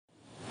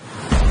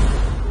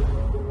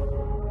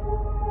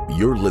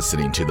You're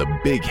listening to the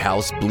Big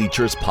House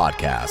Bleachers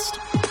podcast.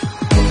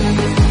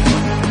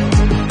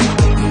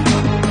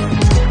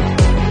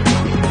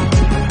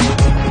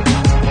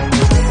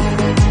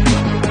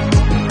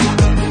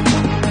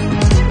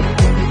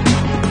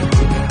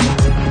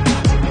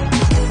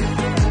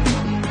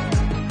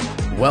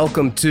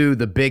 Welcome to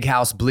the Big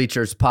House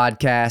Bleachers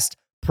podcast,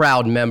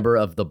 proud member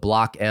of the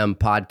Block M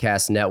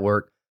Podcast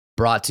Network,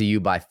 brought to you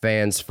by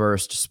Fans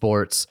First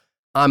Sports.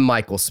 I'm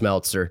Michael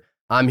Smeltzer.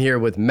 I'm here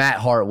with Matt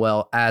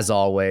Hartwell, as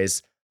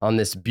always, on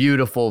this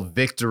beautiful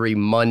Victory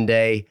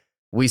Monday.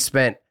 We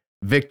spent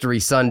Victory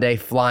Sunday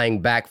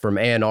flying back from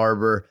Ann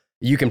Arbor.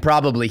 You can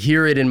probably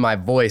hear it in my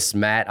voice,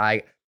 Matt.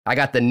 I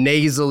got the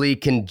nasally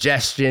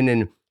congestion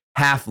and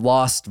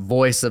half-lost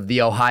voice of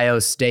the Ohio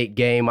State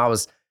game. I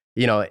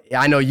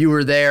know you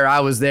were there.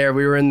 I was there.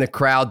 We were in the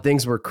crowd.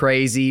 Things were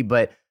crazy,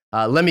 but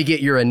let me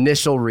get your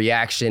initial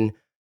reaction.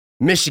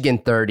 Michigan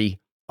 30,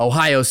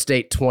 Ohio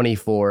State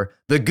 24.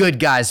 The good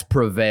guys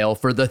prevail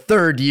for the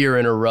third year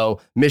in a row.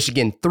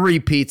 Michigan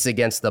three-peats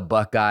against the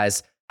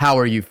Buckeyes. How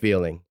are you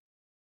feeling?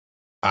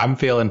 I'm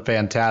feeling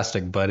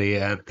fantastic, buddy.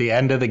 At the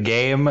end of the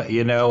game,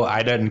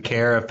 I didn't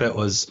care if it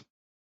was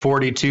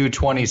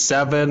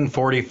 42-27,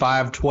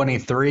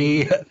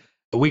 45-23.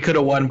 We could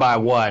have won by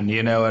one,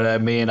 you know what I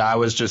mean? I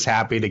was just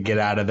happy to get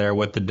out of there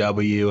with the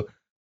W.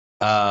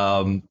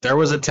 There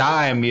was a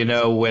time,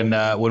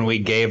 when we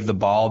gave the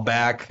ball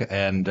back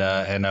and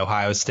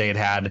Ohio State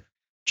had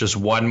just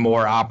one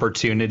more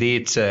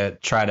opportunity to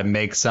try to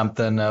make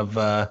something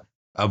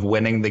of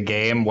winning the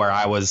game, where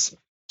I was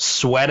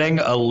sweating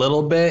a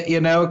little bit,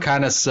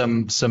 kind of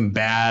some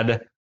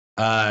bad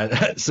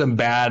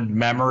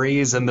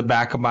memories in the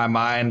back of my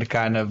mind,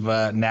 kind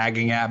of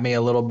nagging at me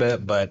a little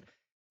bit, but.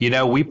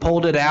 We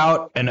pulled it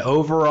out, an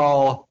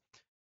overall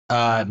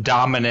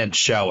dominant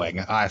showing,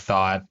 I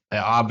thought.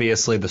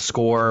 Obviously, the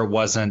score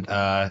wasn't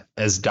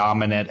as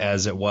dominant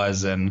as it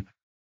was in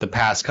the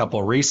past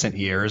couple recent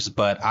years,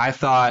 but I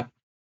thought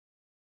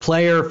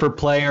player for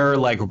player,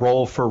 like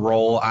role for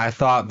role, I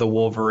thought the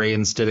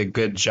Wolverines did a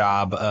good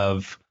job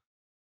of,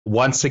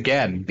 once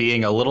again,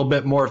 being a little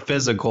bit more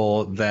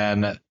physical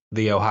than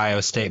the Ohio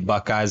State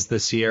Buckeyes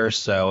this year,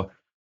 so...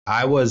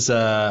 I was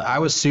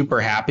super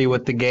happy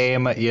with the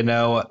game,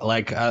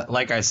 like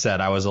I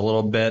said, I was a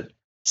little bit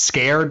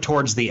scared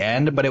towards the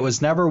end, but it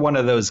was never one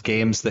of those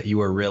games that you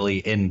were really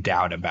in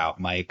doubt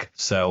about, Mike.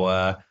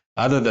 So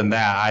other than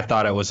that, I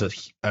thought it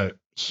was a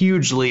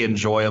hugely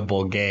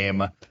enjoyable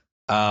game.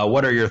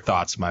 What are your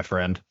thoughts, my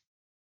friend?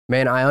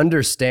 Man, I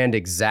understand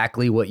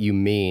exactly what you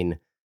mean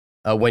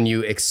when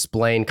you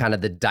explain kind of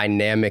the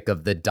dynamic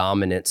of the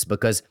dominance,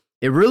 because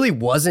it really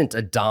wasn't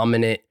a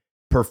dominant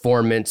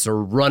performance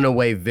or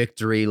runaway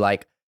victory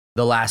like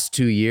the last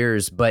 2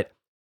 years, but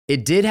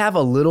it did have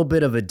a little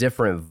bit of a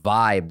different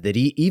vibe that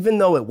even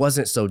though it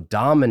wasn't so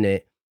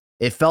dominant,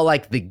 it felt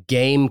like the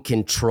game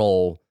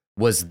control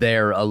was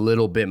there a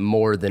little bit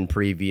more than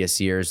previous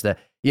years. That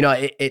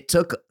it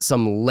took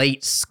some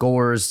late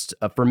scores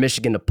for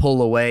Michigan to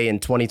pull away in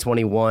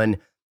 2021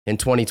 and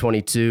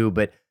 2022,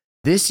 but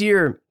this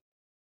year,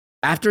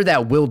 after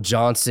that Will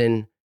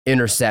Johnson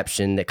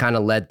interception that kind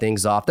of led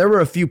things off. There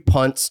were a few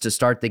punts to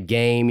start the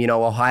game.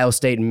 Ohio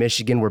State and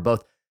Michigan were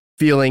both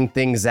feeling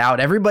things out.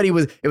 It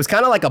was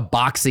kind of like a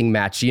boxing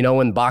match,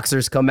 when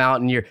boxers come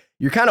out and you're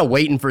kind of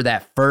waiting for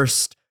that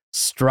first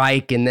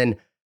strike. And then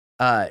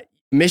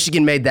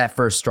Michigan made that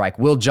first strike.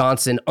 Will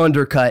Johnson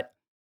undercut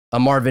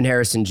a Marvin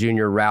Harrison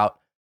Jr. route,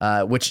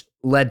 which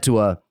led to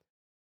a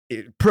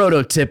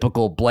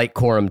prototypical Blake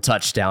Corum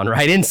touchdown,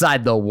 right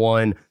inside the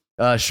one.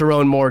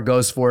 Sharon Moore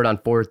goes for it on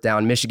fourth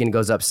down. Michigan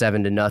goes up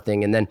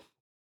 7-0. And then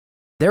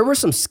there were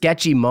some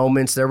sketchy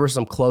moments. There were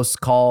some close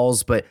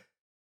calls, but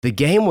the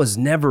game was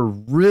never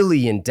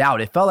really in doubt.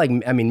 It felt like,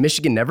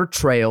 Michigan never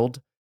trailed.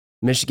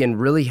 Michigan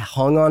really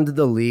hung on to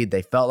the lead.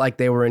 They felt like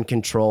they were in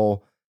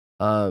control.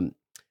 And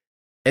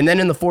then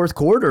in the fourth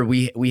quarter,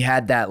 we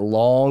had that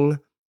long,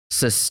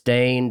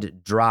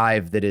 sustained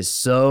drive that is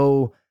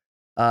so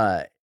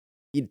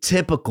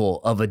typical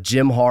of a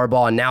Jim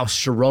Harbaugh and now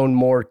Sharon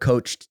Moore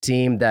coached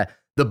team, that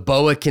the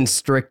boa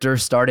constrictor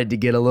started to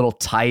get a little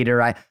tighter.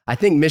 I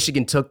think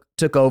Michigan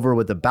took over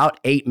with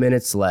about 8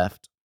 minutes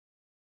left,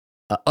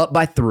 up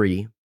by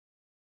 3.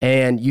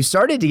 And you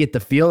started to get the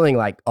feeling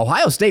like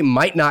Ohio State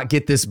might not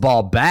get this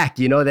ball back.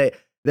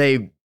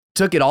 They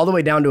took it all the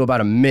way down to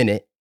about a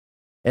minute.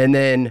 And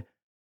then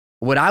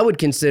what I would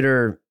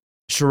consider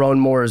Sharon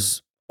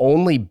Moore's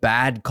only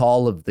bad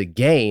call of the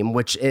game,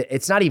 which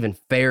it's not even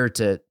fair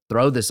to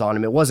throw this on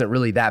him. It wasn't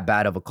really that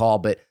bad of a call,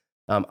 but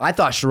I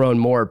thought Sharon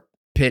Moore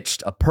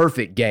pitched a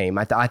perfect game.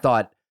 I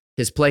thought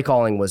his play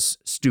calling was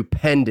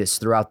stupendous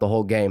throughout the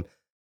whole game.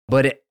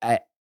 But I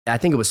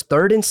think it was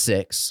 3rd and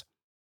 6.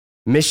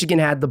 Michigan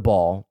had the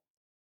ball.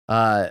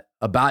 It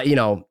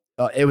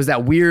was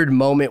that weird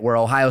moment where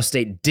Ohio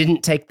State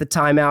didn't take the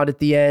timeout at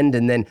the end,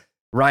 and then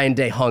Ryan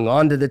Day hung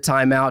on to the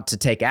timeout to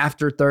take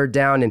after 3rd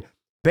down. And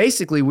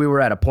basically, we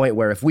were at a point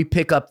where if we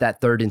pick up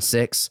that 3rd and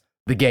 6,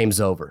 the game's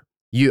over.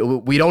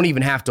 We don't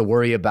even have to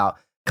worry about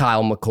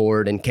Kyle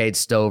McCord and Cade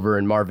Stover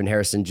and Marvin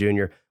Harrison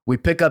Jr. We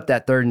pick up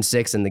that 3rd and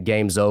 6 and the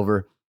game's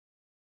over.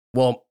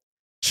 Well,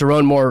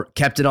 Sharon Moore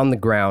kept it on the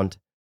ground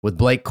with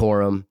Blake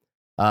Corum.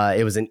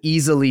 It was an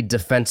easily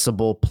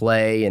defensible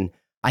play, and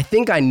I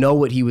think I know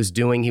what he was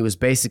doing. He was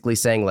basically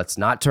saying, let's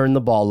not turn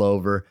the ball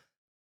over.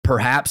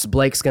 Perhaps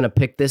Blake's going to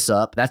pick this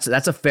up. That's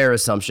a fair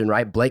assumption,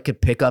 right? Blake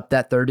could pick up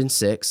that 3rd and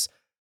 6.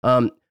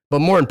 But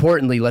more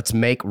importantly, let's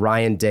make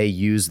Ryan Day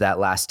use that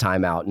last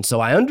timeout. And so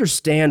I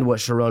understand what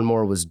Sharon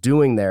Moore was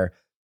doing there.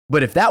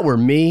 But if that were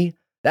me,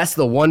 that's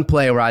the one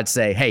play where I'd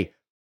say, hey,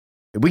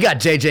 we got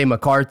J.J.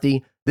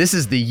 McCarthy. This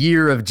is the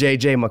year of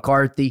J.J.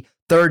 McCarthy.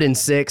 3rd and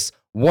 6,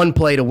 one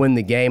play to win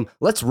the game.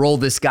 Let's roll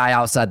this guy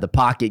outside the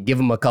pocket, give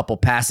him a couple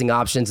passing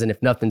options, and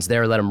if nothing's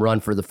there, let him run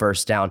for the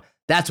first down.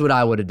 That's what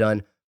I would have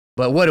done.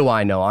 But what do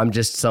I know? I'm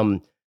just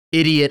some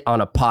idiot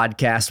on a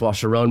podcast while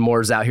Sharon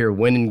Moore's out here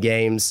winning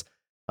games.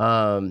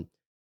 But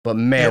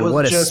man,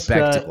 what a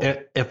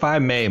spectacle. If I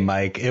may,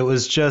 Mike, it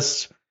was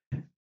just,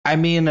 I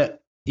mean,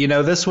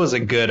 this was a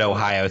good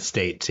Ohio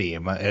State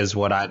team is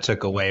what I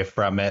took away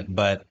from it.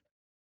 But,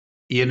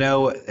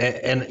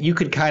 and you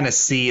could kind of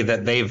see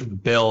that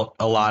they've built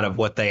a lot of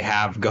what they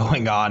have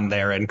going on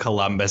there in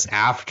Columbus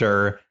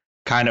after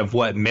kind of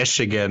what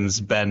Michigan's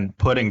been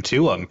putting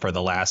to them for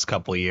the last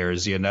couple of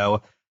years,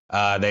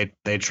 they've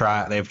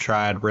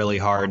tried really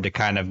hard to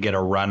kind of get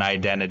a run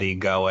identity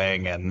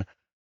going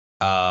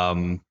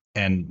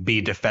and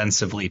be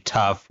defensively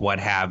tough, what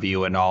have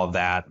you, and all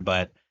that.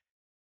 But,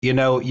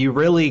 you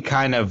really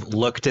kind of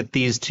looked at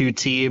these two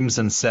teams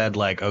and said,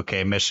 like,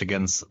 okay,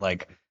 Michigan's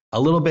like a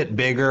little bit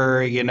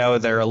bigger,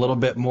 they're a little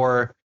bit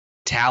more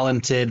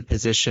talented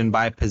position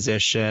by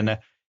position.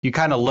 You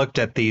kind of looked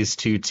at these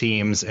two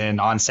teams, and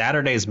on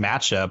Saturday's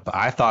matchup,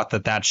 I thought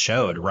that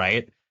showed,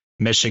 right?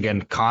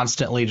 Michigan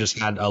constantly just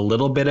had a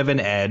little bit of an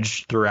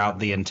edge throughout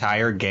the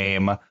entire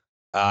game,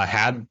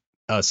 had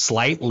a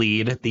slight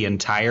lead the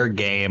entire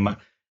game.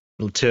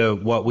 To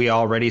what we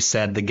already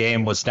said, the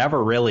game was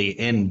never really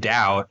in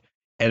doubt,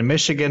 and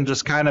Michigan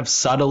just kind of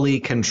subtly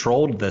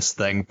controlled this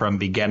thing from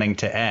beginning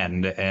to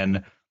end.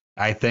 And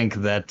I think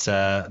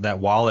that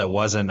while it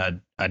wasn't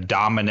a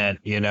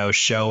dominant,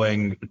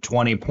 showing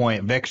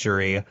 20-point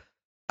victory,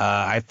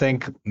 I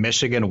think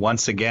Michigan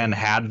once again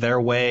had their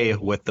way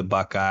with the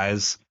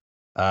Buckeyes,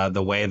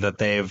 the way that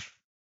they've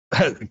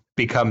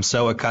become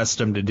so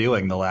accustomed to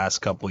doing the last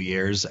couple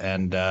years.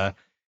 And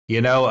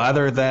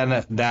other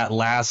than that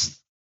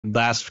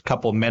last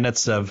couple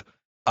minutes of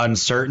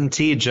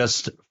uncertainty,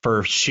 just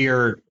for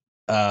sheer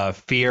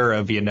fear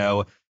of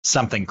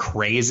something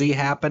crazy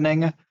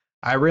happening,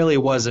 I really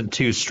wasn't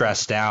too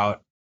stressed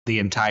out the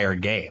entire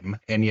game.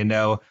 And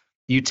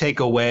you take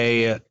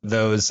away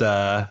those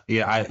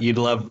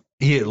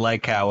you'd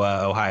like how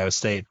Ohio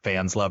State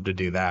fans love to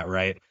do that,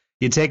 right?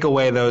 You take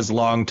away those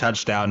long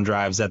touchdown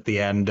drives at the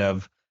end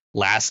of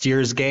last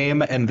year's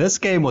game, and this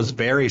game was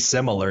very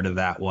similar to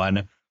that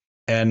one.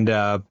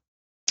 And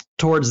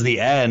towards the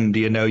end,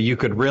 you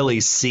could really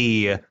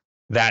see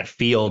that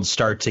field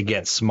start to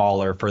get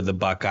smaller for the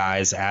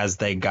Buckeyes as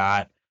they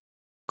got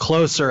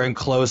closer and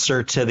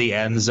closer to the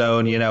end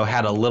zone,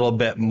 had a little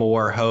bit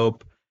more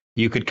hope.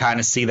 You could kind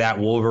of see that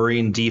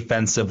Wolverine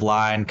defensive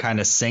line kind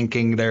of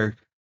sinking their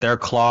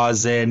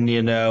claws in,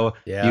 Yeah.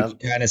 You can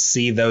kind of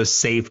see those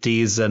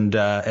safeties and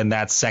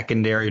that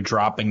secondary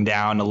dropping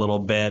down a little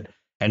bit.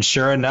 And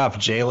sure enough,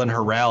 Jalen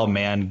Harrell,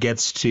 man,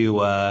 gets to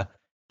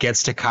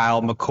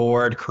Kyle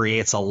McCord,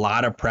 creates a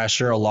lot of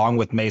pressure along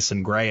with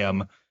Mason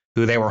Graham,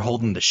 who they were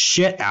holding the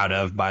shit out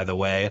of, by the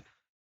way.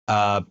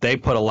 They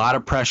put a lot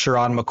of pressure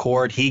on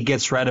McCord. He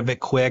gets rid of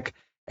it quick,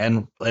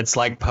 and it's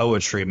like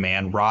poetry,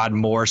 man. Rod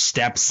Moore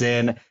steps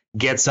in,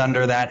 gets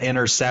under that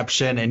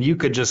interception, and you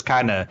could just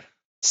kind of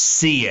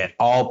see it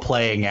all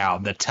playing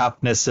out. The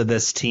toughness of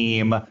this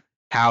team,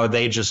 how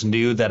they just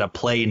knew that a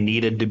play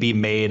needed to be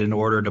made in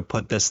order to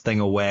put this thing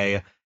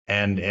away.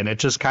 And it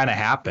just kind of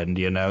happened,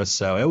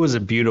 So it was a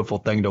beautiful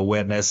thing to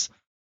witness.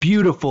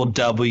 Beautiful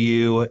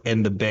W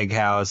in the big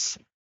house.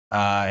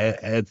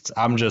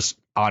 I'm just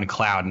on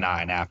cloud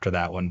 9 after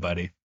that one,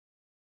 buddy.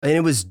 And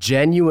it was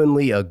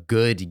genuinely a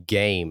good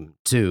game,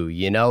 too.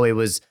 It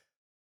was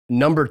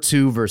number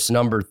 2 versus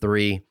number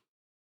 3.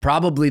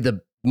 Probably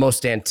the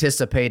most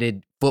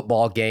anticipated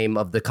football game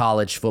of the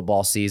college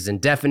football season.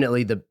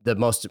 Definitely the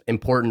most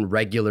important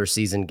regular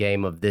season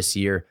game of this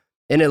year.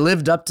 And it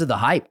lived up to the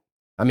hype.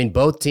 I mean,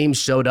 both teams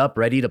showed up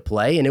ready to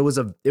play, and it was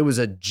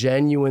a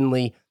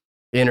genuinely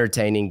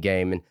entertaining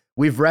game. And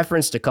we've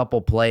referenced a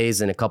couple plays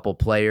and a couple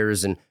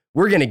players, and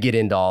we're going to get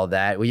into all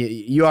that.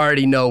 You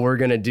already know we're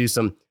going to do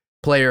some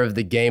player of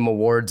the game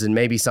awards and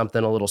maybe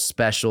something a little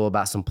special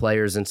about some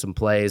players and some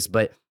plays.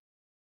 But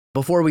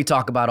before we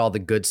talk about all the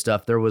good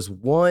stuff, there was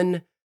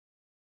one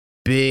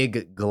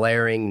big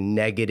glaring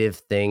negative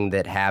thing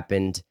that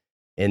happened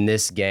in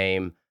this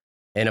game.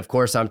 And of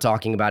course, I'm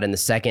talking about in the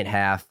second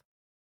half.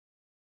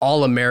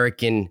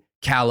 All-American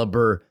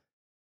caliber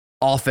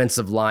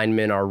offensive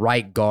lineman, our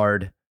right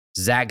guard,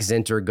 Zach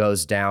Zinter,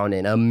 goes down,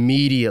 and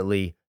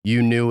immediately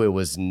you knew it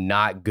was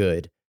not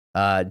good.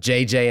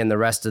 JJ and the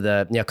rest of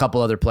a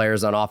couple other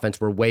players on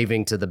offense were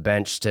waving to the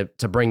bench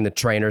to bring the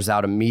trainers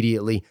out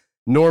immediately.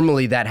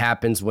 Normally that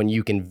happens when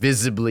you can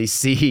visibly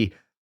see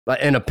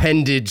an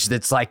appendage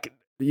that's like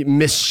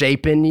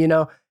misshapen,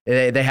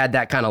 They had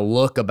that kind of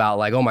look about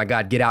like, oh my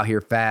God, get out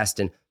here fast.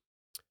 And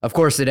of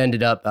course it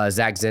ended up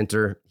Zach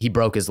Zinter, he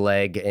broke his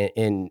leg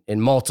in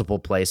multiple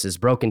places,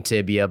 broken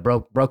tibia,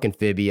 broken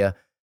fibia.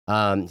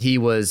 He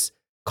was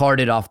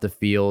carted off the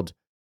field.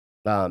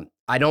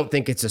 I don't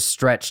think it's a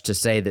stretch to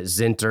say that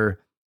Zinter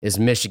is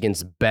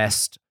Michigan's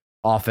best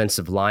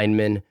offensive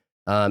lineman.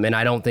 And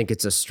I don't think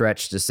it's a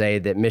stretch to say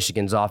that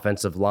Michigan's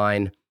offensive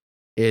line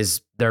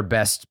is their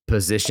best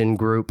position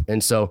group.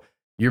 And so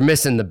you're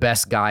missing the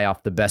best guy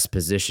off the best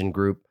position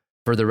group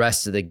for the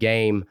rest of the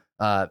game.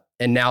 And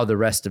now the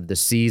rest of the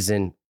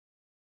season.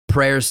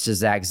 Prayers to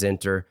Zach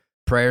Zinter,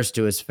 prayers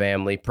to his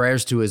family,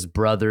 prayers to his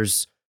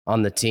brothers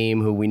on the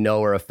team who we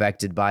know are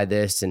affected by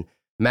this. And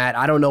Matt,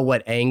 I don't know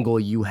what angle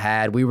you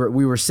had. We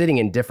were sitting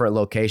in different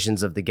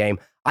locations of the game.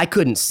 I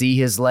couldn't see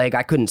his leg.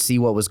 I couldn't see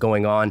what was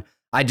going on.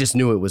 I just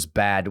knew it was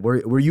bad.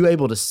 Were you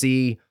able to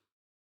see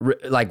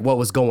like what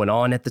was going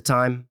on at the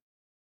time?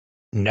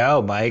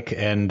 No, Mike.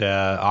 And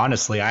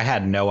honestly, I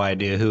had no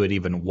idea who it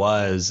even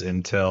was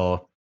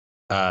until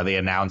the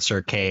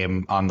announcer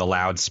came on the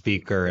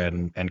loudspeaker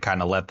and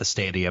kind of let the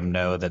stadium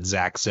know that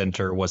Zach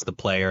Zinter was the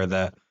player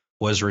that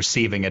was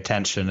receiving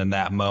attention in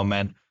that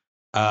moment.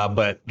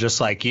 But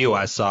just like you,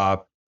 I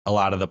saw a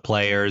lot of the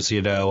players,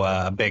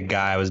 a big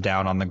guy was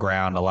down on the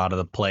ground, a lot of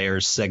the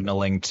players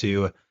signaling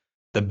to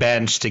the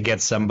bench to get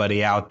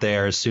somebody out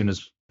there as soon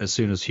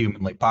as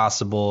humanly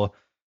possible.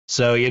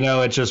 So,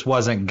 it just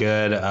wasn't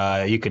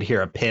good. You could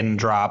hear a pin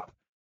drop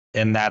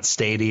in that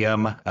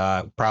stadium,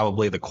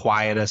 probably the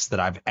quietest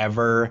that I've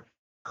ever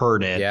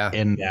heard it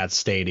in that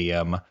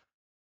stadium.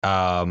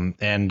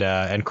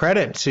 And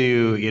credit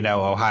to,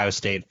 Ohio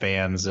State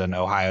fans and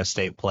Ohio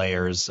State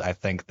players. I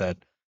think that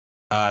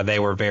they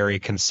were very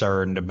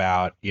concerned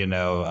about,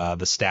 the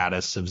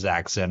status of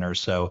Zach Zinter.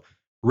 So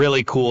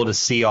really cool to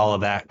see all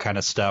of that kind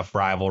of stuff,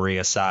 rivalry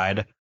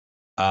aside.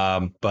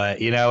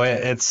 But,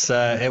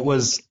 it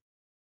was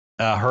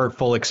a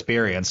hurtful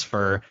experience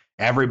for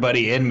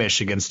everybody in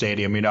Michigan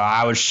Stadium.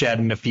 I was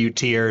shedding a few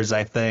tears,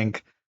 I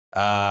think.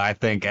 I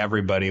think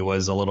everybody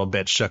was a little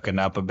bit shooken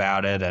up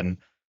about it. And,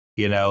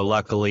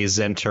 luckily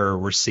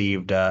Zinter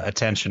received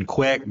attention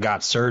quick,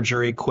 got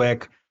surgery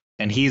quick,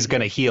 and he's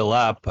going to heal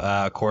up,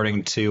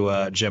 according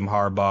to Jim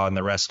Harbaugh and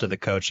the rest of the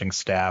coaching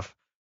staff.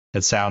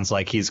 It sounds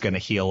like he's going to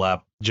heal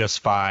up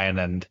just fine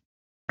and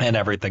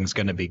everything's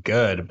going to be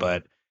good.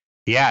 But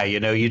yeah,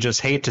 you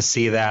just hate to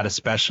see that,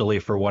 especially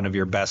for one of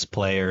your best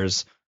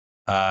players,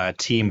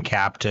 team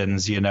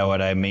captains, you know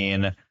what I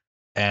mean?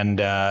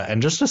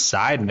 And just a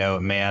side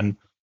note, man,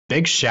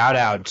 big shout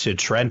out to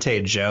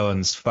Trente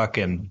Jones,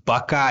 fucking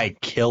Buckeye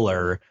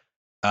killer,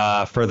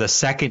 for the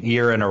second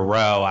year in a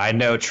row. I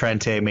know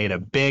Trente made a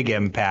big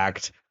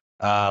impact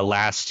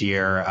last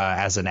year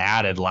as an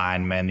added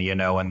lineman,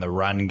 in the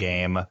run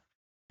game.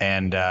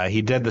 And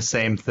he did the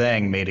same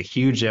thing, made a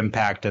huge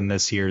impact in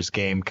this year's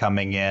game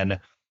coming in.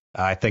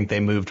 I think they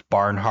moved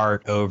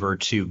Barnhart over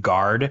to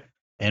guard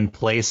in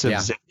place of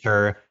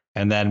Zinter,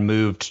 and then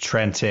moved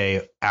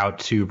Trente out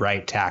to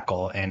right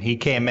tackle. And he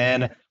came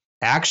in,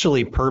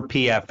 actually per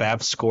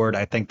PFF scored,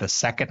 I think, the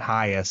second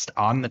highest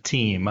on the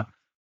team.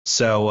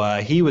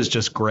 So he was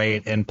just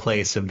great in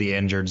place of the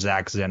injured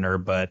Zach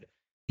Zinter. But,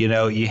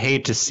 you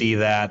hate to see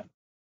that.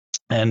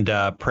 And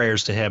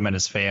prayers to him and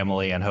his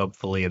family, and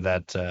hopefully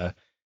that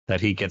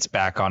he gets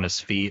back on his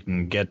feet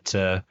and get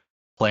to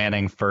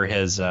planning for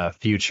his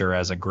future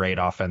as a great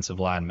offensive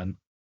lineman.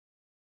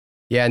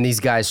 Yeah, and these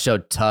guys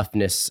showed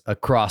toughness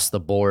across the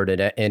board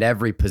in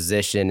every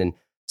position. And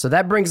so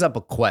that brings up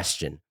a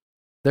question.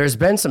 There's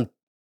been some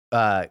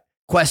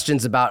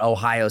questions about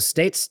Ohio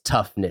State's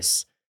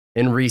toughness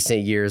in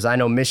recent years. I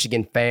know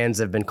Michigan fans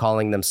have been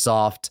calling them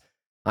soft.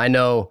 I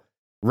know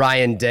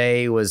Ryan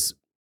Day was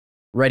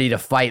ready to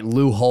fight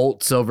Lou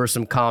Holtz over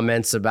some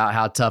comments about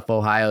how tough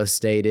Ohio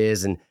State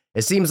is. And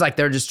it seems like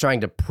they're just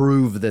trying to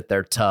prove that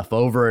they're tough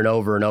over and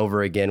over and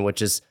over again,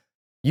 which is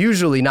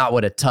usually not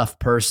what a tough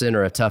person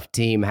or a tough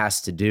team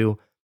has to do.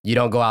 You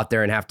don't go out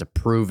there and have to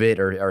prove it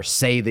or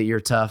say that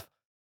you're tough.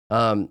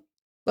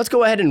 Let's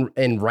go ahead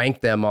and rank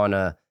them on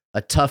a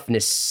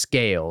toughness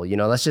scale.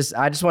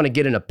 I just want to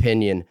get an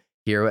opinion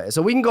here.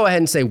 So we can go ahead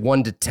and say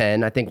 1 to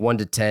 10. I think 1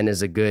 to 10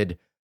 is a good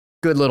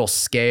little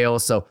scale.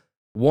 So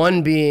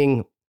 1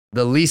 being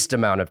the least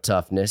amount of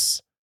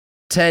toughness,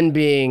 10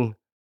 being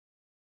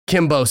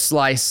Kimbo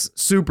Slice,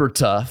 super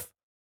tough.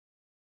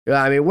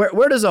 I mean,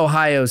 where does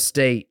Ohio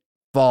State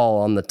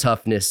fall on the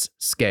toughness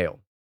scale?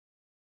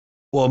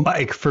 Well,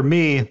 Mike, for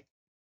me,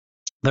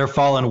 they're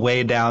falling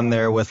way down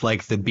there with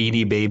like the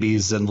Beanie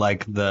Babies and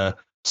like the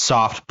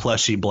soft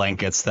plushy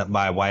blankets that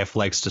my wife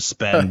likes to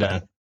spend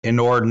an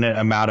inordinate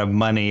amount of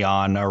money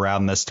on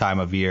around this time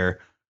of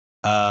year.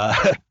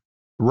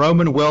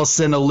 Roman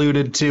Wilson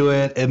alluded to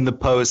it in the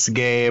post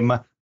game.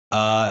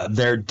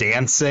 Their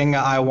dancing,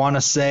 I want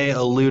to say,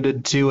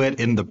 alluded to it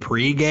in the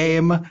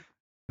pregame.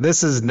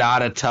 This is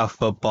not a tough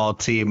football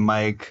team,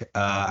 Mike.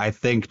 I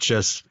think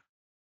just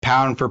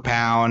pound for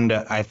pound,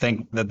 I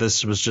think that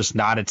this was just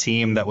not a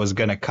team that was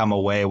going to come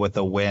away with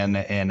a win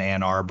in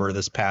Ann Arbor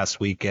this past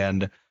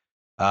weekend.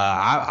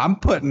 I'm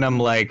putting them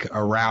like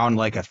around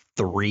like a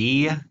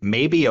 3,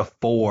 maybe a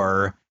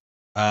 4,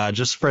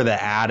 just for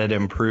the added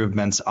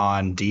improvements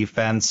on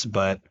defense.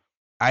 But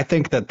I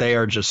think that they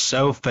are just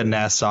so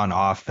finesse on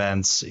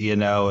offense,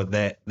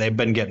 that they've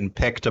been getting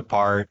picked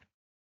apart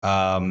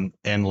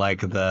in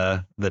like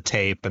the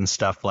tape and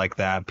stuff like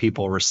that.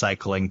 People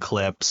recycling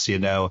clips,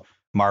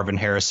 Marvin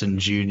Harrison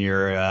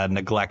Jr.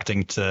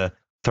 Neglecting to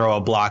throw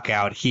a block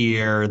out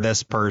here,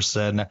 this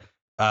person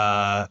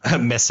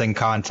missing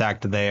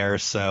contact there.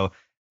 So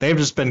they've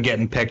just been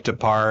getting picked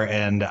apart,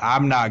 and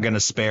I'm not going to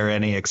spare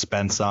any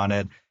expense on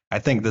it. I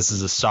think this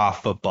is a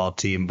soft football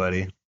team,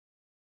 buddy.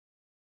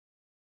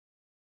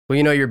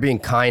 Well, you're being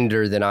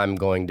kinder than I'm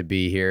going to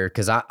be here,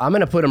 because I'm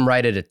going to put them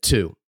right at a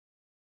 2.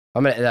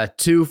 I'm going to a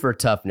 2 for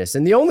toughness.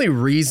 And the only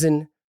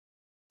reason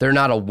they're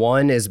not a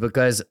 1 is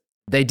because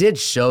they did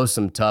show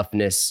some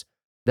toughness.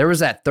 There was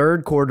that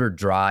third quarter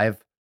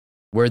drive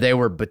where they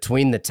were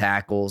between the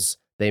tackles.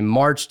 They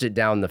marched it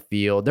down the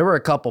field. There were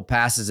a couple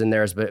passes in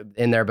there,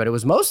 but it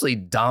was mostly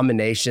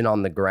domination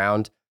on the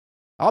ground.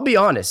 I'll be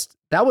honest,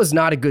 that was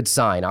not a good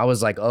sign. I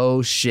was like,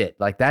 oh shit.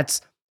 Like, that's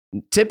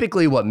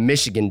typically what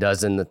Michigan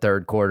does in the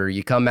third quarter.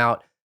 You come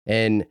out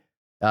and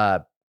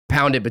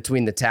pound it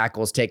between the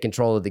tackles, take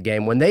control of the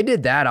game. When they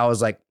did that, I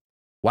was like,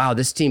 wow,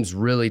 this team's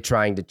really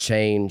trying to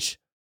change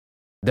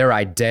their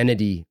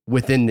identity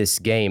within this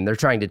game. They're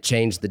trying to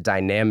change the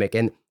dynamic,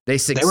 and they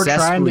successfully... They were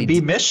trying to be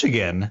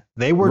Michigan.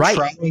 They were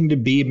trying to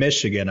be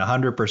Michigan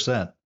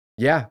 100%.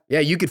 Yeah,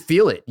 you could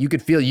feel it. You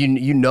could feel,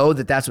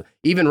 that's what,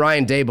 even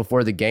Ryan Day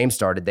before the game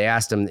started, they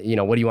asked him,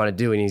 what do you want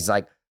to do? And he's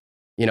like,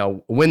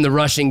 win the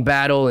rushing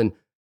battle and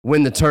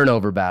win the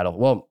turnover battle.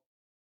 Well,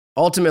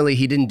 ultimately,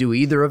 he didn't do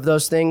either of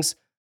those things,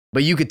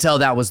 but you could tell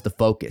that was the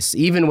focus.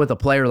 Even with a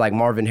player like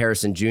Marvin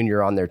Harrison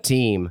Jr. on their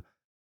team,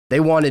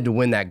 they wanted to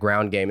win that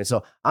ground game. And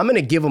so I'm going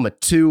to give them a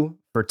 2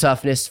 for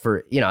toughness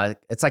for,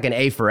 it's like an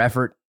A for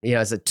effort.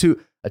 It's a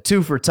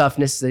 2 for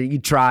toughness that you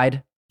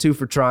tried, 2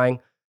 for trying,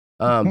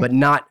 but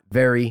not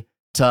very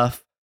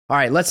tough. All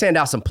right, let's hand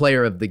out some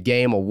player of the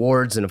game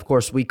awards. And of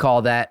course, we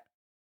call that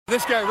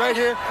this guy right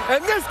here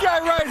and this guy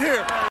right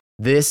here.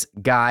 This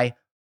guy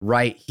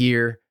right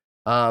here.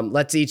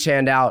 Let's each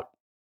hand out,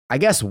 I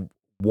guess,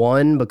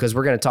 1, because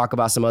we're going to talk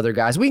about some other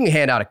guys. We can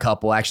hand out a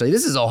couple, actually.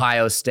 This is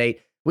Ohio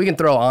State. We can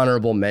throw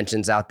honorable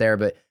mentions out there,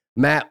 but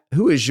Matt,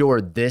 who is your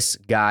this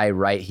guy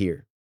right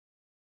here?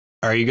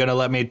 Are you going to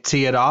let me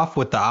tee it off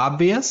with the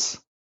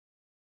obvious?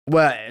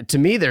 Well, to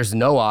me, there's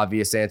no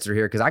obvious answer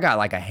here, because I got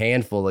like a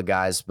handful of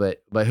guys,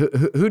 but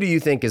who do you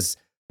think is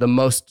the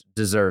most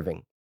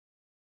deserving?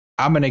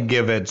 I'm going to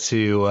give it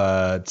to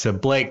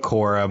Blake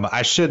Corum.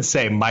 I should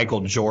say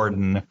Michael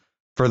Jordan,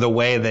 for the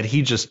way that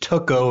he just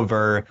took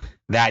over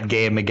that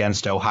game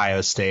against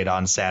Ohio State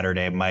on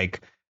Saturday,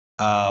 Mike.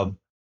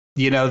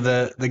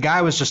 The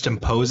guy was just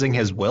imposing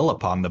his will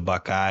upon the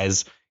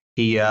Buckeyes.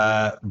 He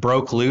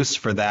broke loose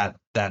for that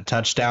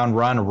touchdown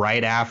run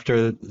right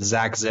after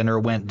Zach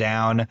Zinter went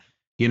down.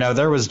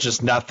 There was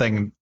just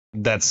nothing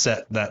that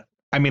said that.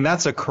 I mean,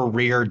 that's a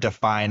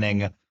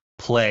career-defining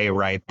play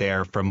right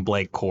there from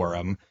Blake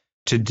Corum.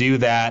 To do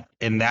that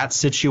in that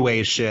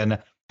situation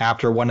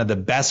after one of the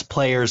best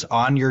players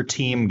on your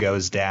team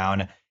goes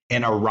down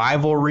in a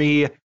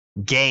rivalry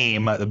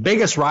game, the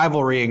biggest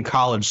rivalry in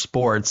college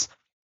sports,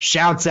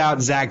 shouts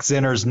out Zach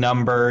Zinter's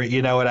number,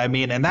 you know what I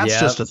mean? And that's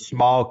just a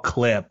small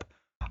clip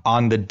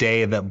on the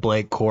day that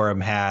Blake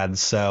Corum had.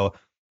 So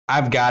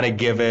I've got to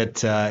give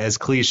it, as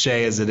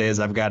cliche as it is,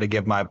 I've got to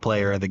give my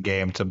player of the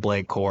game to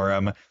Blake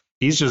Corum.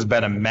 He's just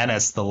been a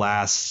menace the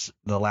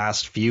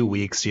last few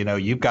weeks.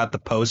 You've got the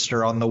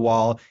poster on the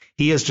wall.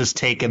 He has just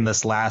taken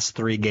this last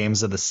 3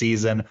 games of the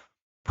season,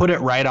 put it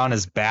right on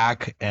his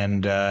back,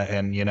 and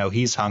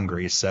he's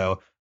hungry. So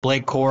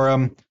Blake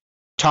Corum,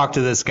 talk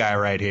to this guy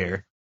right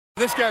here.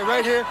 This guy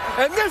right here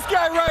and this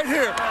guy right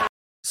here.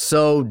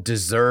 So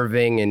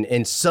deserving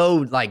and so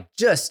like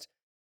just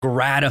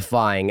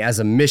gratifying as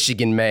a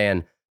Michigan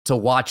man to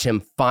watch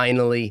him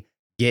finally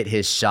get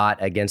his shot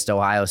against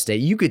Ohio State.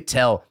 You could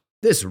tell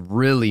this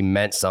really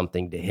meant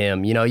something to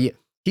him.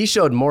 He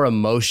showed more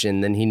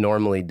emotion than he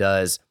normally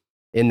does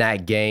in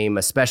that game,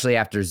 especially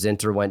after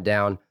Zinter went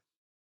down.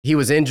 He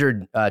was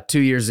injured 2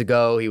 years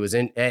ago.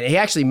 And he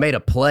actually made a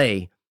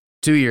play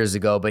 2 years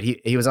ago, but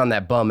he was on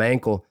that bum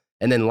ankle.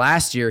 And then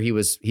last year he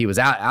was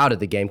out of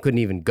the game, couldn't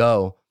even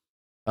go.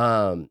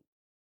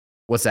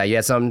 What's that? You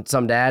had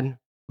some Dad?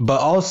 But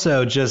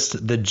also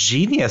just the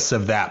genius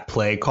of that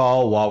play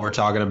call while we're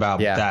talking about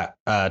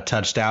that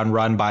touchdown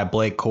run by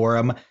Blake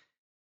Corum.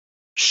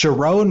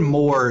 Sharon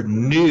Moore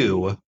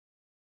knew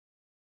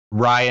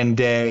Ryan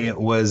Day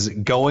was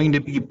going to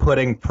be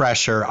putting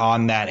pressure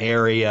on that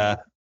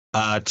area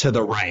to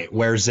the right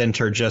where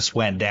Zinter just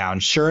went down.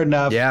 Sure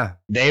enough,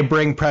 they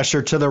bring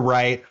pressure to the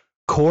right.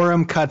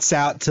 Corum cuts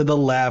out to the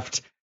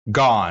left,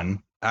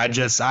 gone.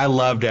 I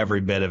loved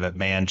every bit of it,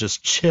 man.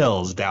 Just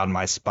chills down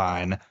my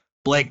spine.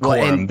 Blake Well,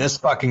 Corum, this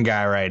fucking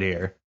guy right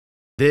here.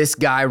 This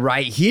guy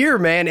right here,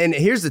 man. And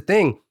here's the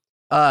thing.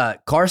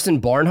 Carson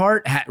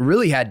Barnhart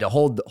really had to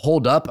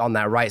hold up on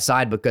that right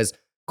side because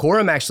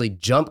Corum actually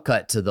jump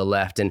cut to the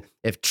left. And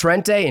if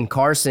Trente and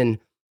Carson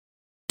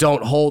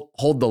don't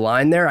hold the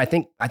line there, I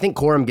think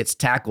Corum gets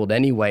tackled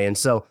anyway. And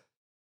so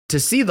to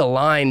see the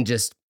line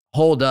just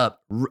hold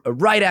up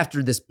right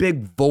after this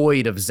big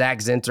void of Zach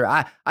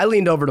Zinter, I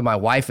leaned over to my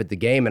wife at the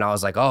game and I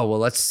was like, oh, well,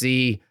 let's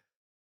see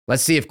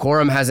if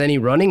Corum has any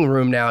running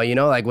room now,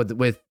 like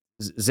with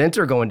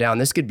Zinter going down,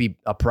 this could be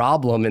a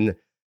problem. And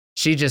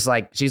she's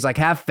like,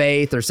 have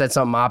faith, or said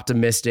something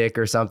optimistic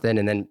or something.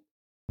 And then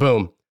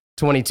boom,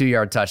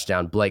 22-yard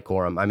touchdown, Blake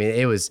Corum. I mean,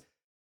 it was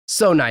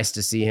so nice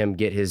to see him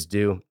get his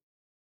due.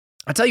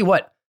 I tell you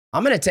what,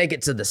 I'm going to take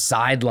it to the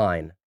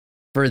sideline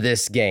for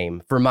this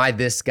game, for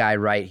this guy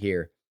right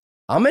here.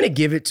 I'm going to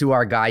give it to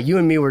our guy. You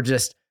and me were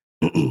just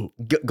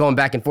going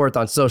back and forth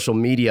on social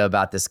media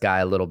about this guy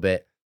a little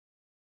bit.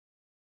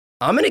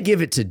 I'm going to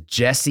give it to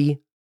Jesse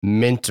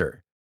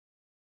Minter.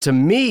 To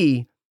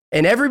me,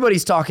 and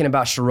everybody's talking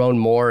about Sharon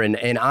Moore,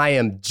 and I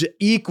am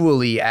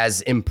equally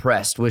as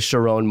impressed with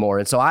Sharon Moore.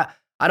 And so I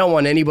don't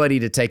want anybody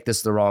to take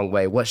this the wrong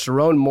way. What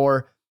Sharon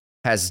Moore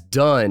has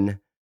done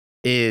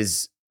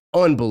is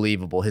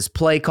unbelievable. His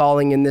play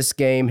calling in this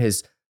game,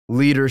 his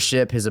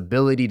leadership, his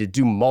ability to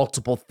do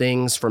multiple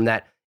things from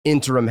that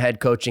interim head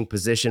coaching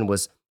position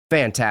was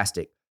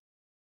fantastic.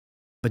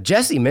 But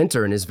Jesse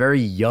Minter, in his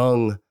very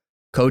young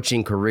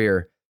coaching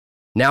career,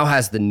 now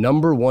has the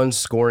number one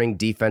scoring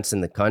defense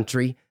in the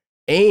country.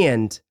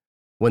 And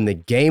when the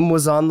game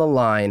was on the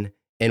line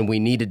and we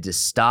needed to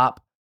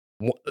stop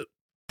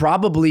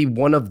probably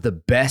one of the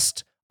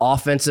best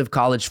offensive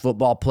college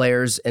football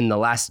players in the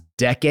last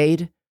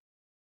decade,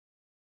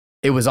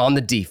 it was on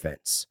the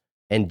defense.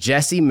 And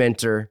Jesse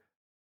Minter,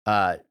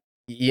 give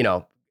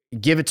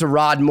it to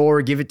Rod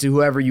Moore, give it to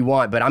whoever you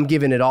want, but I'm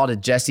giving it all to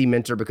Jesse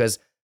Minter because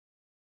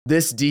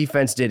this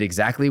defense did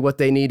exactly what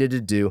they needed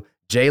to do.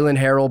 Jalen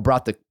Harrell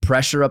brought the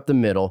pressure up the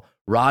middle.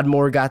 Rod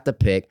Moore got the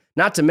pick.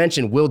 Not to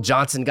mention Will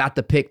Johnson got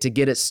the pick to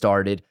get it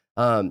started.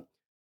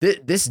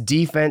 This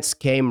defense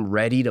came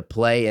ready to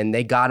play, and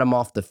they got him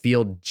off the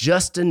field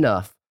just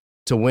enough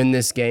to win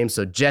this game.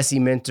 So Jesse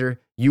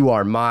Minter, you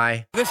are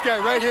this guy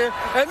right here,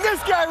 and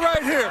this guy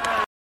right here.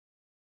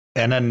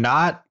 And a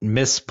not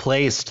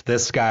misplaced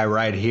this guy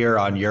right here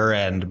on your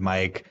end,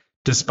 Mike,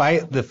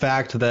 despite the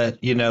fact that,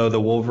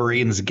 the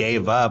Wolverines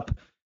gave up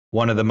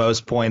one of the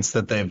most points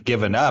that they've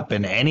given up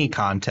in any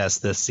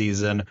contest this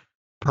season.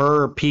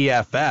 Per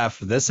PFF,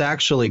 this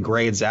actually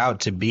grades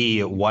out to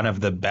be one of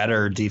the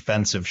better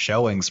defensive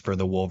showings for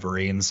the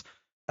Wolverines,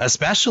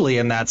 especially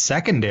in that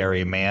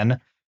secondary, man.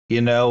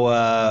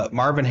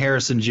 Marvin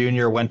Harrison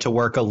Jr. went to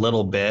work a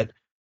little bit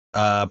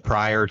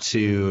prior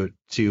to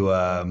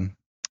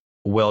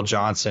Will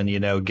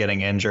Johnson,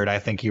 getting injured. I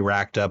think he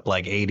racked up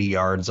like 80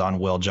 yards on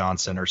Will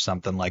Johnson or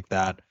something like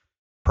that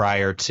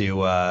prior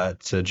to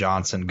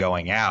Johnson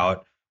going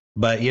out.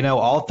 But,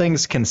 all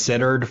things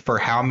considered, for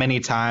how many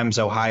times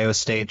Ohio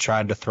State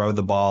tried to throw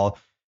the ball,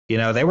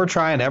 they were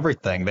trying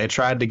everything. They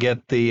tried to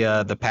get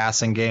the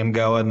passing game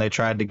going. They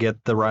tried to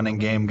get the running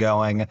game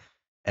going.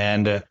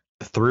 And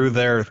through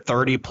their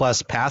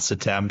 30-plus pass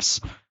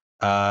attempts,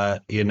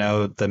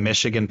 the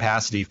Michigan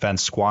pass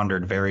defense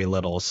squandered very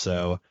little.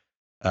 So,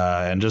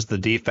 and just the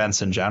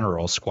defense in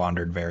general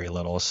squandered very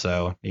little.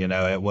 So,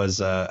 it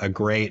was a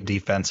great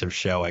defensive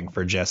showing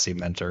for Jesse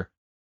Minter.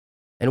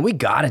 And we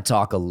got to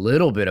talk a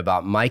little bit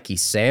about Mikey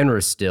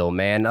Sanders still,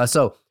 man.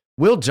 So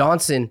Will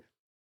Johnson,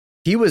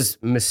 he was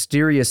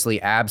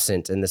mysteriously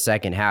absent in the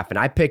second half, and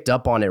I picked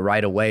up on it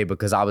right away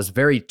because I was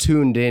very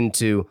tuned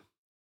into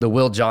the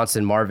Will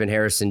Johnson, Marvin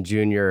Harrison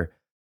Jr.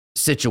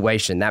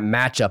 situation, that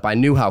matchup. I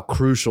knew how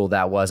crucial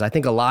that was. I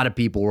think a lot of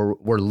people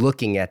were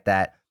looking at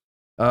that.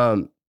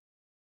 Well,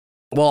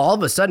 all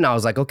of a sudden I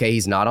was like, okay,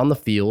 he's not on the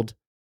field.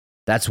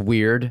 That's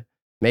weird.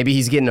 Maybe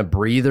he's getting a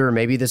breather.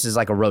 Maybe this is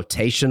like a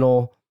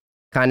rotational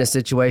kind of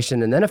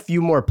situation. And then a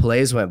few more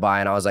plays went by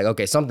and I was like,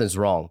 okay, something's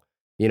wrong.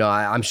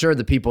 I'm sure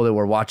the people that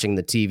were watching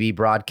the TV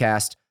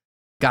broadcast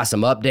got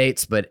some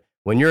updates, but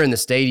when you're in the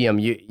stadium,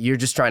 you're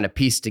just trying to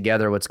piece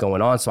together what's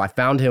going on. So I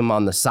found him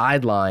on the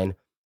sideline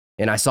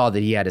and I saw that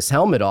he had his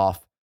helmet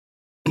off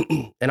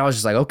and I was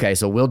just like, okay,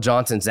 so Will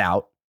Johnson's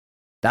out.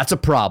 That's a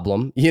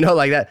problem.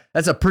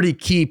 That's a pretty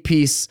key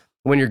piece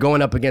when you're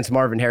going up against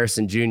Marvin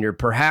Harrison Jr.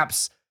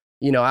 Perhaps,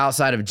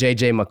 outside of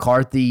JJ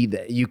McCarthy,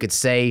 you could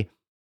say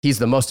he's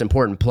the most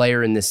important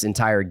player in this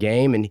entire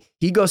game. And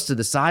he goes to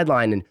the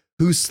sideline, and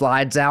who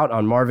slides out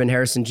on Marvin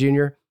Harrison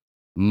Jr.?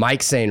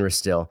 Mike Sanders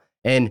still.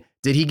 And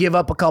did he give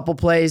up a couple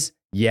plays?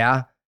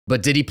 Yeah.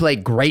 But did he play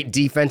great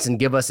defense and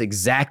give us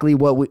exactly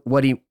what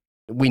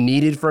we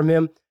needed from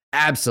him?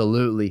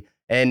 Absolutely.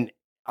 And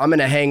I'm going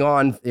to hang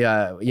on.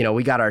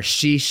 We got our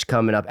sheesh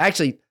coming up.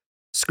 Actually,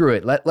 screw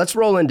it. Let's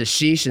roll into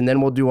sheesh, and then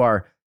we'll do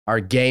our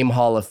game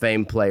Hall of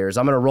Fame players.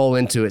 I'm going to roll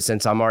into it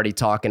since I'm already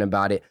talking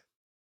about it.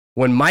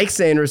 When Mike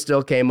Sanders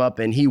still came up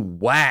and he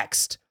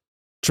waxed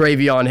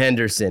Travion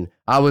Henderson.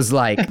 I was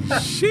like,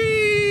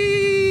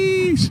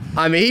 sheesh.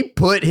 I mean, he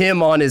put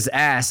him on his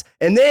ass.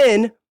 And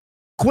then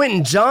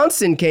Quentin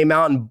Johnson came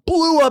out and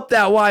blew up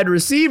that wide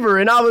receiver.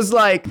 And I was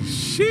like,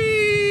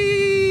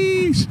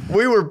 sheesh.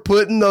 We were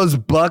putting those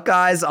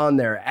Buckeyes on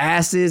their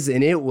asses,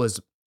 and it was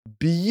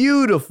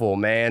beautiful,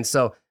 man.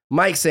 So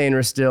Mike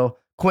Sainristil,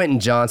 Quentin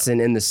Johnson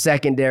in the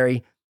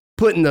secondary,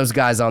 putting those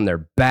guys on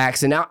their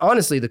backs. And now,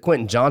 honestly, the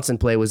Quentin Johnson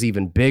play was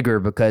even bigger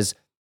because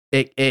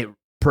it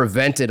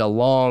prevented a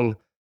long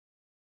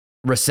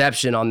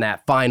reception on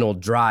that final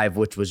drive,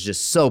 which was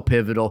just so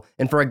pivotal.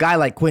 And for a guy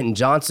like Quentin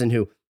Johnson,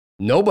 who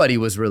nobody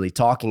was really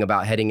talking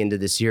about heading into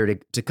this year,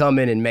 to come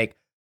in and make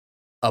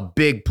a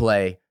big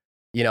play,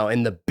 you know,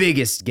 in the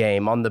biggest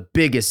game, on the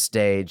biggest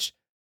stage,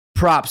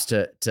 props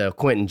to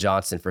Quentin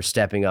Johnson for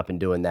stepping up and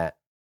doing that.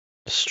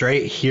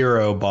 Straight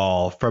hero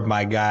ball from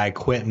my guy,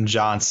 Quentin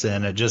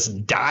Johnson,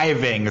 just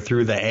diving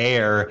through the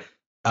air.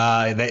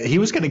 He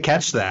was going to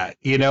catch that.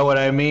 You know what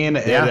I mean?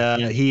 Yeah.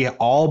 And, he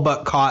all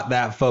but caught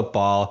that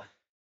football.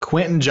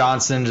 Quentin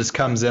Johnson just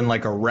comes in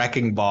like a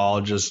wrecking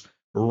ball, just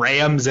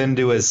rams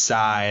into his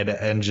side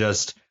and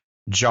just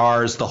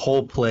jars the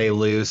whole play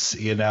loose.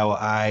 You know,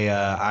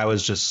 I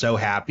was just so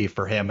happy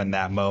for him in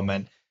that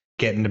moment,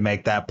 getting to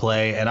make that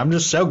play. And I'm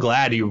just so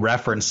glad you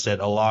referenced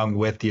it along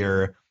with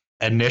your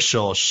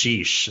initial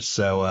sheesh.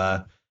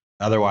 So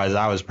otherwise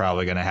I was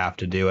probably going to have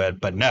to do it.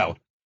 But no,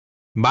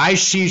 my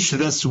sheesh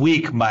this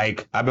week,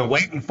 Mike, I've been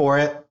waiting for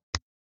it.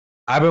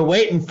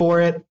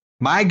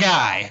 My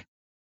guy,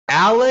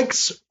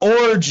 Alex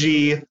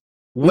Orji.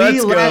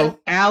 Let's let go.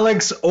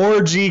 Alex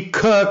Orji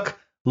cook.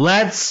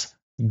 Let's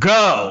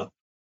go.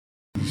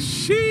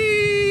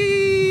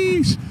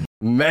 Sheesh.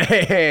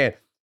 Man,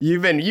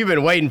 you've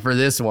been waiting for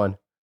this one.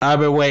 I've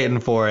been waiting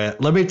for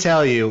it. Let me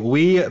tell you,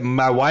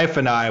 my wife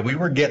and I, we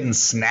were getting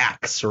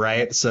snacks,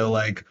 right? So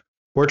like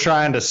we're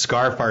trying to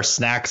scarf our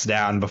snacks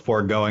down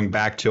before going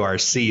back to our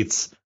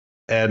seats,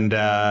 and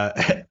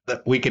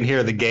we can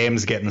hear the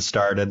games getting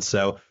started.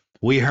 So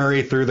we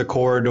hurry through the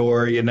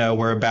corridor. You know,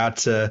 we're about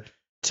to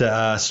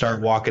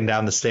start walking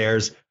down the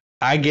stairs.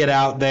 I get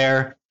out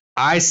there.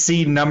 I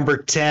see number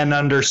 10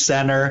 under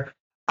center.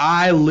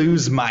 I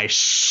lose my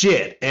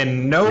shit,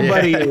 and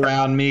nobody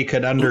around me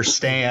could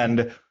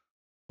understand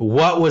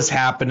what was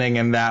happening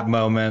in that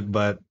moment.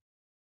 But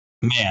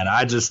man,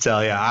 I just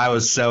tell you, I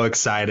was so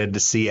excited to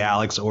see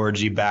Alex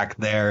Orji back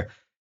there.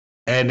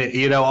 And,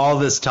 you know, all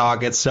this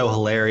talk, it's so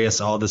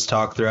hilarious, all this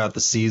talk throughout the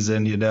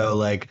season, you know,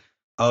 like,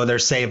 oh, they're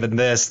saving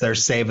this, they're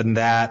saving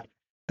that.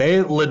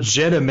 They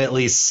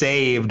legitimately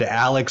saved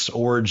Alex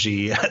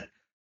Orji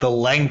the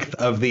length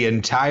of the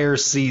entire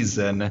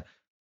season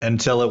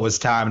until it was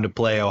time to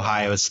play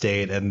Ohio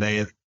State. And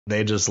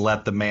they just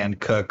let the man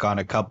cook on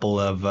a couple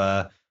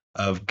of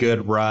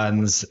good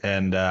runs,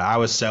 and I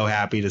was so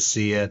happy to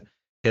see it.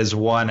 His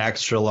one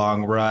extra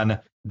long run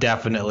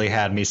definitely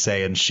had me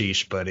saying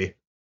sheesh, buddy.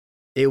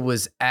 It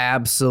was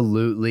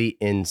absolutely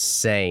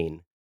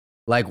insane.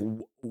 Like,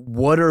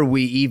 what are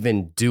we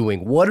even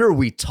doing? What are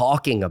we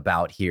talking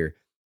about here?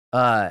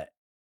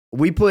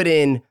 We put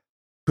in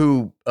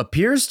who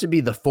appears to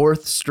be the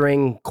fourth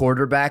string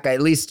quarterback.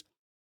 At least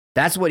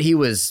that's what he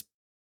was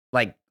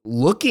like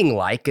looking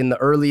like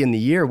early in the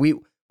year.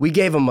 We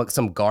gave him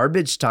some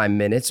garbage time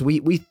minutes.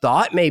 We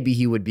thought maybe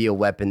he would be a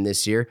weapon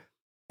this year.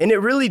 And it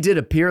really did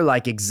appear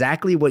like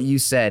exactly what you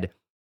said.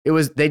 It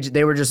was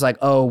they were just like,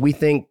 oh, we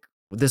think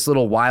this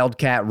little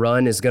wildcat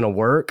run is going to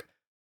work.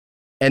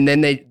 And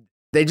then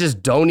they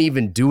just don't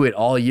even do it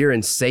all year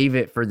and save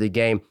it for the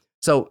game.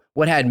 So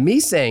what had me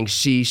saying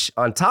sheesh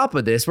on top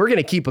of this, we're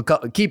going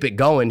to keep it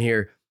going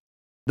here.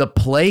 The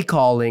play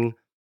calling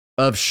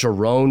of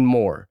Sharon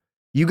Moore.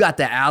 You got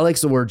the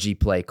Alex Orji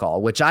play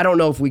call, which I don't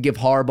know if we give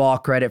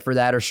Harbaugh credit for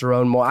that or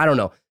Sharon Moore. I don't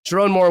know.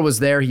 Sharon Moore was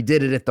there. He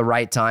did it at the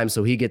right time,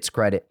 so he gets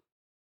credit.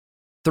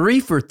 3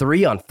 for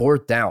 3 on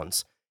fourth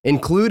downs,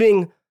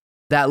 including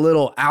that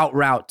little out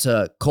route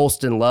to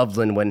Colston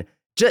Loveland when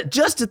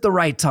just at the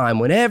right time,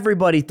 when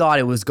everybody thought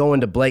it was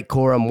going to Blake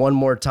Corum one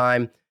more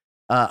time,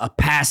 a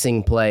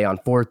passing play on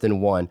 4th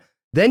and 1.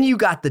 Then you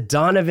got the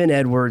Donovan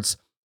Edwards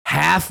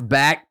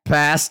halfback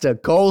pass to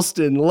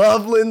Colston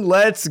Loveland.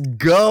 Let's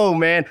go,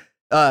 man.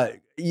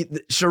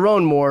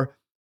 Sharon Moore.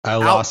 I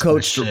lost my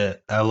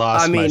shit.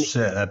 My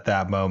shit at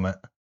that moment.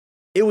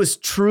 It was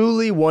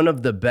truly one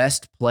of the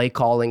best play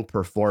calling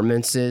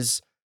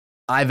performances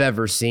I've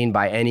ever seen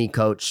by any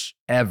coach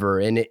ever.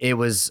 And it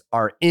was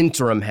our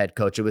interim head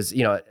coach. It was,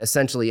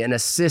 essentially an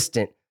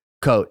assistant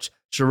coach.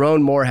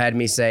 Sharon Moore had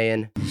me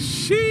saying,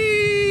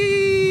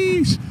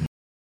 sheesh.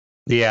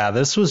 Yeah,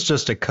 this was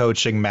just a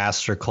coaching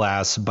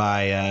masterclass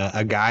by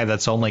a guy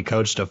that's only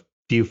coached a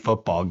few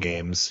football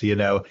games.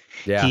 Yeah.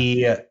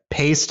 He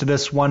paced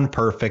this one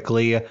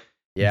perfectly.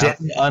 Yeah.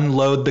 Didn't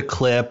unload the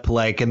clip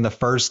like in the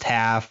first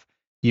half.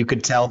 You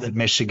could tell that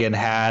Michigan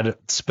had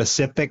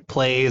specific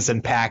plays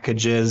and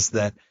packages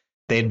that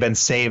they'd been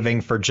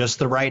saving for just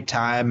the right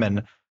time.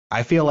 And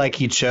I feel like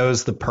he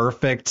chose the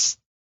perfect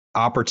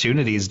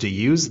opportunities to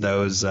use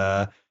those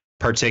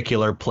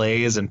particular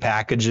plays and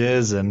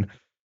packages. And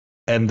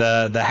And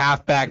the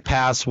halfback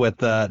pass with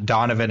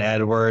Donovan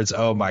Edwards,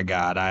 oh my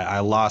God, I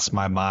lost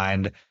my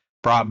mind.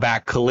 Brought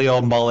back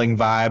Khalil Mulling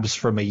vibes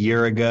from a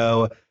year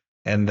ago.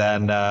 And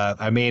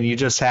then, you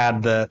just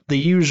had the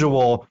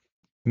usual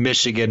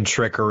Michigan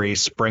trickery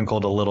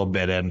sprinkled a little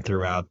bit in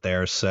throughout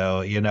there.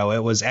 So,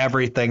 it was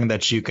everything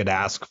that you could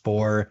ask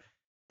for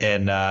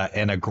in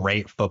a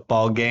great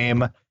football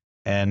game.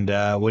 And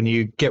when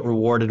you get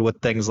rewarded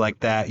with things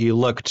like that, you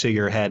look to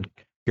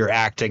your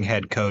acting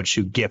head coach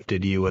who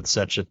gifted you with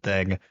such a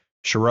thing.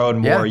 Sharon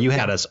Moore, you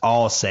had us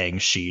all saying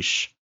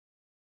sheesh.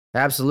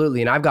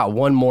 Absolutely. And I've got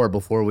one more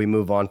before we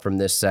move on from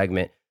this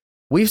segment.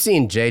 We've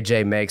seen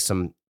JJ make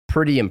some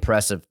pretty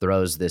impressive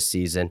throws this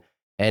season.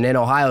 And in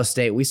Ohio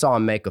State, we saw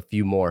him make a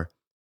few more.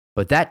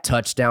 But that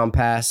touchdown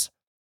pass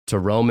to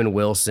Roman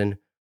Wilson,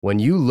 when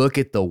you look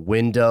at the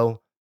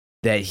window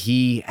that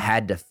he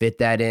had to fit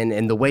that in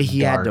and the way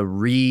he had to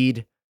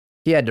read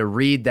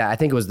that. I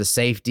think it was the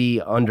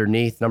safety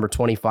underneath, number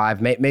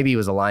 25. Maybe he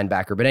was a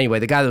linebacker. But anyway,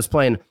 the guy that was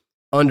playing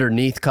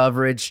underneath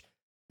coverage,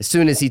 as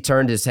soon as he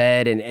turned his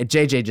head and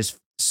JJ just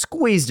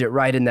squeezed it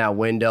right in that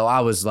window, I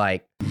was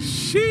like,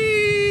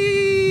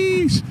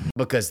 sheesh,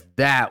 because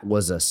that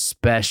was a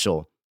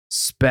special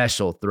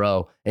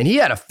throw. And he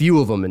had a few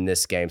of them in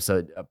this game.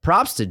 So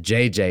props to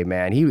JJ,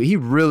 man. He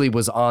really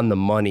was on the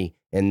money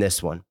in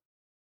this one.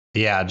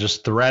 Yeah,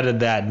 just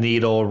threaded that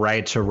needle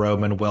right to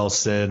Roman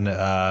Wilson,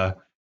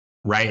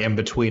 right in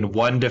between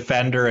one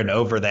defender and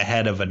over the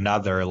head of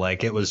another.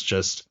 Like, it was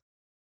just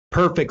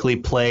perfectly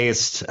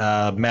placed,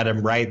 met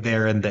him right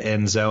there in the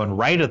end zone,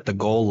 right at the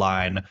goal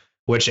line,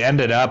 which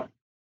ended up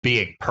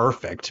being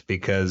perfect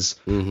because,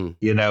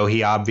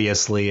 he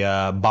obviously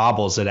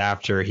bobbles it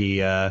after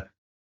he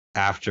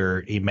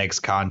makes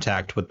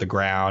contact with the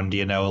ground,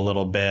 a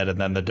little bit,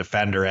 and then the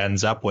defender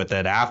ends up with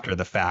it after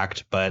the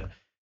fact. But,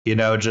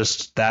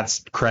 just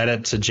that's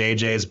credit to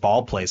JJ's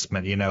ball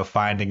placement,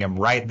 finding him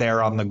right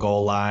there on the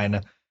goal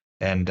line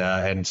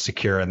and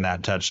securing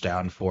that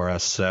touchdown for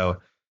us. So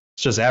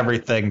it's just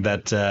everything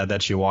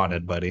that you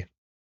wanted, buddy.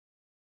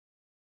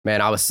 Man,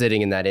 I was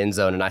sitting in that end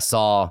zone and I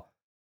saw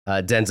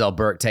Denzel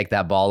Burke take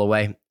that ball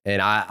away,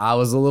 and I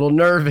was a little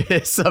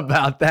nervous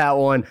about that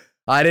one.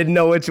 I didn't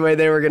know which way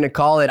they were going to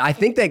call it. I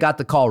think they got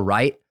the call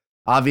right.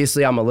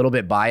 Obviously, I'm a little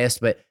bit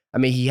biased, but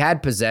he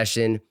had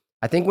possession.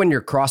 I think when you're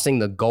crossing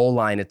the goal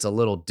line, it's a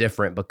little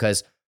different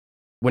because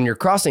when you're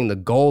crossing the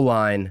goal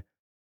line,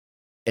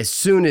 as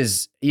soon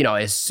as you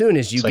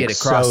get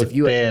across, so if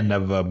you thin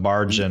of a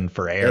margin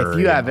for error, if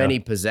you have any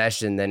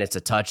possession, then it's a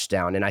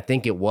touchdown. And I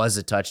think it was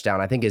a touchdown.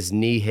 I think his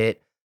knee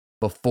hit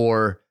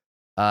before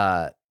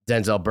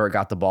Denzel Burke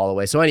got the ball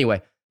away. So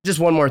anyway, just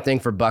one more thing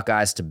for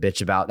Buckeyes to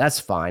bitch about. That's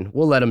fine.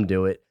 We'll let them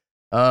do it.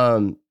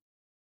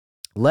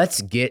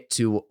 Let's get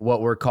to what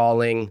we're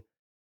calling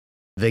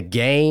the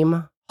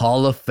Game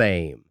Hall of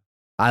Fame.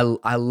 I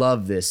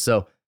love this.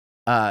 So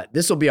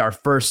this will be our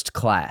first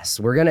class.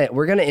 We're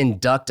gonna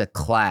induct a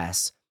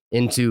class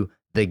into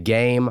the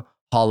Game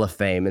Hall of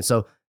Fame. And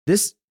so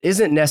this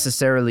isn't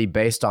necessarily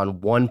based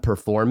on one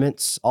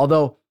performance,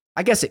 although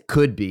I guess it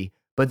could be.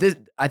 But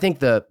I think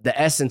the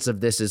essence of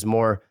this is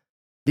more,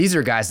 these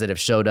are guys that have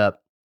showed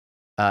up.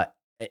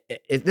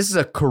 This is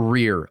a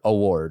career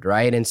award,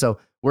 right? And so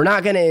we're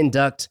not going to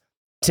induct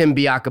Tim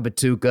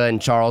Biakabatuka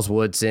and Charles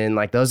Woodson.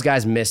 Like, those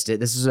guys missed it.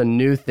 This is a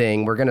new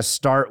thing. We're going to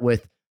start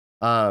with,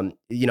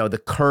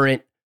 the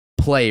current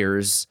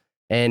players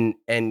and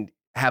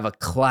have a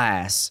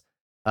class.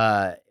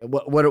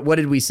 What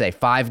did we say?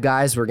 5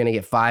 guys? We're going to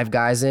get 5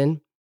 guys in?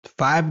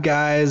 5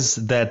 guys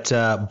that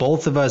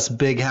both of us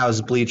Big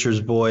House Bleachers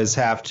boys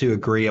have to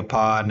agree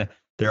upon.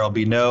 There will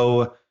be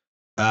no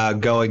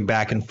going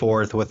back and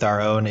forth with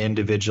our own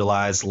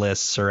individualized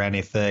lists or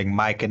anything.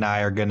 Mike and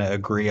I are going to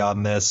agree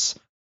on this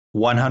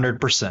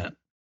 100%.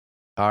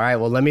 All right,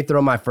 well, let me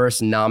throw my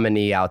first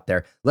nominee out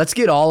there. Let's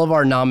get all of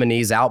our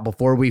nominees out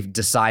before we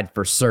decide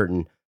for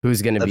certain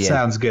who's going to be in. That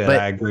sounds good. But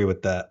I agree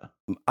with that.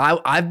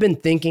 I've been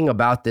thinking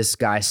about this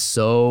guy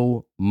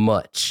so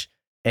much,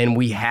 and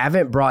we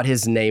haven't brought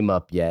his name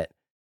up yet.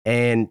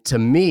 And to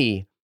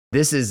me,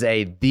 this is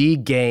the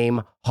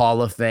Game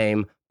Hall of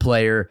Fame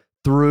player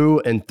through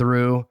and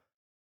through.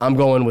 I'm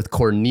going with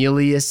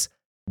Cornelius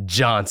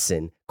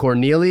Johnson.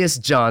 Cornelius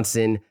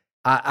Johnson.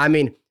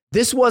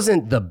 This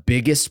wasn't the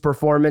biggest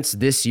performance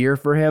this year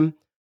for him,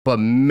 but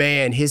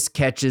man, his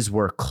catches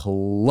were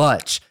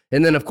clutch.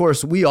 And then, of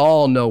course, we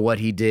all know what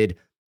he did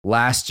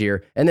last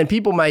year. And then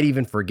people might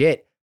even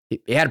forget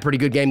he had a pretty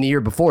good game the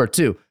year before,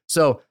 too.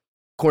 So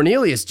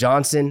Cornelius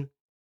Johnson,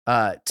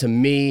 to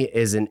me,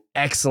 is an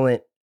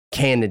excellent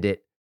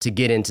candidate to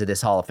get into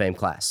this Hall of Fame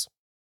class.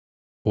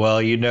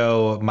 Well,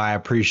 my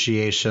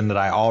appreciation that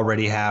I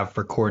already have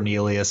for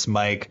Cornelius,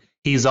 Mike.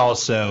 He's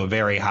also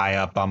very high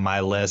up on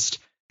my list.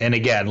 And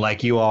again,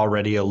 like you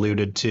already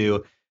alluded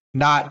to,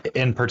 not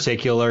in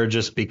particular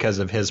just because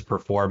of his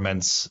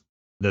performance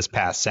this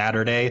past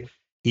Saturday,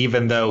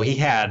 even though he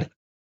had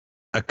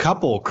a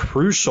couple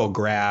crucial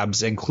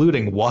grabs,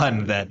 including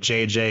one that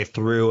JJ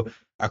threw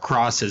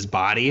across his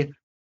body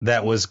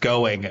that was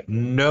going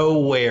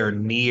nowhere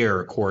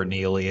near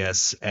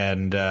Cornelius,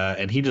 and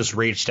he just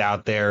reached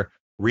out there,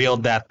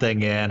 reeled that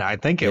thing in. I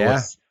think it Yeah.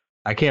 was,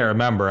 I can't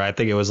remember. I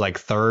think it was like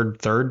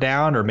third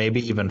down or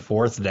maybe even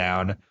fourth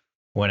down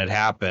when it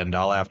happened.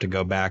 I'll have to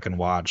go back and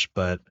watch,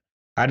 but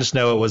I just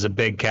know it was a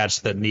big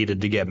catch that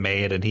needed to get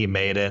made, and he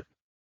made it.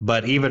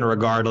 But even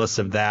regardless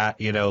of that,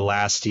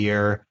 last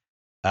year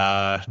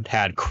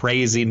had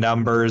crazy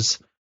numbers,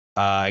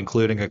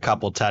 including a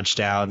couple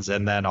touchdowns,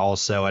 and then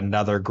also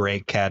another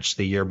great catch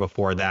the year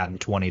before that in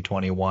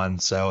 2021.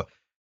 So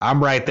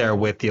I'm right there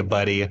with you,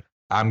 buddy.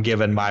 I'm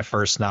giving my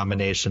first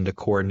nomination to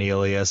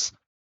Cornelius.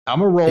 I'm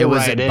gonna roll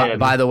right in.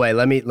 By the way,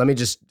 let me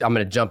just, I'm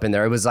going to jump in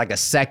there. It was like a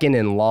second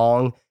and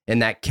long in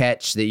that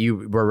catch that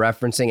you were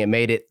referencing. It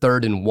made it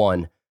 3rd and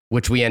 1,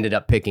 which we ended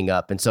up picking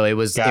up. And so it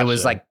was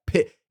like,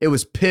 it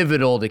was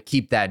pivotal to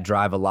keep that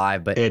drive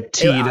alive, but it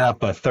teed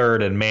up a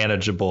third and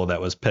manageable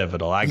that was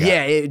pivotal.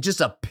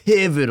 Just a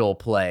pivotal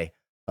play.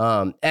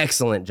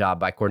 Excellent job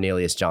by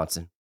Cornelius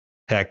Johnson.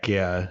 Heck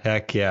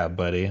yeah,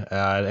 buddy.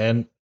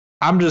 And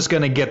I'm just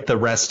going to get the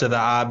rest of the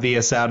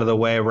obvious out of the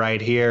way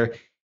right here.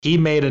 He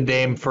made a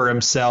name for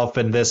himself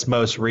in this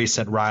most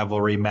recent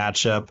rivalry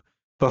matchup.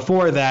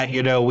 Before that,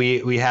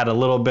 we had a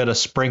little bit of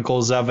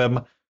sprinkles of him,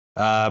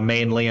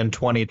 mainly in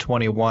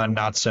 2021,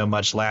 not so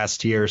much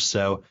last year.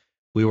 So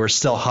we were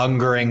still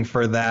hungering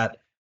for that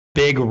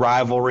big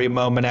rivalry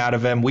moment out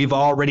of him. We've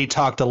already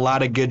talked a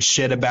lot of good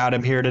shit about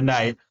him here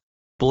tonight.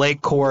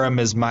 Blake Corum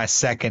is my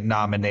second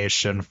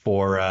nomination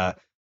for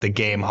the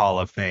Game Hall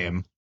of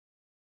Fame.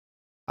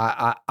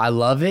 I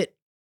love it,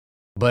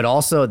 but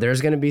also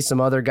there's going to be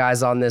some other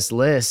guys on this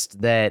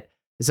list that.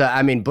 So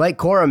I mean, Blake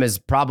Corum is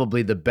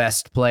probably the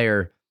best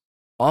player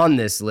on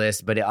this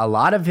list, but a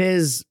lot of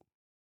his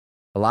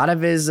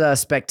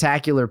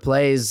spectacular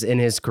plays in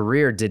his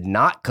career did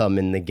not come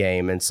in the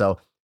game, and so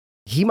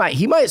he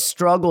might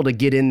struggle to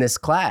get in this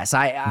class.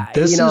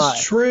 This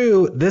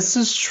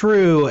is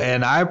true,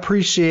 and I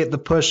appreciate the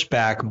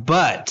pushback.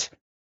 But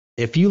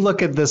if you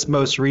look at this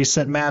most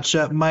recent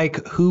matchup,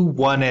 Mike, who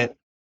won it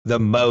the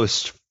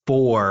most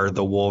for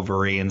the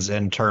Wolverines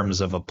in terms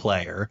of a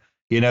player?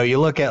 You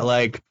look at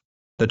like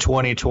the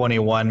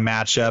 2021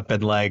 matchup,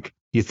 and like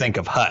you think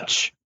of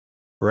Hutch,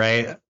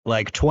 right?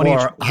 Like 20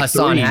 or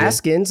Hassan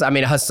Haskins. I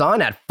mean, Hassan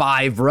had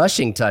 5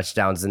 rushing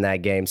touchdowns in that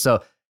game.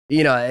 So,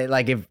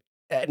 like if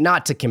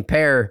not to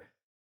compare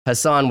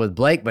Hassan with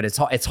Blake, but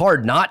it's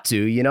hard not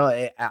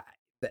to,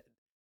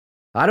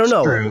 I don't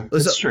know.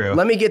 It's true.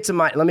 Let me get to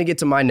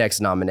my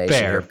next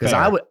nomination here, because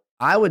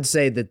I would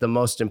say that the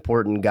most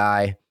important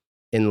guy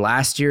in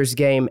last year's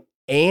game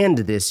and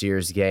this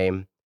year's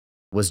game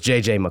was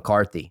JJ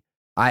McCarthy.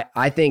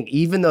 I think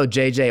even though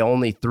JJ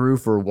only threw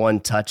for 1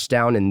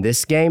 touchdown in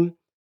this game,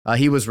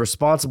 he was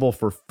responsible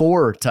for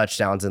 4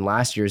 touchdowns in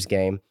last year's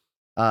game.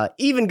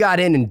 Even got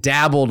in and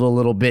dabbled a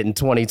little bit in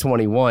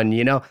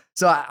 2021,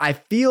 So I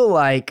feel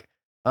like,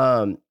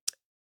 and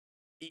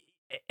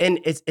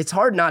it's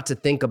hard not to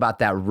think about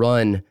that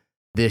run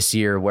this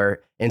year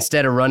where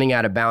instead of running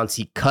out of bounds,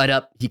 he cut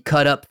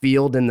up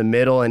field in the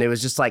middle, and it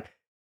was just like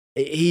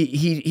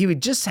he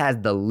just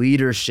had the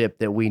leadership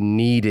that we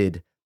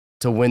needed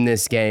to win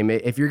this game.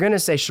 If you're going to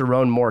say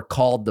Sharon Moore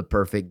called the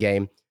perfect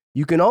game,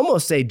 you can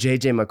almost say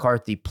JJ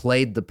McCarthy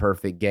played the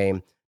perfect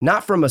game,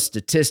 not from a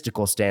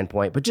statistical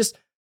standpoint, but just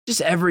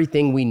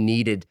everything we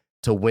needed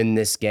to win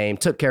this game,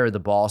 took care of the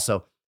ball.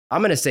 So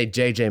I'm going to say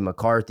JJ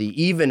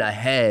McCarthy, even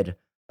ahead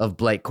of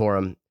Blake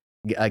Corum,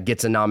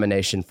 gets a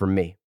nomination from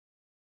me.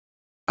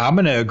 I'm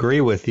going to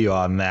agree with you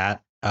on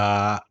that.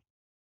 I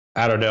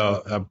don't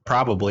know.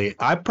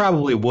 I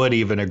probably would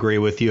even agree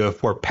with you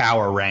if we're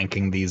power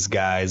ranking these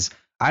guys.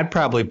 I'd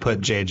probably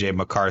put JJ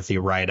McCarthy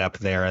right up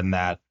there in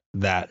that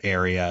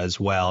area as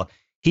well.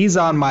 He's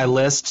on my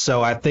list,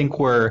 so I think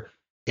we're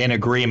in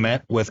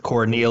agreement with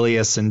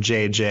Cornelius and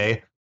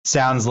JJ.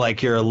 Sounds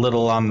like you're a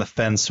little on the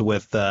fence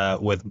with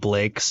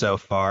Blake so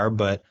far,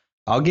 but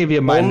I'll give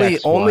you my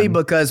next one. Only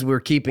because we're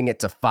keeping it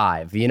to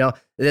 5.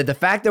 The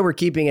fact that we're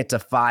keeping it to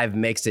 5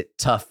 makes it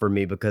tough for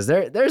me, because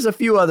there's a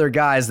few other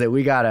guys that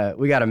we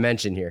gotta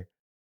mention here.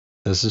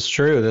 This is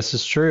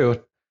true.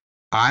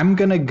 I'm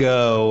going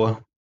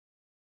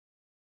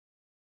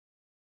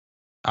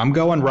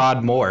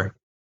Rod Moore.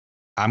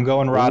 I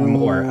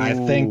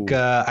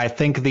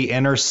think the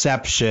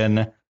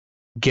interception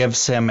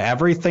gives him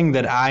everything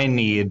that I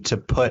need to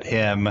put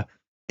him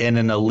in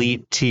an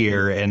elite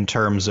tier in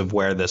terms of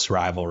where this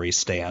rivalry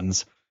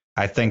stands.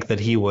 I think that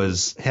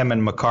him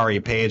and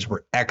Makari Page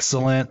were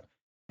excellent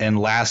in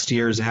last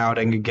year's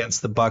outing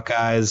against the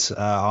Buckeyes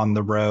on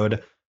the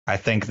road. I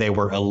think they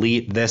were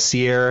elite this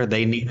year.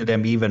 They needed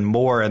him even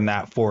more in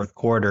that fourth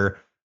quarter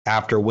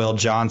after Will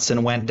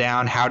Johnson went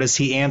down. How does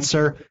he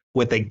answer?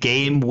 With a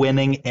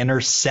game-winning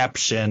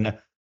interception.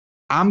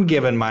 I'm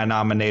giving my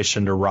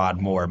nomination to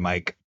Rod Moore,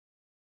 Mike.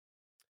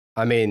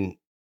 I mean,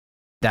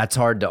 that's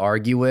hard to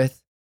argue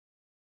with,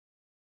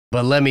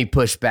 but let me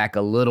push back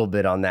a little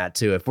bit on that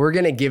too. If we're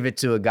going to give it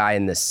to a guy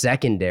in the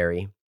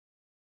secondary,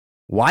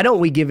 why don't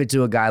we give it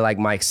to a guy like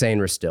Mike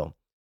Sainristil?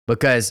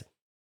 Because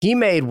he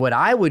made what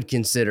I would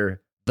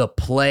consider the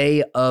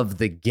play of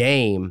the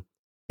game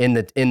in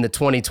the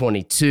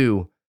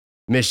 2022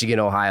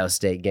 Michigan-Ohio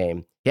State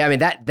game. Yeah, I mean,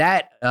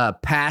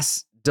 that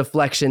pass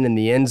deflection in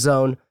the end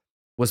zone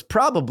was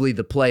probably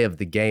the play of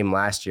the game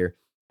last year.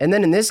 And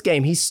then in this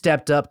game, he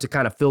stepped up to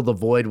kind of fill the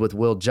void with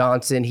Will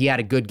Johnson. He had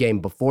a good game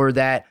before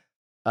that.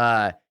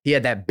 He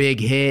had that big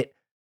hit.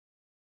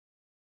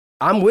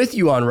 I'm with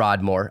you on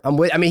Rod Moore.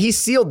 He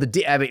sealed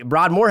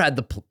Rod Moore had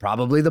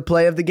probably the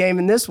play of the game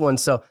in this one.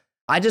 So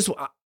I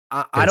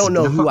don't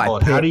know who I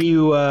pick.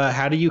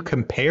 How do you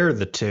compare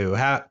the two?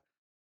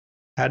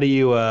 How do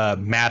you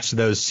match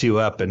those two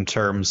up in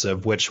terms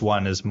of which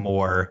one is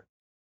more?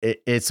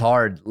 It's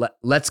hard.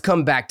 Let's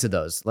come back to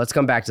those.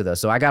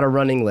 So I got a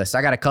running list.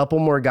 I got a couple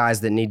more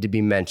guys that need to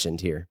be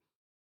mentioned here.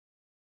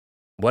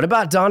 What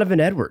about Donovan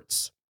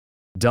Edwards?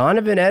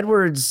 Donovan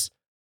Edwards,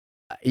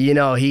 he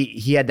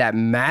had that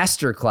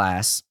master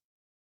class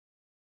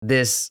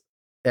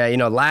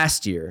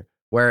last year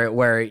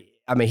where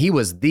he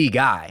was the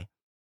guy.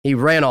 He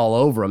ran all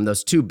over him.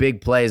 Those two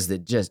big plays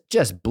that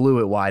just blew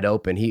it wide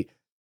open. He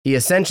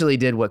essentially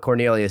did what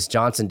Cornelius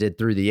Johnson did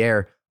through the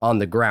air on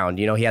the ground.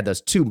 He had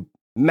those two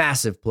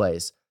massive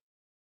plays.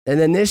 And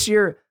then this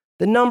year,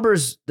 the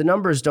numbers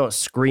don't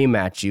scream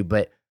at you,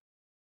 but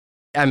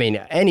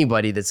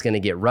anybody that's going to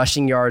get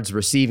rushing yards,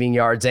 receiving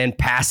yards, and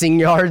passing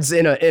yards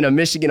in a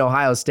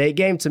Michigan-Ohio State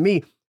game, to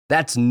me,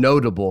 that's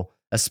notable,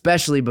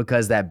 especially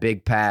because that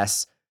big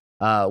pass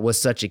was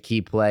such a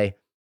key play.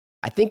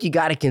 I think you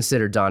got to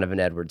consider Donovan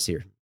Edwards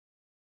here.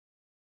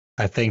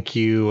 I think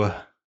you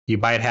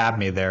might have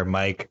me there,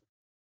 Mike.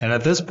 And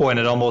at this point,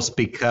 it almost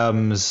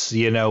becomes,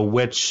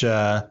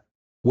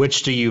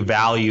 which do you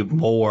value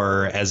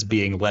more as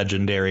being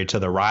legendary to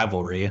the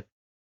rivalry,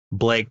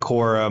 Blake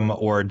Corum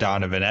or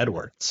Donovan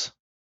Edwards?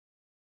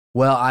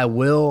 Well, I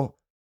will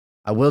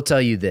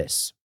tell you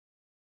this.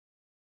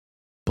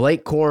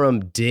 Blake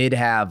Corum did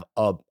have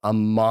a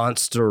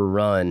monster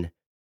run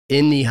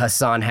in the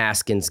Hassan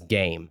Haskins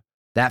game.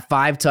 That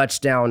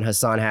 5-touchdown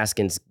Hassan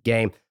Haskins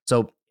game.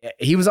 So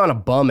he was on a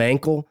bum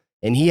ankle,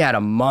 and he had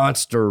a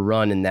monster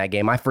run in that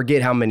game. I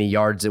forget how many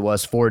yards it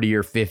was, 40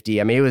 or 50.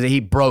 He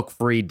broke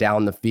free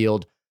down the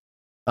field.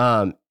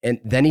 And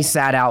then he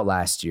sat out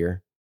last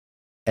year.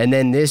 And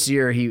then this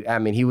year,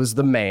 he was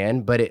the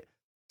man, but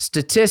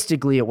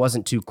statistically, it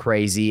wasn't too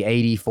crazy.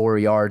 84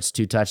 yards,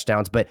 2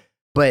 touchdowns. But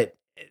then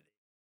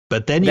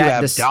you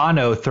have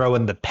Dono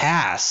throwing the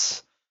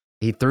pass.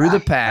 He threw the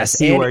pass. I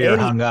see where you're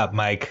hung up,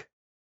 Mike.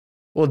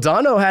 Well,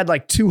 Dono had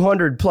like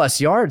 200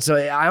 plus yards. So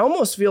I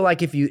almost feel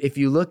like if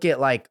you look at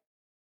like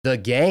the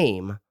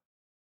game,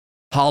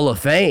 Hall of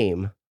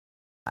Fame,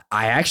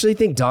 I actually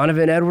think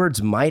Donovan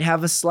Edwards might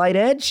have a slight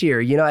edge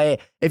here.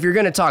 If you're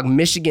going to talk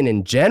Michigan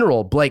in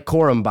general, Blake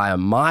Corum by a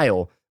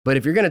mile. But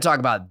if you're going to talk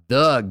about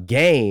the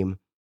game,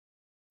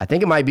 I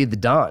think it might be the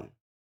Don.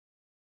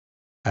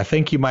 I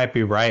think you might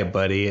be right,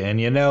 buddy. And,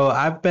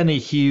 I've been a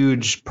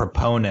huge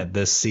proponent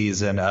this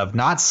season of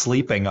not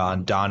sleeping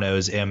on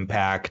Dono's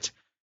impact,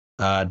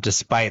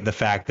 despite the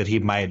fact that he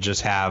might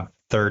just have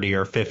 30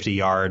 or 50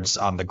 yards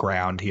on the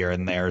ground here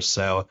and there.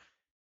 So,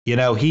 he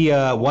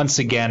once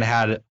again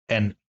had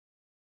an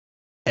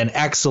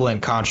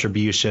excellent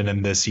contribution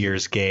in this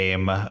year's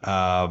game,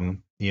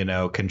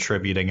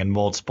 contributing in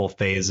multiple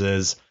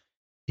phases.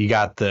 You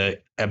got a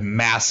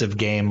massive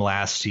game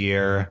last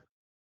year.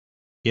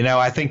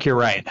 I think you're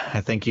right. I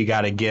think you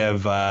got to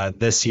give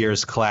this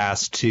year's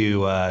class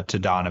to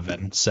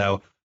Donovan.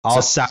 So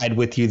I'll side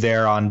with you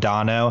there on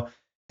Dono.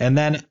 And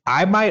then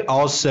I might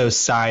also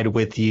side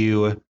with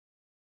you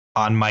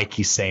on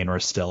Mikey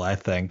Sainer still, I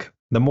think.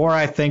 The more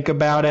I think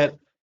about it,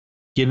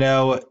 you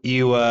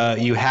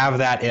have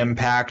that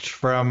impact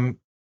from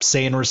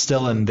Sainer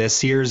still in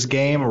this year's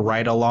game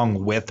right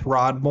along with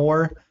Rod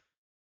Moore.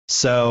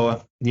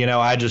 So,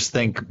 I just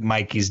think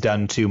Mikey's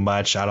done too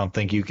much. I don't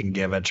think you can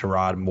give it to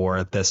Rod Moore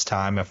at this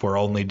time if we're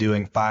only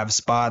doing 5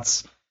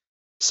 spots.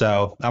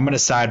 So I'm going to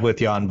side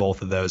with you on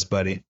both of those,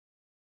 buddy.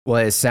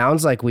 Well, it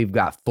sounds like we've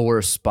got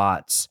 4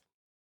 spots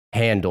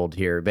handled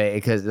here,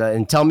 because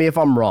and tell me if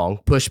I'm wrong,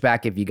 push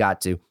back if you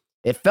got to.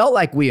 It felt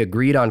like we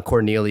agreed on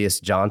Cornelius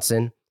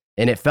Johnson,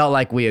 and it felt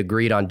like we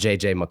agreed on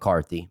J.J.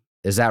 McCarthy.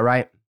 Is that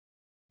right?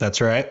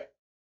 That's right.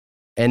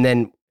 And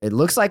then it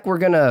looks like we're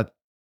going to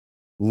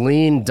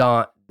lean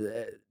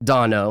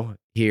Dono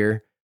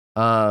here.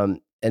 And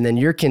then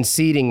you're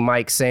conceding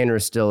Mike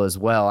Sainer still as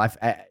well.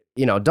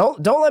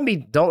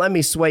 Don't let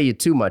me sway you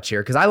too much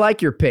here, because I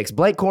like your picks.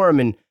 Blake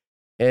Corum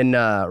and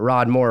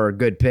Rod Moore are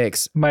good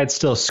picks. Might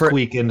still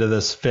squeak into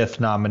this 5th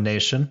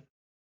nomination.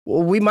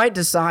 Well, we might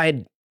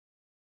decide.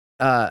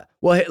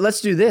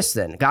 Let's do this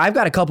then. I've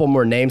got a couple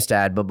more names to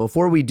add, but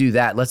before we do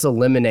that, let's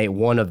eliminate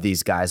one of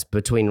these guys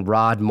between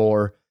Rod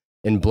Moore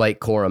and Blake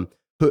Corum.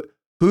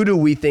 Who do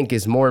we think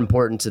is more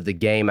important to the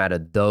game out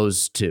of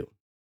those two?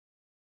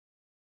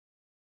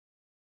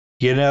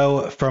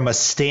 From a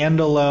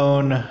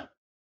standalone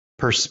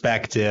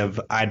perspective,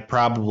 I'd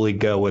probably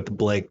go with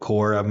Blake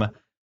Corum,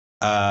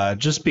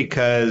 just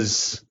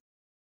because,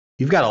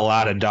 you've got a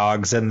lot of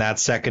dogs in that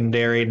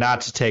secondary, not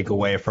to take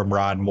away from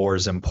Rod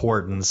Moore's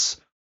importance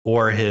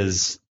or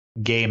his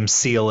game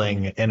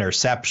sealing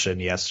interception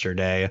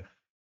yesterday.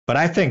 But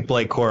I think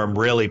Blake Corum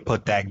really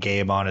put that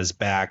game on his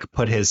back,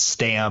 put his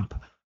stamp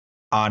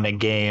on a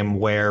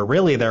game where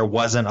really there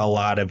wasn't a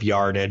lot of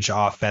yardage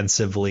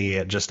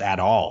offensively just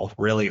at all,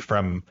 really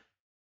from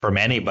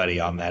anybody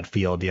on that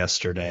field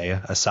yesterday,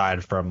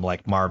 aside from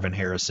like Marvin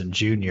Harrison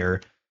Jr.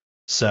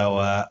 So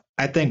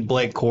I think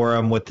Blake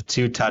Corum with the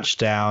 2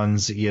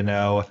 touchdowns,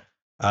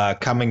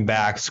 coming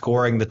back,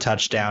 scoring the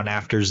touchdown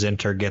after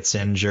Zinter gets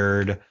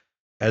injured,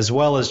 as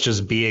well as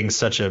just being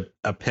such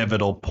a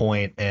pivotal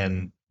point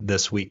in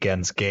this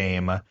weekend's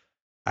game,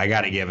 I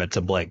got to give it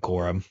to Blake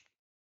Corum.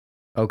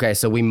 Okay,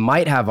 so we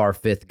might have our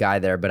 5th guy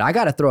there, but I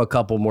got to throw a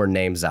couple more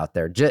names out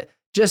there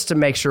just to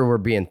make sure we're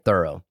being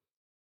thorough.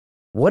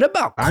 What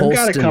about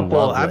Colston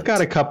Loveland? I've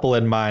got a couple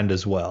in mind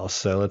as well,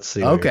 so let's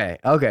see. Okay.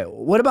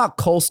 What about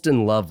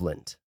Colston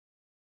Loveland?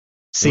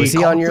 See, was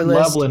he on your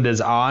list? Loveland is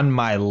on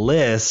my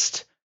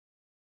list,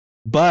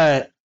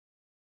 but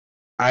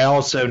I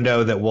also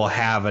know that we'll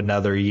have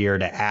another year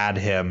to add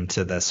him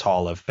to this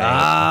Hall of Fame.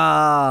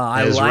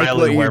 I like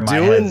really what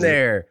you're doing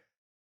there.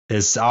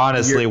 Is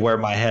honestly where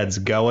my head's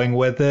going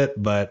with it,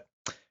 but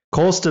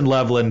Colston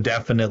Loveland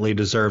definitely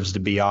deserves to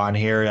be on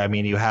here. I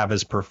mean, you have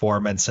his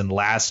performance in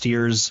last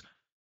year's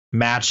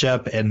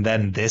matchup and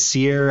then this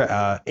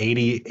year,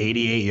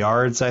 88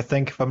 yards, I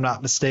think, if I'm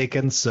not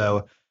mistaken.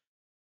 So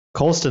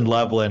Colston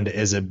Loveland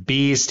is a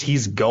beast.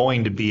 He's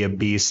going to be a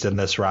beast in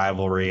this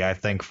rivalry, I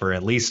think, for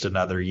at least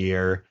another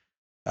year.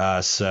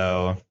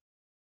 So,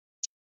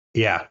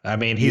 yeah, I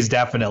mean, he's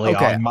definitely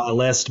on my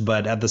list,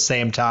 but at the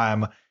same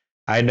time,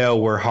 I know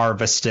we're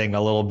harvesting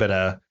a little bit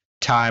of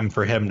time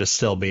for him to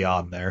still be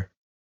on there.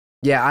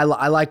 Yeah,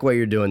 I like what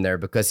you're doing there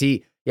because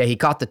he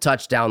caught the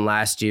touchdown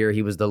last year.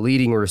 He was the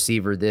leading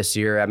receiver this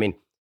year. I mean,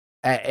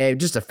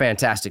 just a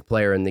fantastic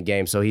player in the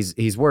game. So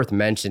he's worth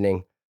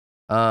mentioning.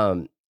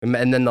 And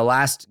then the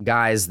last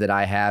guys that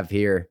I have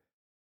here,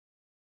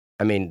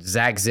 I mean,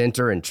 Zach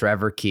Zinter and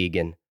Trevor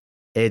Keegan.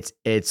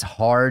 It's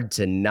hard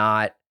to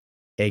not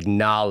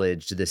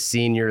acknowledge the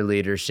senior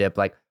leadership.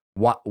 Like,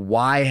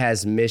 why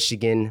has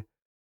Michigan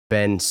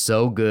been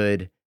so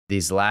good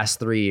these last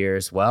 3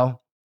 years?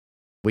 Well,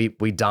 we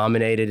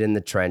dominated in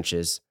the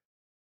trenches.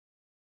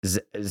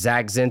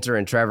 Zach Zinter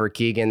and Trevor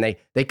Keegan,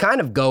 they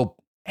kind of go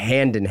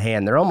hand in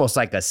hand. They're almost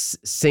like a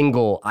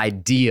single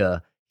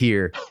idea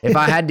here. If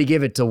I had to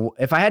give it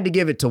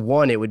to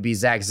one, it would be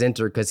Zach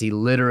Zinter because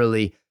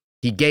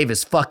he gave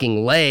his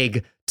fucking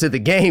leg to the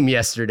game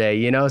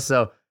yesterday,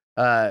 So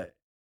I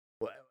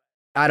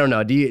don't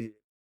know. Do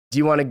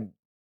you want to?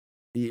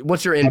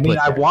 What's your input? I mean,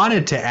 I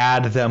wanted to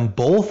add them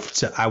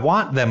both. I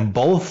want them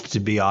both to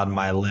be on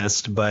my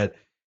list, but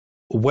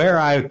where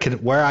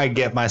I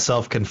get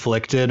myself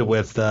conflicted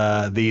with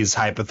these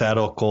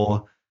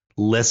hypothetical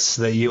lists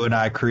that you and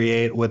I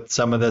create with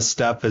some of this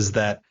stuff is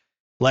that,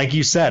 like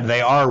you said,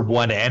 they are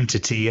one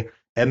entity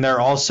and they're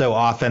also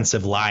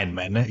offensive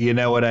linemen. You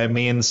know what I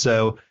mean?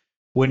 So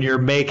when you're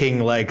making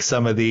like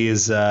some of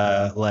these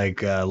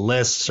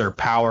lists or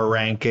power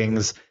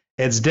rankings,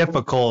 it's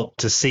difficult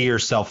to see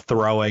yourself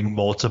throwing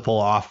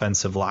multiple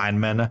offensive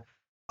linemen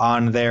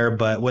on there.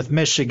 But with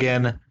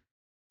Michigan,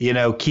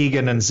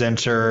 Keegan and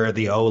Zinter,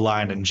 the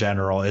O-line in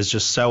general, is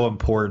just so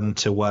important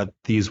to what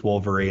these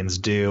Wolverines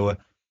do.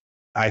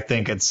 I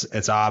think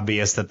it's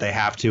obvious that they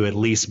have to at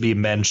least be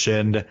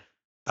mentioned.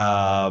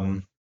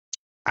 I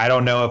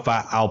don't know if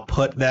I'll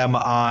put them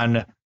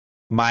on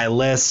my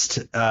list.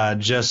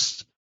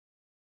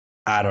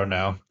 I don't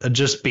know.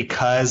 Just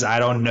because I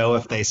don't know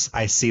if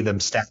I see them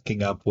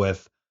stacking up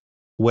with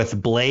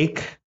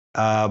Blake.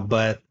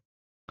 But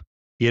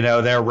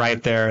they're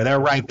right there. They're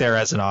right there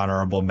as an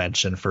honorable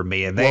mention for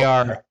me. And they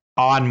are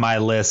on my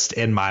list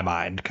in my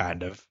mind,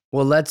 kind of.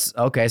 Well, let's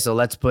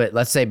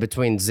say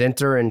between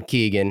Zinter and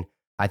Keegan,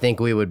 I think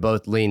we would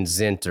both lean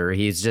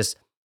Zinter.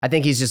 I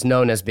think he's just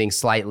known as being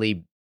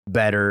slightly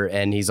better.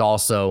 And he's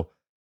also,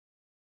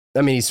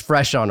 I mean, he's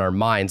fresh on our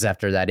minds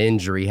after that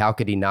injury. How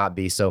could he not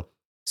be? So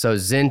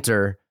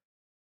Zinter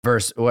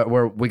versus,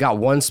 we got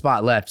one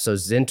spot left. So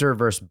Zinter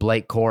versus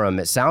Blake Corum.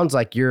 It sounds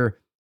like you're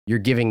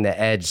giving the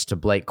edge to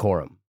Blake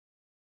Corum.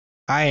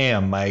 I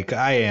am, Mike.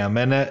 I am.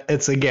 And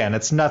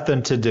it's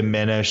nothing to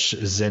diminish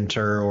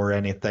Zinter or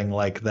anything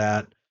like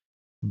that.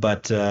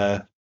 But,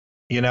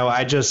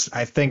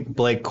 I think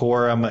Blake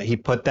Corum, he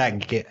put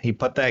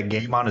that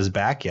game on his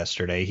back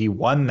yesterday. He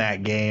won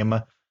that game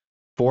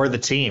for the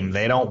team.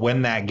 They don't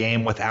win that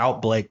game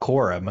without Blake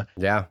Corum.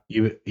 Yeah.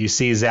 You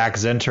see Zach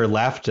Zinter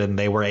left, and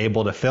they were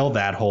able to fill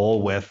that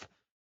hole with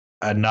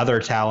another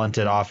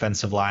talented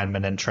offensive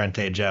lineman in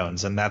Trente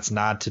Jones. And that's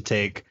not to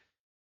take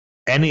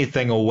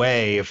anything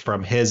away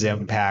from his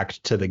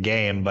impact to the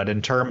game, but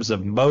in terms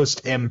of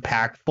most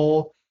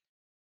impactful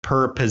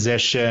per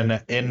position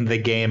in the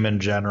game in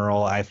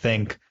general, I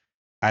think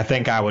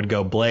I would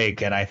go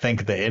Blake, and I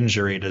think the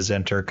injury to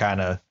Zinter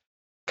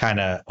kind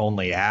of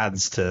only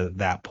adds to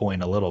that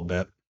point a little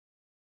bit.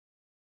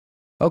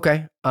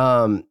 Okay.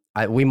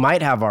 we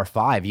might have our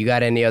 5. You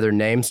got any other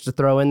names to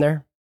throw in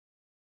there?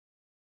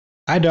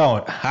 I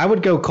don't. I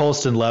would go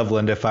Colston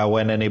Loveland if I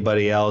went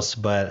anybody else,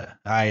 but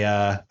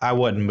I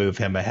wouldn't move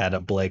him ahead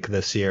of Blake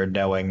this year,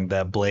 knowing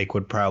that Blake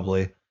would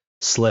probably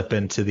slip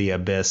into the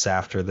abyss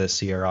after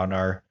this year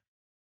on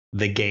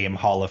the Game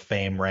Hall of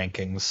Fame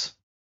rankings.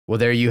 Well,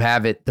 there you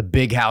have it. The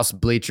Big House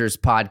Bleachers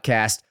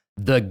podcast,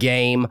 the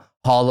Game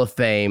Hall of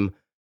Fame.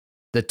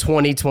 The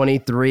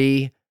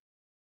 2023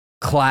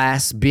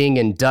 class being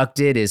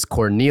inducted is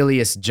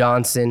Cornelius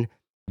Johnson,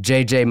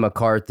 J.J.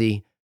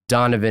 McCarthy,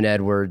 Donovan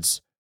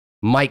Edwards,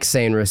 Mike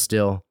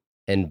Sainristil,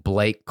 and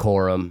Blake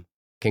Corum.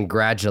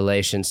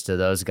 Congratulations to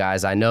those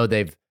guys. I know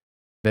they've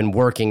been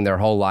working their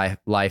whole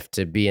life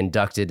to be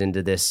inducted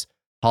into this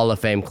Hall of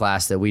Fame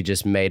class that we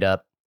just made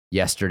up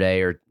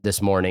yesterday or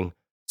this morning.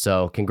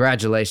 So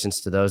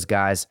congratulations to those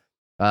guys.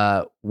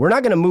 We're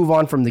not going to move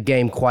on from the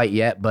game quite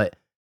yet, but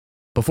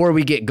before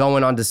we get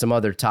going on to some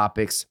other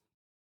topics,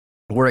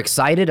 we're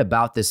excited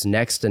about this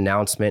next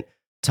announcement.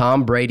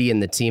 Tom Brady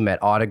and the team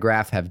at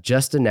Autograph have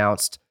just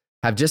announced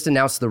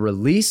the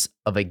release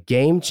of a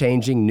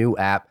game-changing new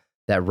app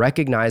that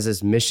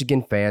recognizes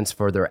Michigan fans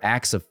for their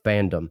acts of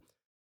fandom.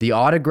 The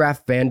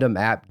Autograph Fandom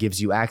app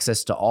gives you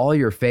access to all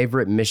your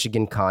favorite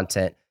Michigan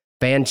content,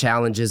 fan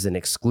challenges, and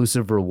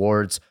exclusive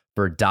rewards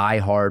for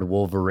die-hard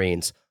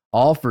Wolverines,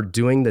 all for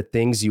doing the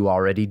things you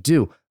already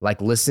do,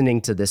 like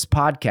listening to this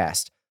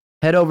podcast.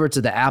 Head over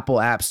to the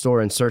Apple App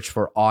Store and search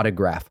for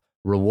Autograph,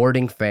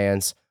 rewarding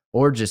fans,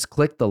 or just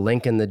click the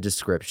link in the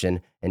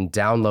description and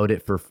download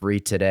it for free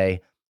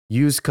today.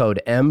 Use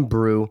code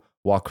MBREW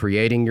while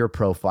creating your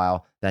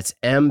profile. That's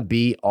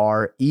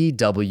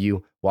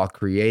MBREW while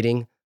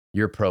creating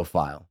your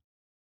profile.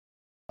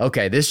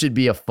 Okay, this should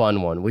be a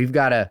fun one. You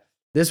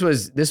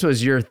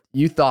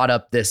thought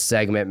up this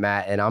segment,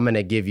 Matt, and I'm going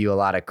to give you a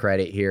lot of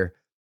credit here.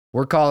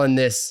 We're calling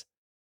this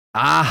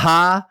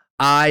AHA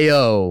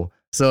IO.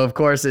 So of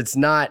course it's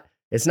not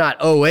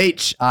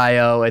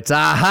OHIO, it's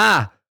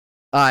AHA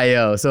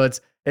IO. So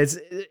it's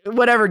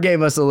whatever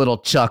gave us a little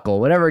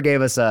chuckle, whatever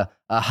gave us a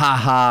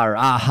ha-ha or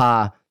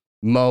aha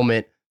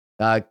moment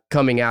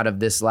coming out of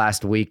this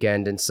last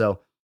weekend. And so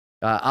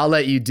I'll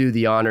let you do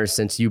the honors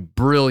since you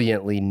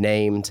brilliantly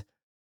named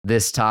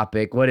this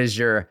topic. What is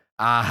your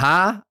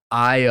AHA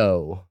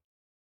IO?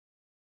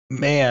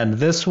 Man,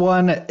 this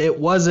one, it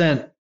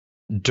wasn't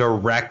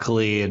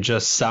directly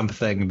just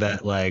something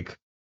that like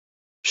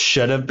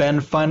should have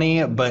been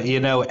funny, but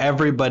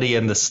everybody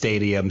in the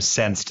stadium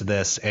sensed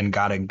this and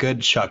got a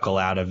good chuckle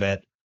out of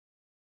it.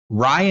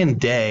 Ryan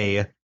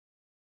Day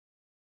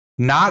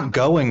not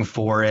going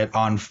for it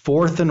on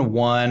 4th and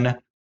 1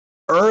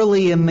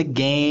 early in the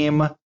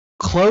game,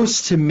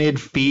 close to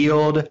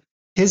midfield.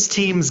 His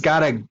team's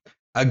got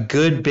a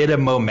good bit of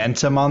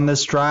momentum on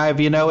this drive.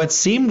 It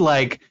seemed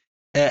like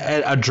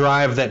a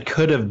drive that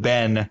could have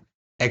been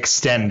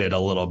extended a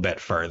little bit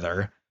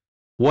further.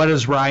 What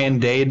does Ryan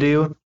Day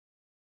do?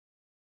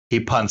 He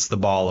punts the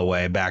ball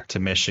away back to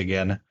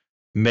Michigan.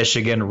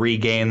 Michigan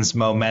regains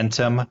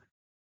momentum,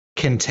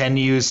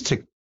 continues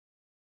to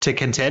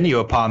continue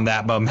upon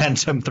that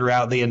momentum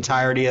throughout the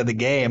entirety of the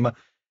game.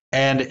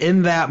 And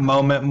in that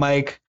moment,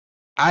 Mike,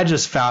 I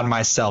just found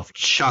myself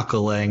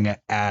chuckling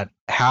at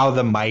how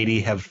the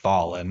mighty have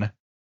fallen,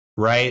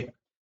 right?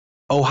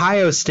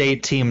 Ohio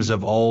State teams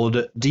of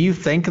old, do you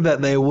think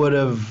that they would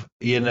have,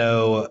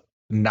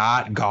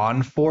 not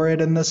gone for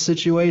it in this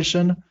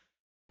situation?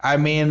 I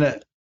mean,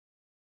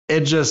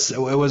 it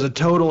was a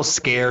total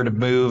scared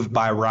move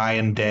by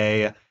Ryan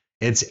Day.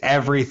 It's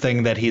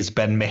everything that he's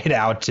been made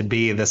out to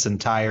be this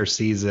entire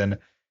season.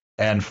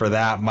 And for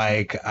that,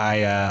 Mike,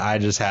 I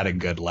just had a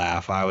good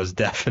laugh. I was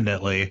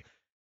definitely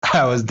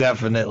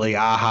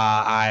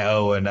aha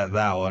IO-ing at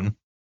that one.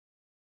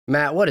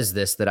 Matt, what is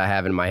this that I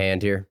have in my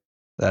hand here?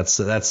 That's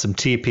some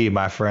TP,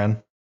 my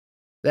friend.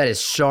 That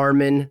is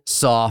Charmin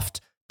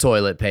soft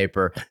toilet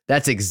paper.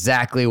 That's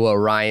exactly what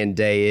Ryan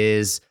Day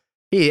is.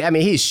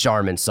 He's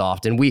Charmin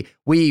soft, and we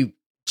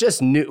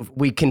just knew,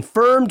 we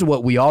confirmed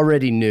what we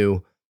already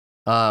knew.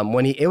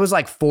 When it was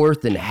like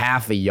 4th and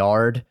half a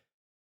yard,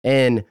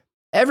 and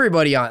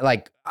everybody I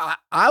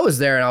was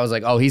there and I was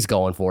like, oh, he's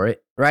going for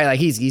it, right? Like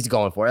he's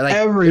going for it. Like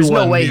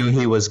everyone knew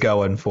he was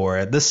going for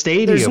it. The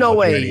stadium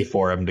was ready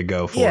for him to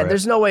go for it. Yeah,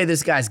 there's no way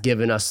this guy's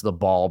giving us the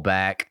ball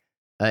back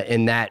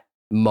in that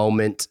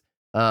moment.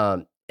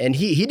 And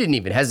he didn't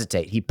even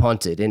hesitate. He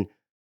punted, and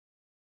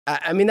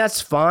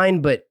that's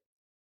fine, but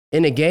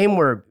in a game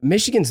where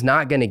Michigan's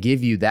not going to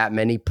give you that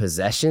many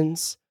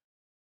possessions,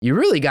 you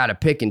really got to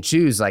pick and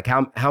choose like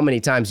how many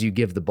times you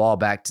give the ball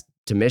back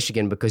to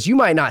Michigan, because you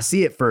might not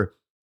see it for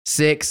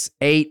 6,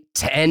 8,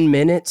 10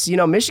 minutes.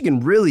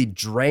 Michigan really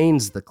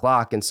drains the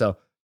clock. And so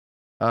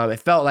it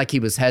felt like he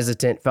was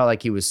hesitant, felt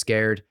like he was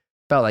scared,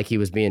 felt like he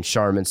was being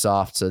Charmin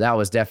soft. So that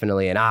was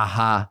definitely an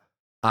aha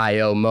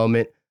IO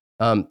moment.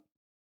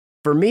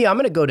 For me, I'm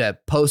going to go to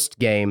post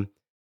game,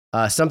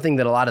 something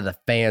that a lot of the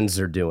fans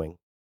are doing.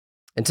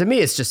 And to me,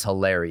 it's just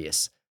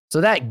hilarious.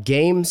 So that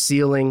game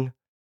sealing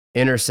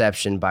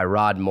interception by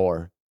Rod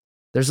Moore,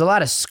 there's a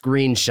lot of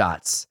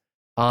screenshots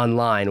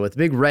online with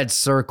big red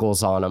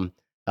circles on them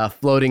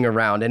floating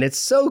around. And it's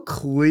so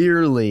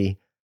clearly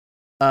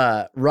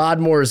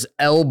Rodmore's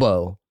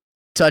elbow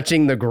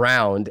touching the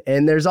ground.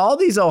 And there's all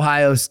these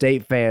Ohio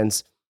State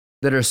fans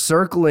that are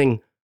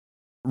circling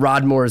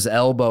Rodmore's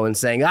elbow and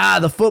saying,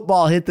 the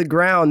football hit the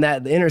ground,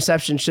 that the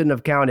interception shouldn't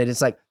have counted.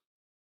 It's like,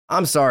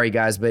 I'm sorry,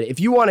 guys, but if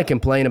you want to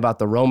complain about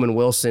the Roman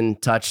Wilson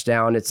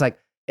touchdown, it's like,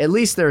 at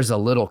least there's a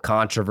little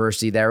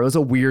controversy there. It was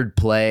a weird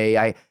play.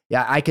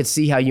 I could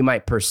see how you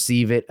might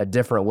perceive it a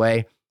different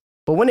way.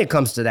 But when it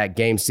comes to that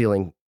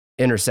game-sealing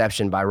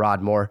interception by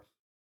Rodmore,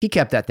 he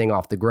kept that thing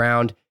off the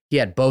ground. He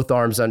had both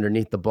arms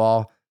underneath the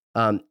ball.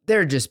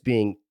 They're just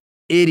being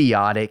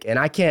idiotic, and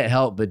I can't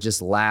help but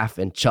just laugh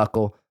and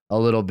chuckle a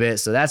little bit.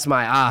 So that's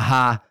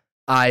my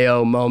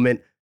IO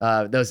moment.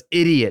 Those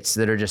idiots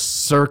that are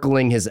just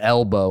circling his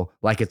elbow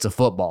like it's a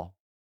football.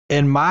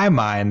 In my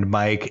mind,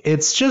 Mike,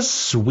 it's just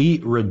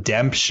sweet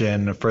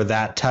redemption for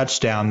that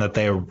touchdown that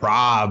they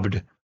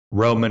robbed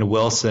Roman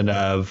Wilson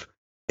of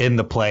in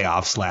the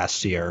playoffs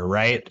last year,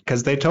 right?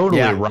 Because they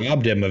totally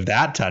robbed him of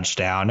that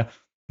touchdown.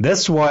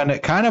 This one,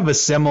 kind of a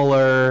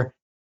similar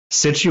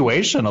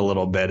situation a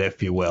little bit,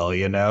 if you will,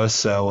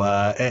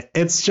 So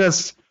it's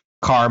just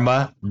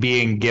karma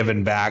being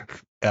given back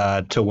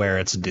to where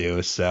it's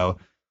due. So,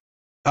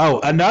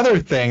 another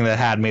thing that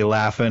had me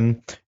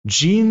laughing,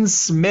 Gene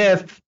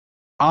Smith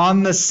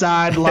on the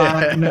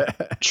sideline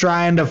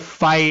trying to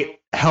fight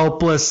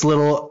helpless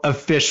little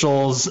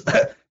officials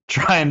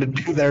trying to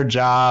do their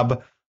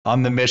job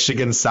on the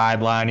Michigan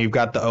sideline. You've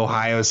got the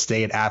Ohio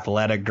State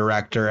athletic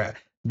director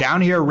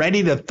down here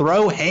ready to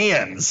throw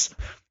hands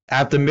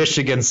at the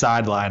Michigan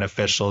sideline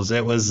officials.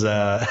 It was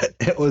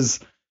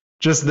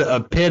just the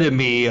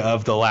epitome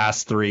of the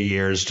last 3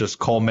 years, just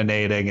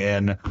culminating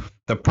in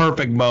the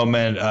perfect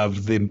moment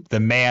of the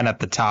man at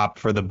the top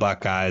for the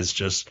Buckeyes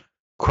just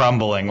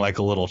crumbling like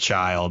a little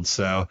child.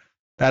 So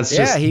that's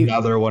just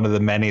another one of the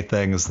many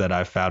things that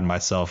I found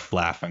myself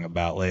laughing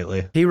about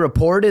lately. He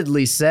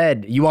reportedly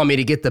said, "You want me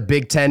to get the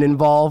Big Ten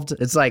involved?"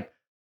 It's like,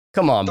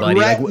 come on, buddy.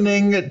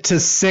 Threatening to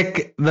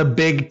sick the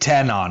Big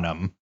Ten on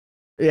him.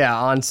 Yeah,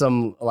 on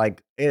some,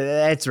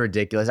 it's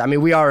ridiculous. I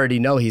mean, we already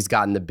know he's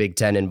gotten the Big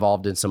Ten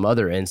involved in some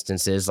other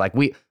instances. Like,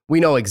 we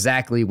know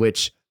exactly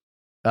which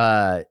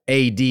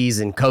ADs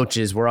and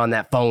coaches were on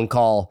that phone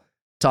call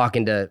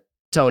talking to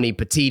Tony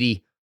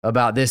Petitti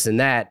about this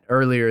and that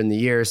earlier in the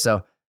year.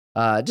 So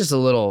just a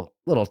little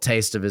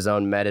taste of his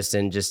own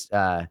medicine. Just,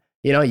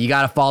 you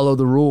got to follow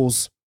the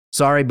rules.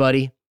 Sorry,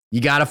 buddy. You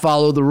got to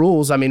follow the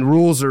rules. I mean,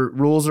 rules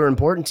are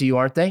important to you,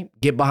 aren't they?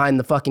 Get behind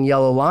the fucking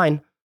yellow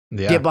line.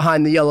 Yeah. Get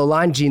behind the yellow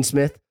line, Gene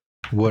Smith.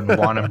 Wouldn't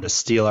want him to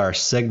steal our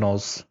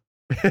signals.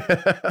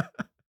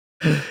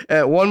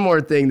 One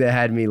more thing that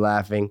had me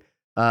laughing.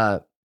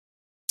 The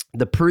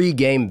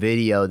pre-game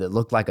video that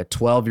looked like a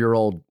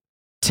 12-year-old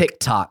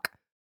TikTok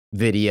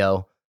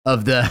video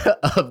of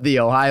the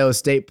Ohio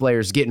State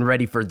players getting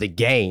ready for the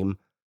game,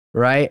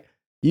 right?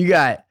 You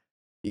got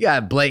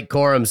Blake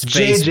Corum's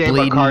face JJ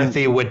bleeding.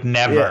 McCarthy would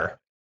never. Yeah,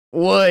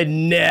 would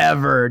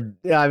never.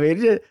 I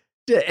mean,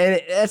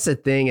 and that's the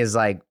thing is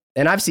like,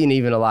 and I've seen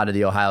even a lot of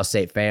the Ohio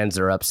State fans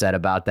are upset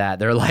about that.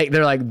 They're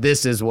like,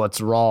 this is what's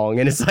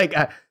wrong. And it's like,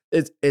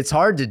 it's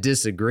hard to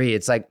disagree.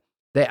 It's like,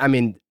 they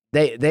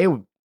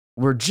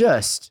were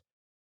just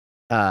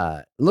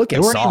looking They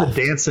weren't soft.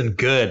 even dancing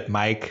good,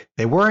 Mike.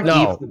 They weren't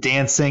even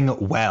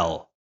dancing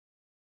well.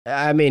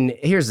 I mean,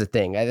 here's the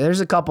thing.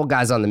 There's a couple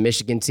guys on the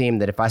Michigan team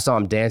that if I saw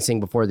them dancing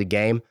before the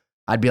game,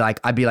 I'd be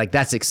like,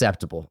 that's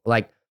acceptable.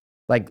 Like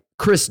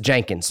Chris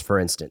Jenkins, for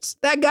instance.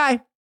 That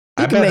guy,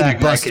 I bet that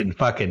guy can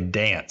fucking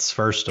dance,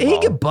 first of all. He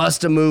could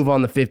bust a move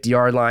on the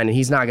 50-yard line, and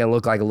he's not going to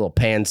look like a little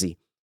pansy.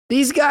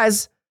 These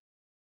guys,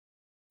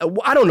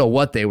 I don't know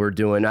what they were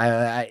doing.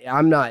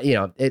 I'm not,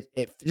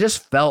 it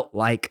just felt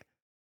like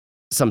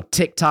some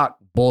TikTok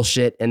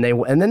bullshit, and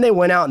then they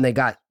went out and they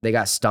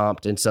got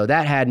stomped, and so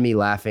that had me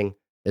laughing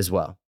as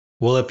well.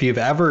 Well, if you've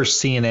ever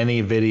seen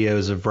any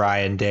videos of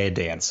Ryan Day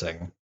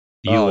dancing,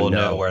 you will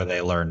know where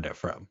they learned it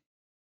from.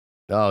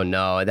 Oh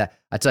no!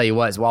 I tell you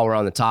what, while we're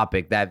on the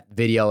topic, that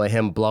video of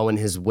him blowing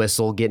his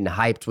whistle, getting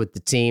hyped with the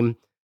team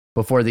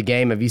before the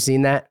game. Have you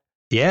seen that?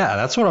 Yeah,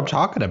 that's what I'm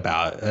talking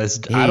about. I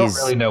don't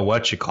really know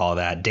what you call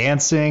that.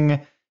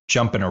 Dancing,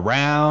 jumping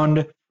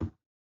around.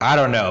 I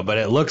don't know, but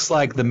it looks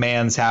like the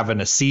man's having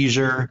a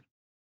seizure.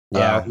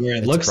 Yeah,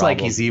 it looks like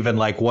he's even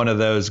like one of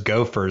those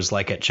gophers,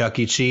 like at Chuck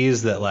E.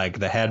 Cheese, that like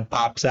the head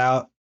pops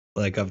out,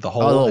 like of the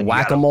hole. Oh, the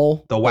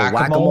whack-a-mole. The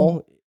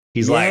whack-a-mole.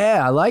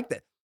 I like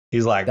that.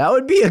 He's like, that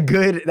would be a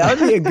good.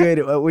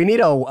 We need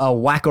a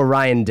Whack-a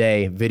Ryan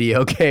Day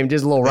video game,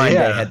 just a little Ryan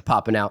Day head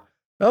popping out.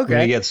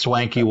 Okay, we get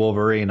Swanky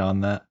Wolverine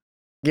on that.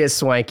 Get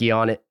Swanky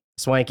on it.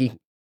 Swanky,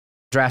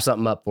 draft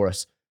something up for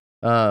us.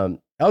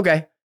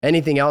 Okay.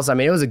 Anything else? I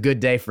mean, it was a good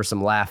day for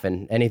some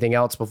laughing. Anything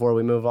else before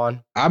we move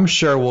on? I'm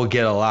sure we'll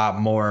get a lot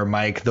more,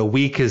 Mike. The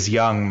week is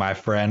young, my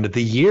friend.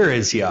 The year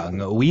is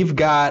young. We've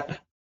got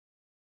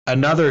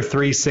another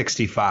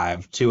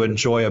 365 to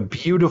enjoy a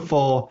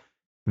beautiful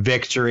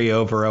victory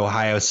over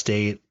Ohio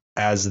State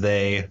as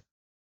they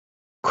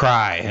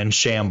cry and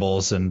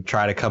shambles and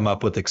try to come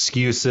up with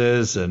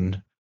excuses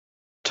and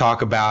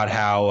talk about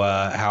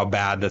how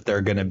bad that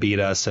they're going to beat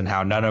us and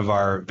how none of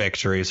our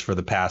victories for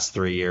the past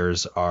 3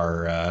 years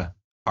are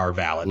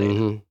validated.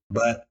 Mm-hmm.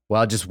 But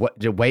well, just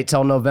wait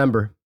till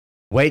November.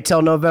 Wait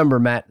till November,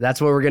 Matt. That's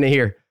what we're gonna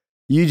hear.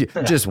 You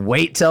just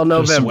wait till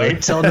November. Just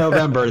wait till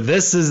November.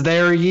 This is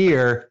their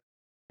year.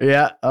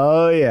 Yeah.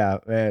 Oh yeah,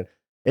 man.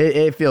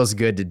 It feels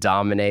good to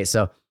dominate.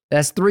 So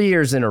that's 3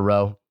 years in a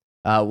row.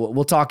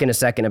 We'll talk in a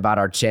second about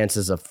our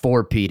chances of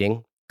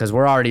four-peating because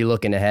we're already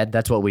looking ahead.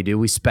 That's what we do.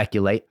 We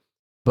speculate.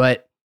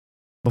 But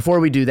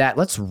before we do that,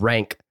 let's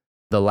rank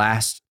the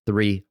last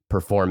 3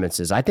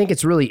 performances. I think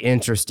it's really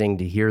interesting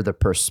to hear the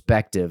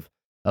perspective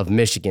of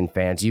Michigan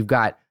fans. You've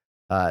got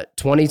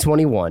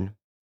 2021,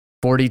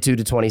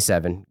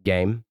 42-27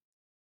 game.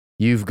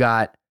 You've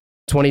got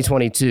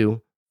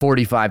 2022,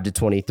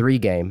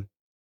 45-23 game.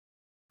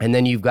 And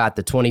then you've got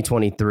the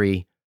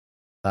 2023,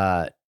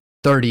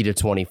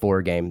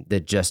 30-24 game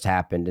that just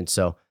happened. And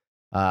so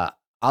I'll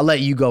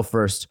let you go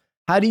first.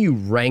 How do you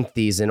rank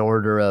these in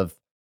order of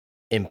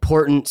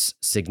importance,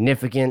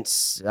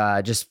 significance?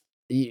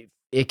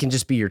 It can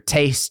just be your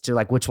taste to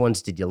like which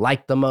ones did you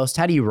like the most?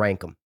 How do you rank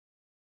them?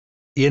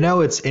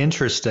 It's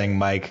interesting,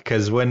 Mike,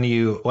 because when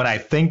I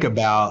think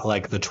about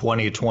like the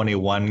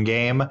 2021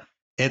 game,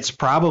 it's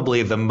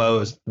probably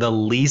the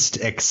least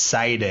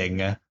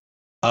exciting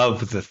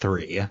of the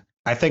 3.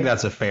 I think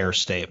that's a fair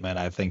statement.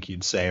 I think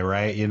you'd say,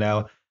 right?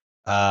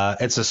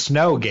 It's a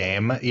snow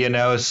game,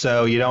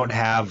 so you don't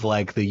have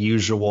like the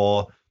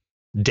usual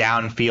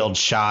downfield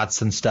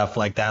shots and stuff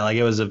like that. Like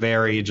it was a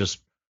very just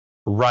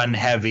run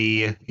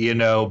heavy,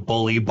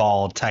 bully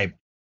ball type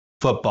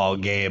football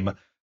game,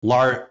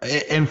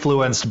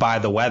 influenced by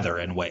the weather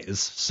in ways.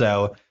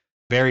 So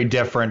very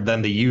different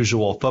than the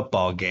usual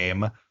football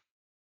game,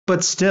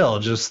 but still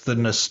just the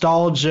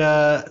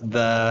nostalgia,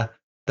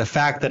 the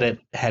fact that it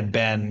had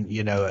been,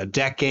 a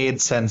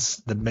decade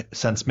since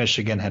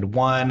Michigan had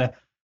won.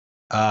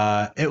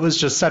 It was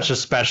just such a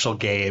special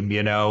game,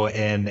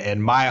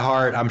 in my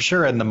heart, I'm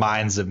sure in the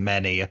minds of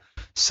many.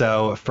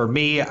 So for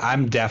me,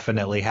 I'm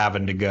definitely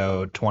having to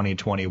go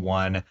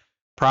 2021,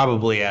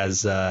 probably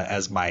as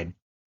my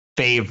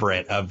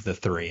favorite of the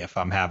 3 if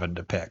I'm having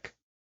to pick.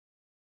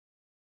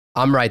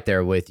 I'm right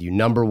there with you.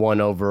 Number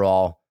 1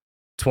 overall,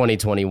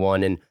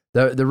 2021. And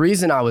the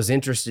reason I was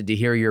interested to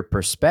hear your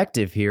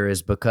perspective here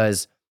is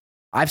because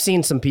I've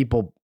seen some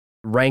people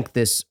rank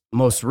this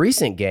most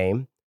recent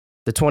game,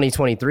 the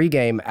 2023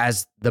 game,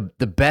 as the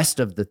best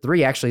of the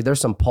 3. Actually,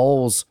 there's some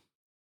polls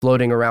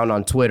floating around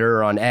on Twitter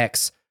or on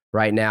X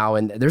right now,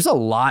 and there's a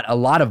lot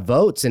of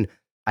votes. And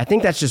I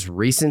think that's just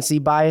recency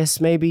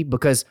bias maybe,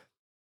 because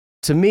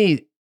to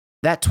me,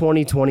 that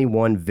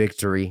 2021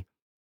 victory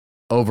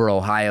over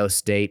Ohio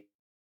State,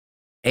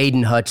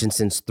 Aiden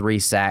Hutchinson's 3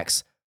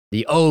 sacks,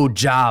 the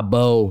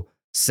Ojabo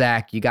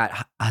sack, you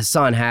got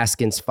Hassan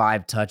Haskins'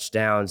 5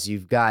 touchdowns,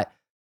 you've got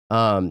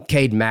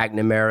Cade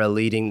McNamara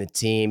leading the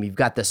team, you've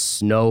got the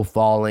snow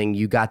falling,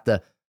 you got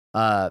the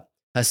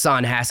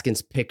Hassan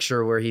Haskins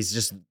picture where he's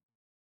just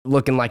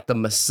looking like the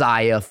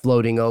Messiah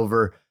floating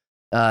over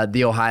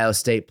the Ohio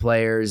State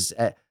players,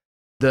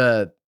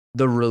 the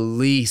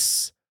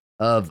release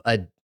of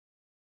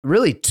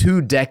really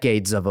 2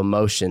 decades of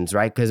emotions,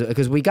 right?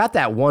 Because we got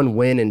that one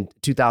win in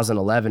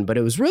 2011, but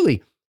it was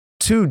really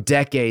 2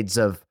 decades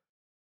of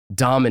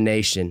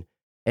domination.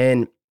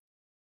 And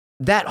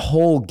that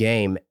whole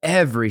game,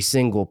 every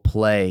single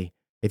play,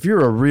 if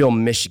you're a real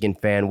Michigan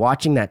fan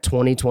watching that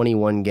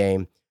 2021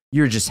 game,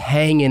 you're just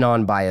hanging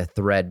on by a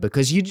thread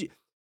because you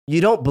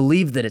don't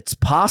believe that it's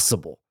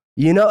possible.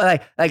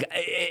 Like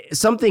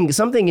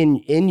something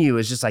in you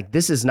is just like,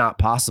 this is not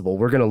possible.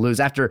 We're going to lose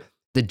after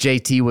the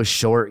JT was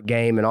short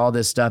game and all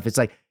this stuff. It's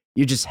like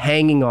you're just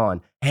hanging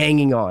on.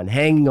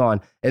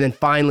 And then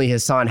finally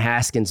Hassan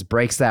Haskins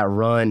breaks that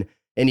run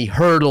and he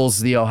hurdles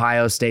the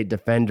Ohio State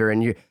defender.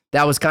 And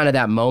that was kind of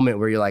that moment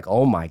where you're like,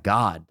 oh my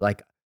God,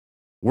 like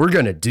we're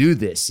going to do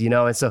this,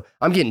 And so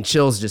I'm getting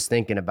chills just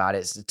thinking about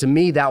it. So to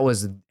me, that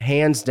was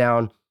hands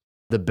down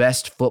the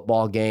best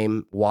football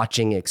game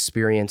watching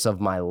experience of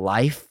my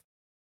life.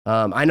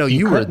 I know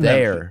you were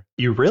there.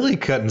 You really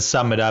couldn't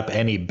sum it up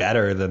any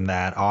better than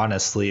that,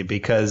 honestly,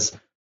 because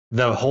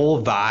the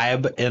whole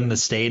vibe in the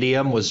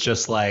stadium was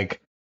just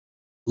like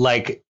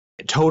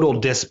total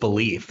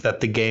disbelief that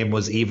the game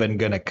was even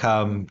going to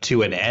come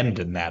to an end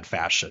in that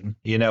fashion.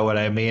 You know what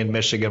I mean?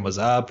 Michigan was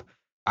up.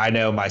 I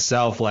know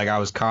myself, like I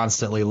was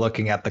constantly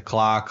looking at the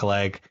clock,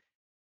 like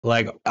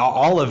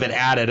all of it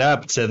added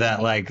up to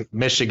that, like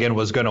Michigan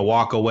was going to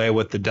walk away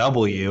with the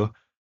W.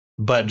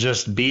 But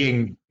just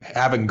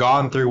having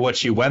gone through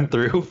what you went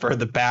through for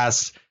the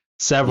past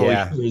several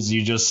years,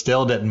 you just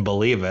still didn't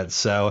believe it.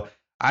 So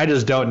I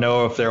just don't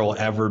know if there will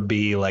ever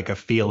be like a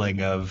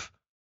feeling of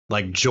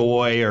like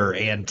joy or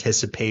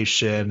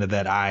anticipation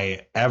that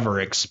I ever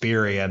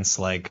experience,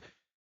 like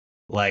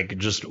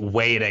just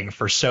waiting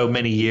for so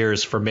many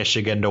years for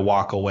Michigan to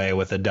walk away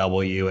with a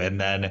W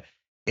and then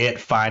it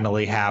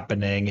finally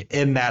happening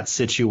in that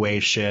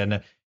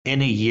situation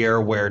in a year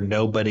where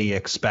nobody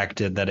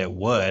expected that it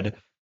would.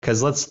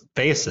 Because let's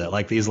face it,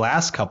 like these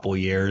last couple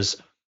years,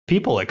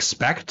 people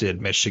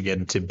expected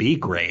Michigan to be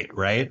great,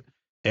 right?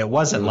 It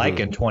wasn't like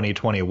in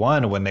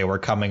 2021 when they were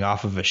coming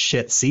off of a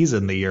shit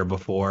season the year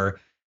before,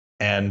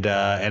 and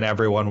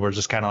everyone were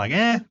just kind of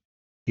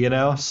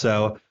like,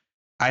 So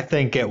I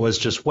think it was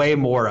just way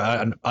more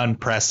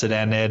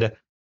unprecedented.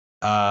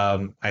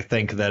 I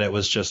think that it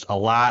was just a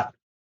lot,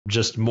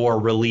 just more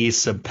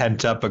release of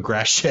pent up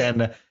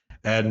aggression,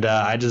 and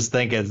I just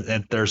think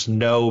there's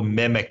no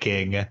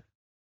mimicking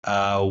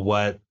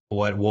what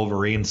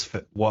Wolverine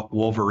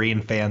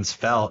fans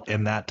felt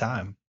in that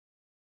time.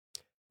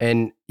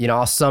 And,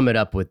 I'll sum it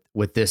up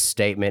with this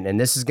statement, and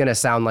this is going to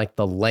sound like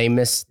the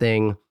lamest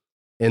thing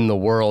in the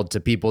world to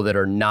people that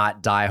are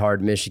not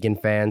diehard Michigan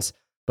fans.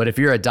 But if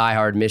you're a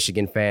diehard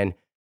Michigan fan,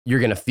 you're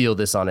going to feel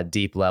this on a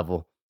deep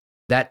level.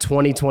 That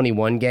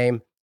 2021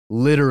 game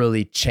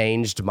literally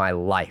changed my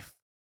life.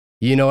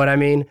 You know what I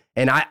mean?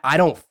 And I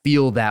don't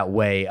feel that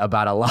way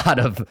about a lot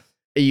of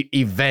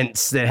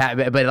events that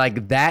happen, but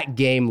like that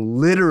game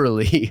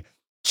literally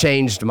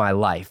changed my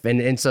life.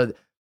 And so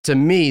to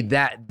me,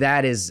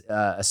 that is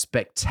a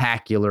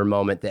spectacular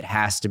moment that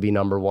has to be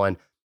number one.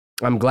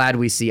 I'm glad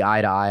we see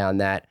eye to eye on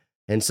that.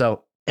 And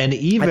so, and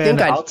even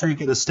I'll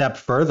take it a step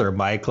further,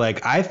 Mike.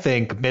 Like, I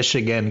think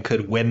Michigan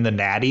could win the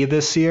Natty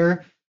this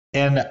year.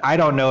 And I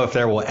don't know if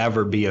there will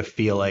ever be a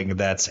feeling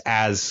that's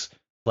as,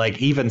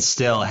 like, even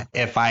still,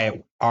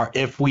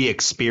 if we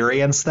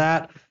experience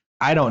that,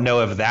 I don't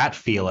know if that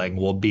feeling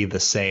will be the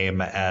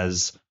same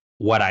as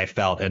what I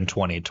felt in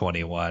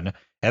 2021.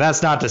 And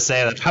that's not to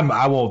say that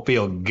I won't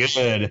feel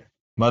good,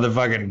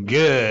 motherfucking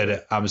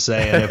good. I'm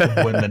saying if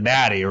we win the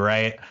Natty,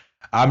 right?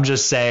 I'm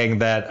just saying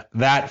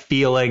that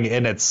feeling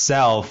in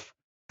itself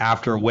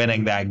after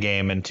winning that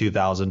game in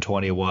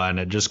 2021,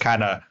 it just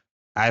kind of,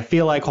 I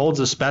feel like holds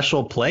a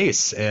special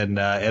place in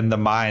the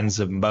minds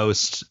of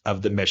most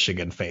of the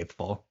Michigan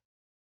faithful.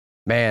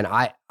 Man,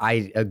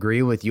 I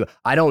agree with you.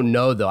 I don't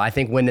know though. I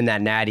think winning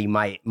that Natty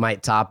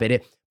might top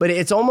it. But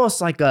it's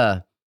almost like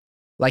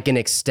an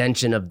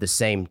extension of the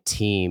same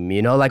team.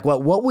 Like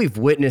what we've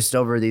witnessed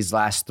over these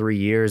last 3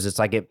 years. It's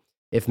like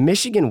if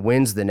Michigan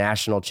wins the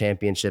national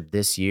championship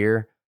this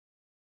year,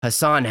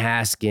 Hassan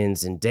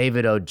Haskins and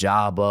David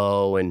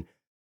Ojabo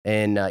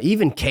and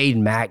even Cade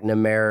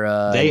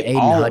McNamara, they and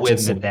Aiden all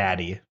Hutchinson, win the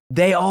Natty.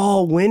 They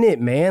all win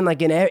it, man.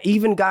 Like, and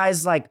even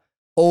guys like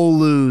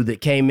Olu that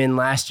came in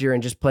last year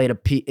and just played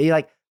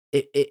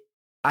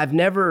I've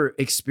never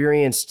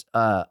experienced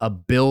a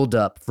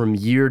buildup from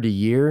year to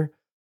year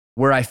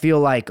where I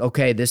feel like,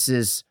 okay, this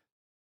is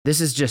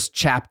just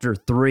chapter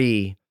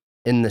 3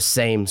 in the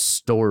same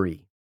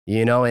story,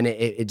 and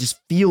it just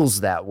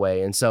feels that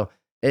way. And so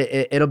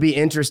it'll be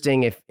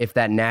interesting if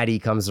that Natty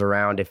comes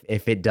around,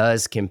 if it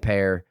does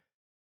compare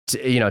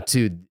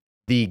to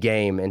the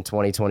game in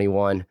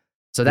 2021.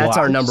 So that's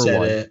our number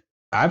one.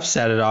 I've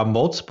said it on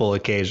multiple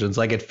occasions.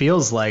 Like, it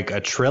feels like a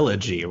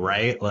trilogy,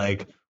 right?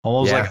 Like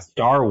almost like a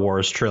Star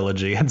Wars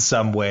trilogy in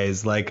some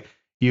ways. Like,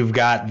 you've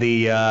got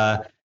the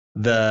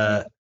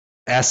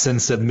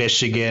essence of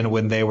Michigan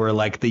when they were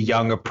like the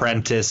young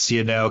apprentice,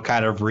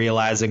 kind of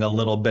realizing a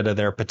little bit of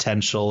their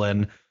potential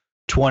in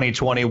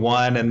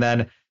 2021, and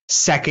then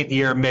second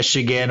year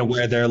Michigan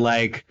where they're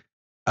like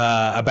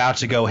about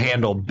to go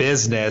handle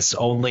business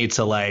only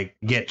to like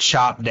get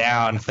chopped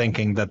down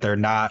thinking that they're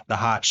not the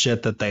hot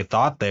shit that they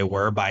thought they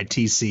were by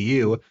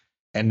TCU.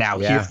 And now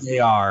here they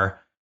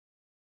are,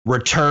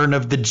 Return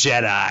of the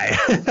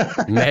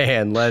Jedi.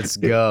 Man, let's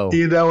go.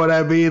 You know what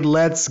I mean?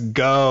 Let's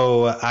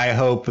go. I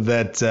hope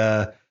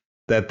that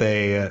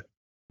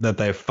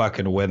they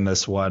fucking win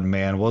this one,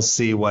 man. We'll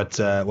see what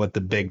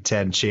the Big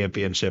Ten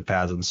championship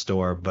has in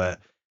store, but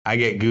I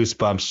get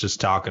goosebumps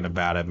just talking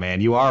about it,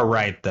 man. You are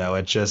right, though.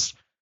 It just,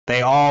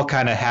 they all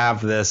kind of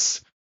have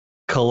this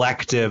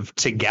collective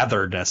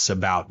togetherness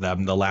about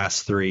them the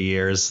last 3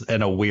 years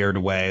in a weird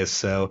way.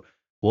 So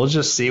we'll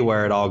just see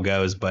where it all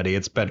goes, buddy.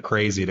 It's been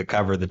crazy to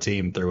cover the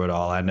team through it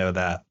all. I know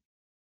that.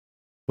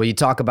 Well, you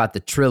talk about the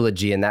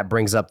trilogy, and that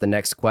brings up the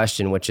next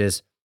question, which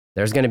is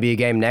there's going to be a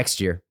game next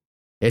year.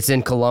 It's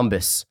in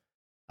Columbus.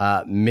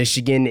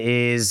 Michigan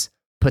is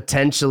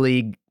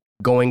potentially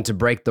going to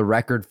break the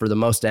record for the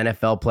most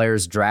NFL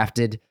players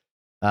drafted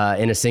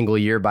in a single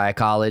year by a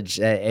college.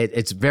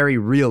 It's very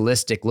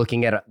realistic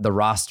looking at the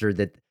roster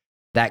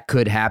that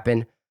could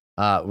happen.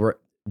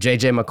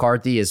 JJ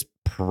McCarthy is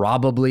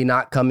probably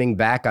not coming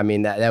back. I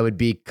mean, that would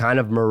be kind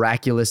of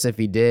miraculous if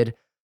he did.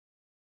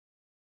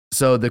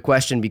 So the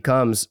question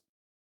becomes,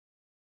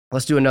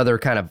 let's do another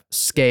kind of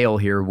scale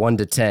here, 1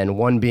 to 10,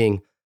 1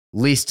 being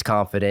least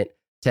confident,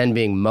 10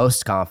 being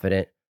most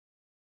confident.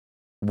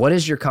 What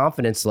is your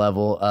confidence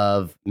level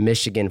of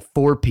Michigan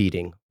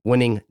four-peating,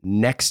 winning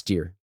next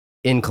year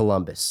in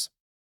Columbus?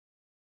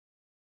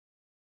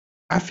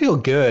 I feel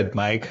good,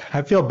 Mike.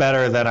 I feel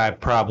better than I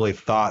probably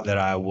thought that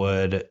I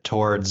would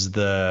towards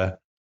the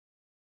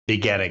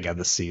beginning of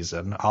the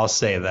season. I'll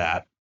say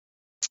that.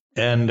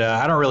 And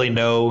I don't really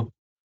know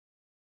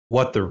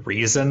what the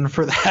reason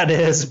for that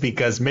is,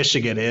 because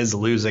Michigan is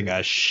losing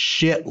a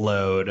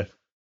shitload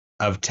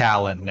of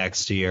talent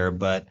next year.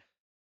 But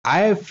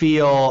I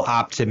feel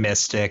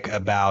optimistic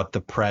about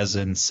the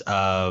presence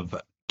of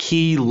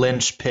key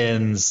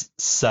linchpins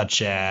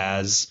such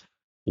as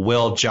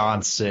Will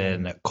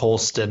Johnson,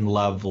 Colston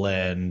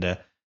Loveland,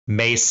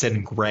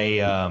 Mason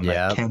Graham,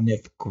 Yeah.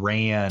 Kenneth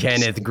Grant.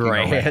 Kenneth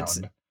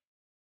Grant.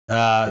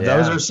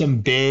 Those are some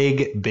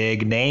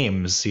big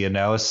names, you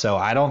know, so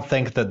I don't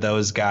think that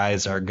those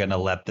guys are going to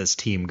let this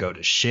team go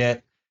to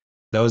shit.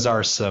 Those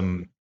are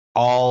some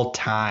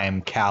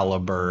all-time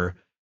caliber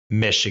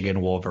Michigan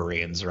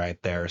Wolverines right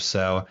there.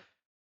 So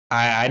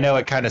I know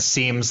it kind of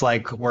seems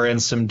like we're in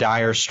some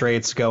dire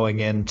straits going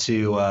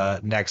into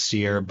next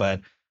year, but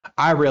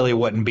I really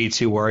wouldn't be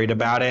too worried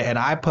about it. And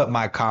I put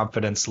my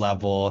confidence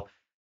level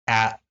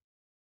at,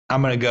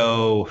 I'm going to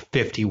go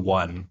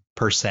 51%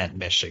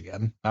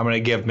 Michigan. I'm going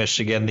to give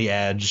Michigan the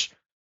edge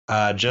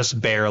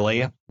just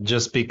barely,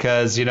 just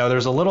because, you know,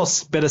 there's a little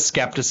bit of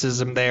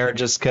skepticism there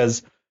just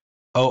because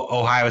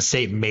Ohio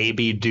State may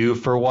be due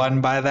for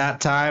one by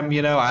that time.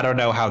 You know, I don't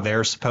know how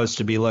they're supposed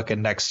to be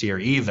looking next year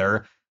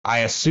either. I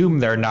assume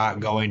they're not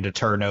going to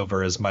turn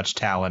over as much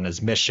talent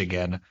as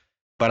Michigan,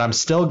 but I'm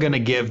still going to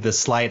give the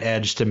slight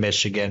edge to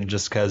Michigan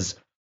just because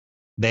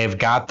they've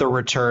got the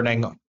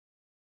returning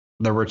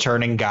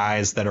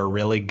guys that are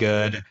really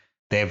good.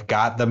 They've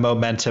got the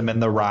momentum in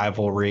the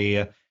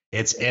rivalry.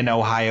 It's in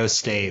Ohio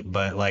State,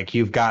 but like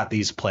you've got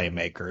these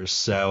playmakers.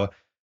 So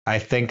I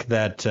think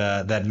that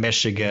that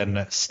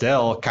Michigan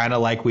still, kind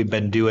of like we've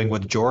been doing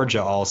with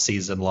Georgia all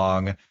season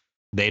long,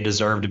 they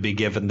deserve to be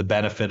given the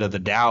benefit of the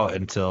doubt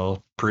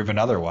until proven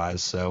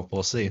otherwise. So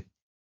we'll see.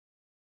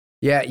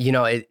 Yeah, you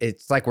know,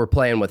 it's like we're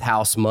playing with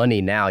house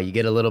money now. You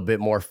get a little bit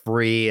more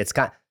free. It's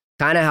kind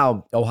of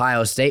how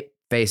Ohio State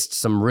faced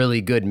some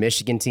really good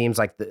Michigan teams,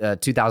 like the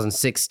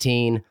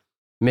 2016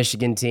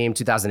 Michigan team,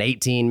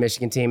 2018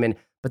 Michigan team,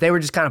 but they were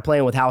just kind of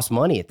playing with house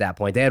money at that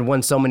point. They had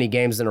won so many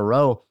games in a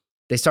row.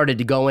 They started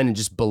to go in and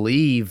just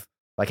believe,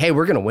 like, hey,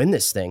 we're going to win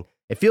this thing.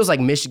 It feels like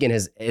Michigan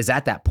is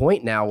at that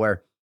point now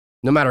where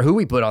no matter who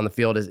we put on the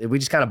field, we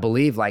just kind of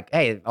believe, like,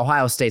 hey,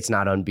 Ohio State's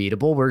not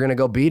unbeatable. We're going to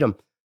go beat them.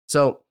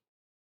 So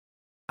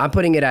I'm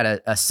putting it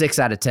at a 6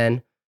 out of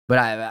 10, but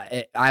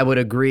I would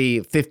agree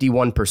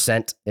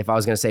 51% if I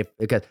was going to say,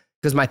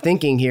 because my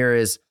thinking here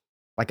is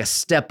like a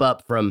step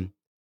up from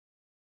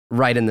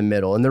right in the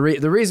middle. And the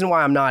reason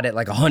why I'm not at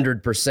like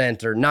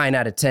 100% or 9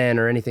 out of 10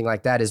 or anything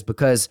like that is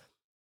because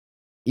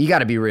you got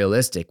to be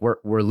realistic.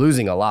 We're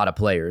losing a lot of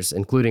players,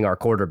 including our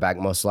quarterback,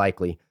 most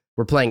likely.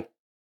 We're playing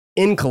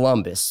in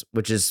Columbus,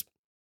 which is,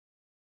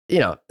 you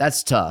know,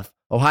 that's tough.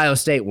 Ohio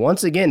State,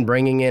 once again,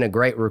 bringing in a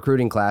great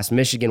recruiting class.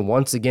 Michigan,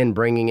 once again,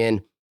 bringing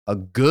in a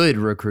good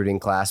recruiting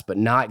class, but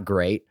not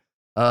great.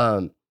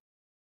 So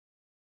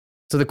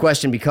the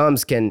question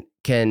becomes, can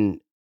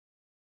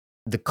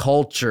the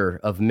culture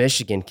of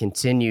Michigan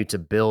continue to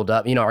build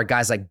up? You know, are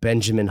guys like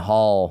Benjamin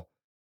Hall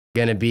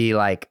going to be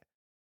like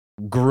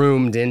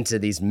groomed into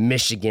these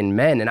Michigan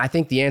men? And I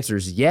think the answer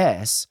is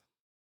yes.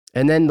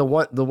 And then the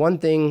one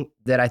thing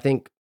that I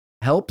think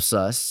helps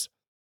us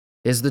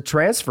is the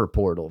transfer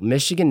portal.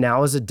 Michigan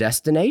now is a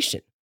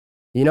destination.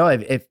 You know,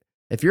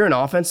 if you're an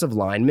offensive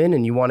lineman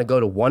and you want to go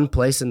to one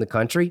place in the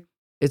country,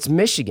 it's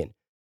Michigan.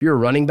 If you're a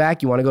running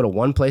back, you want to go to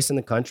one place in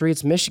the country,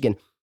 it's Michigan.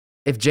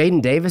 If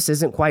Jaden Davis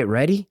isn't quite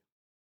ready,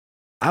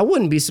 I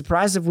wouldn't be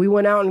surprised if we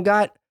went out and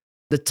got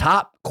the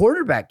top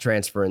quarterback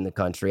transfer in the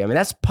country. I mean,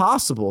 that's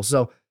possible.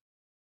 So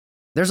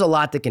there's a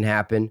lot that can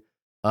happen.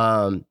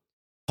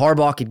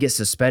 Harbaugh could get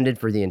suspended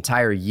for the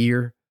entire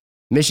year.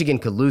 Michigan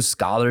could lose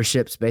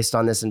scholarships based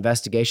on this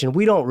investigation.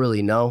 We don't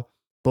really know.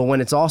 But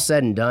when it's all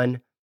said and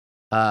done,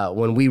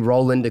 when we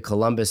roll into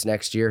Columbus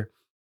next year,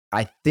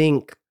 I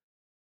think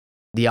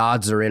the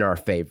odds are in our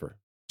favor,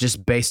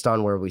 just based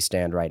on where we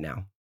stand right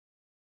now.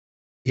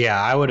 Yeah,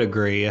 I would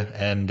agree.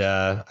 And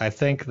I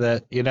think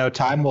that, you know,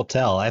 time will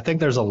tell. I think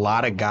there's a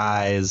lot of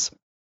guys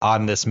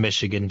on this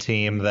Michigan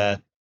team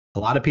that a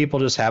lot of people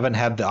just haven't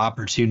had the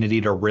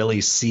opportunity to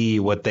really see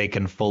what they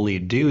can fully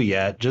do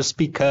yet, just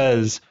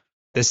because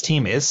this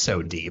team is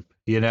so deep,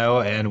 you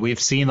know, and we've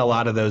seen a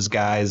lot of those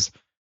guys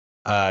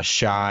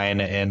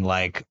shine in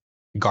like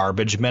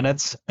garbage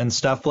minutes and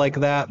stuff like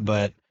that.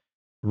 But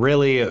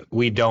really,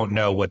 we don't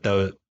know what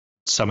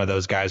some of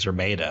those guys are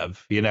made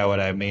of. You know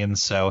what I mean?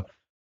 So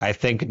I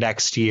think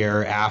next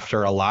year,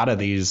 after a lot of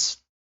these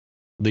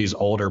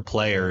older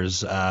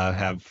players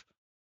have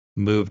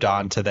moved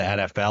on to the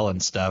NFL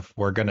and stuff,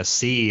 we're going to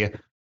see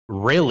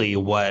really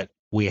what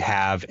we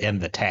have in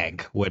the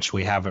tank, which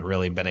we haven't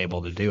really been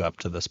able to do up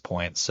to this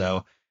point.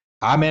 So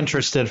I'm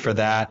interested for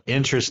that,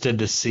 interested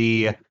to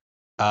see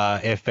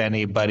if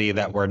anybody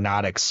that we're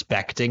not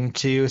expecting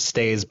to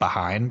stays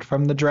behind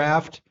from the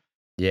draft.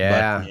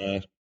 Yeah.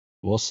 But,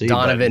 we'll see.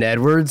 Donovan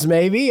Edwards,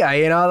 maybe.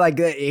 You know, like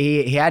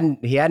he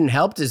hadn't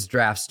helped his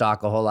draft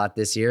stock a whole lot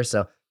this year.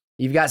 So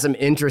you've got some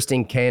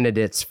interesting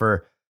candidates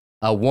for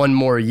a one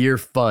more year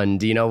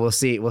fund. You know, we'll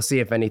see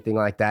if anything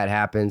like that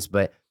happens.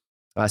 But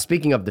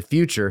speaking of the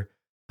future,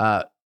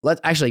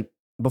 let's actually,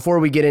 before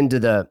we get into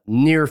the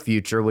near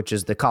future, which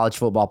is the college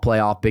football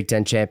playoff, Big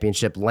Ten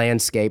championship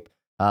landscape,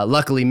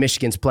 luckily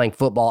Michigan's playing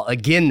football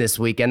again this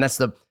weekend. That's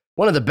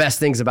one of the best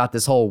things about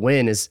this whole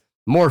win is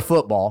more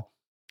football.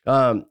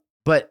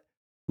 But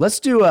let's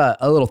do a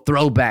little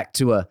throwback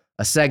to a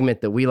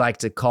segment that we like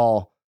to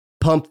call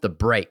Pump the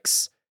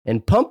Brakes.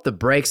 And Pump the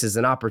Brakes is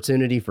an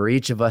opportunity for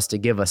each of us to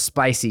give a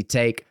spicy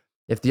take.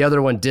 If the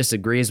other one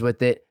disagrees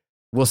with it,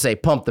 we'll say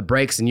pump the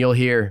brakes and you'll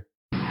hear.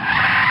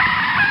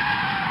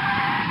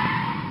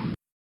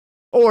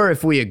 Or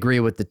if we agree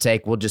with the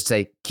take, we'll just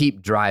say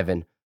keep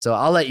driving. So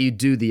I'll let you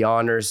do the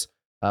honors.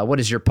 What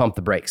is your pump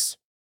the brakes?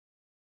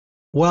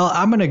 Well,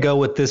 I'm going to go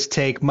with this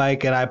take,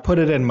 Mike, and I put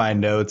it in my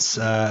notes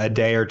a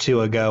day or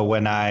two ago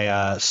when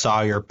I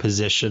saw your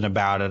position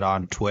about it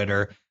on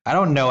Twitter. I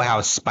don't know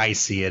how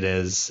spicy it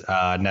is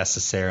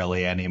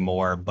necessarily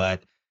anymore,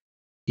 but,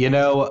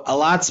 a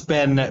lot's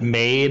been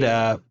made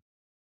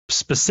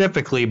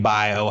specifically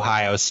by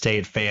Ohio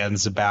State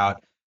fans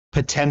about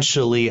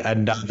potentially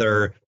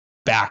another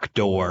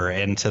backdoor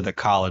into the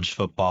college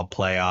football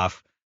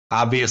playoff.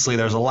 Obviously,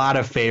 there's a lot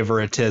of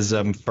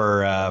favoritism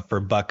for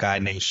Buckeye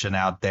Nation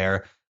out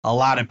there. A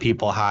lot of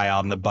people high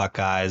on the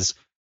Buckeyes.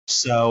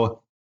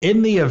 So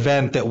in the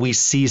event that we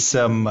see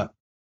some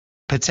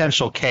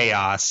potential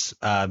chaos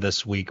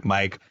this week,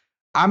 Mike,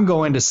 I'm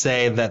going to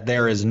say that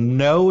there is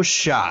no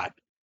shot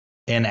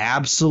in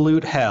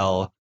absolute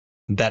hell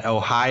that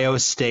Ohio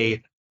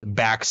State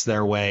backs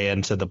their way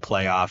into the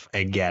playoff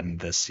again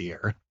this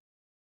year.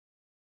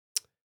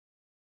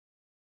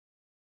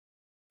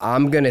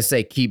 I'm going to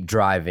say keep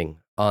driving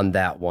on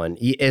that one.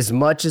 As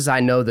much as I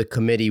know the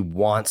committee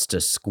wants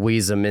to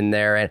squeeze them in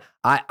there, and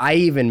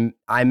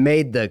I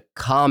made the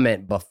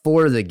comment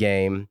before the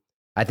game.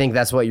 I think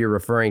that's what you're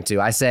referring to.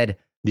 I said,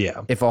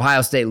 yeah, if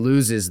Ohio State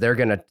loses, they're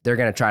going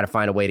to try to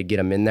find a way to get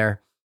them in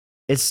there.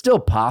 It's still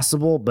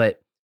possible,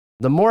 but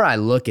the more I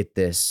look at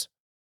this,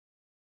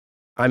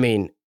 I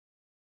mean,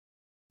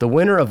 the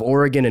winner of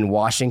Oregon and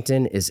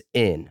Washington is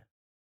in.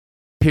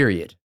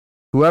 Period.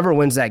 Whoever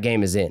wins that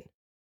game is in.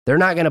 They're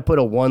not going to put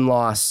a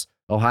one-loss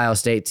Ohio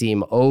State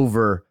team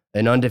over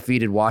an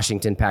undefeated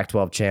Washington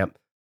Pac-12 champ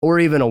or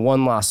even a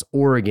one-loss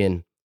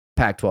Oregon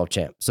Pac-12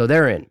 champ. So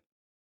they're in.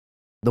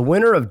 The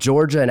winner of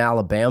Georgia and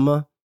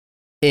Alabama,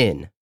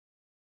 in.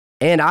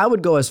 And I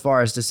would go as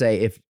far as to say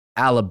if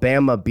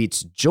Alabama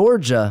beats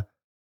Georgia,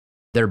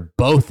 they're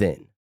both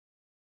in,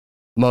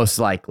 most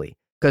likely.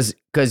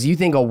 Because you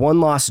think a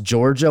one-loss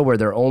Georgia where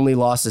their only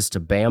loss is to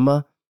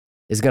Bama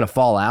is going to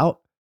fall out?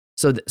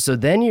 So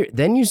then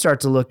you start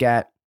to look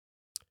at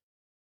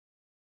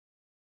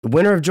the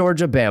winner of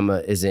Georgia,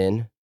 Bama is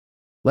in.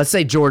 Let's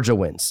say Georgia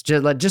wins,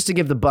 just to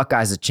give the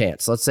Buckeyes a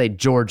chance. Let's say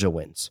Georgia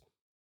wins.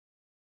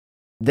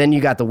 Then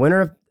you got the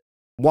winner of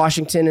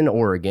Washington and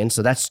Oregon,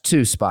 so that's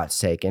 2 spots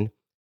taken.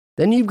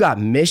 Then you've got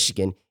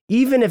Michigan.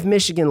 Even if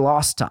Michigan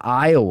lost to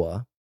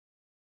Iowa,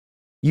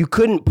 you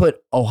couldn't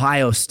put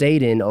Ohio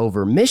State in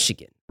over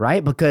Michigan,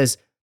 right? Because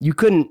you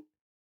couldn't.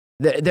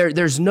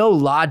 There's no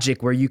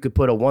logic where you could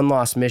put a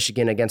one-loss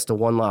Michigan against a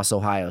one-loss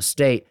Ohio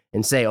State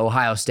and say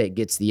Ohio State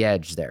gets the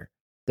edge there.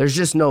 There's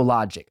just no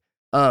logic.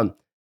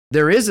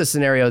 There is a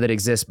scenario that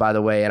exists, by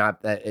the way, and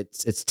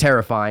it's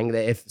terrifying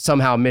that if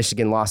somehow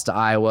Michigan lost to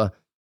Iowa,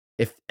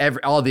 if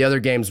all the other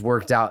games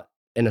worked out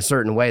in a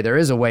certain way, there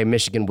is a way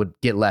Michigan would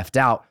get left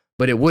out,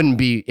 but it wouldn't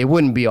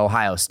be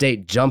Ohio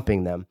State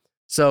jumping them.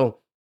 So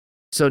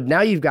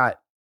now you've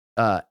got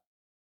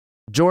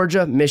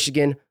Georgia,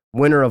 Michigan,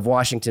 winner of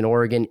Washington,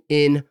 Oregon,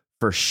 in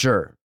for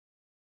sure.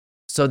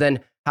 So then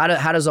how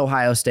does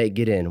Ohio State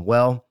get in?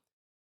 Well,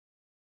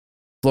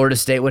 Florida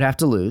State would have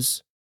to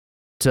lose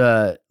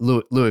to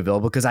Louisville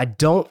because I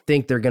don't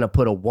think they're going to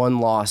put a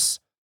one-loss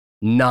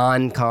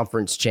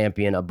non-conference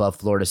champion above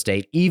Florida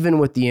State, even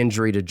with the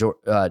injury to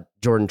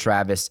Jordan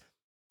Travis.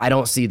 I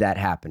don't see that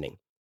happening.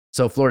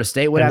 So Florida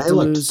State would have to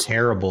lose. They looked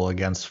terrible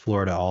against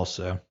Florida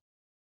also.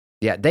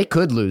 Yeah, they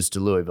could lose to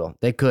Louisville.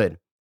 They could.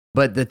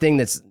 But the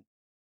thing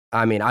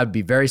I'd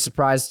be very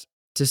surprised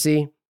to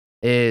see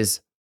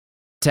is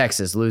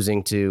Texas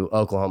losing to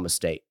Oklahoma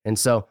State. And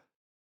so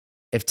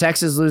if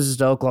Texas loses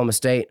to Oklahoma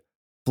State,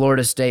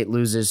 Florida State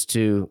loses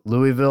to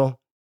Louisville,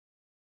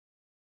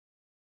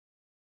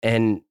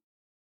 and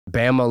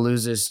Bama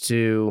loses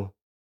to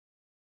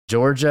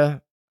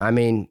Georgia,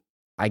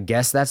 I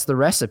guess that's the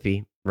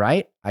recipe,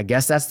 right? I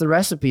guess that's the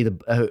recipe.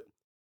 The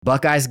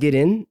Buckeyes get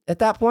in at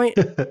that point.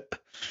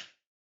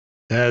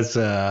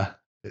 That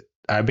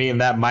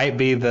might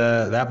be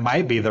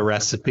the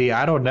recipe.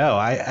 I don't know.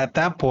 At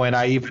that point,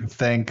 I even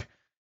think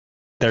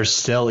there's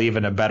still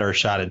even a better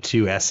shot at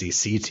 2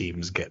 SEC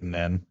teams getting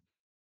in.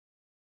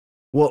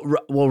 Well,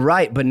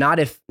 right, but not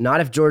if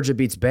Georgia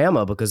beats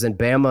Bama, because then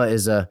Bama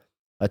is a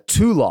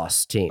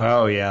 2-loss team.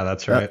 Oh yeah,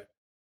 that's right.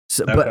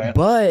 Okay.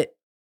 But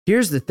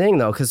here's the thing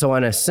though, because so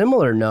on a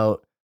similar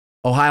note,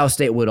 Ohio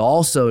State would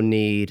also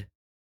need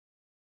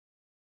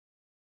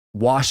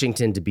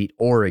Washington to beat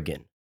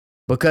Oregon.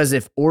 Because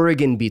if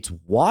Oregon beats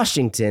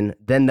Washington,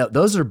 then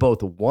those are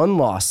both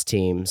one-loss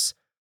teams.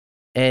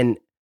 And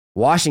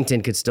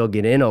Washington could still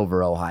get in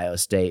over Ohio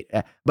State.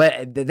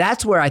 But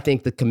that's where I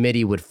think the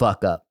committee would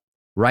fuck up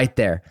right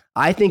there.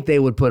 I think they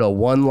would put a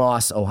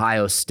one-loss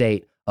Ohio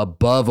State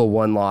above a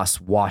one-loss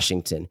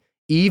Washington,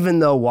 even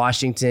though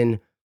Washington,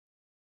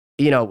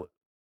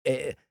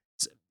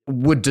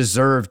 would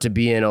deserve to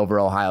be in over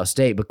Ohio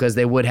State because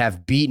they would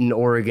have beaten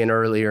Oregon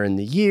earlier in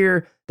the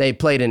year. They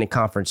played in a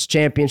conference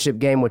championship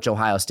game, which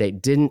Ohio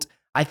State didn't.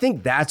 I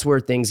think that's where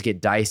things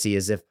get dicey,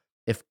 is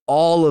if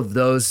all of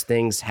those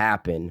things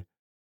happen,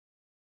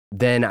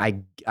 then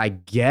I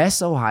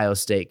guess Ohio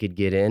State could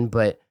get in.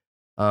 But,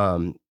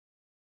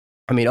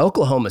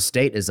 Oklahoma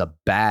State is a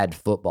bad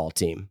football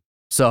team.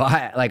 So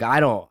I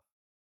don't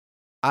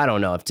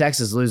know. If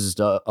Texas loses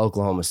to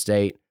Oklahoma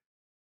State,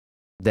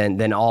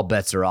 then all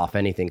bets are off.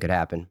 Anything could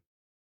happen.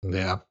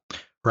 Yeah.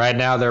 Right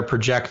now they're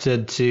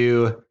projected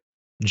to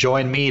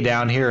join me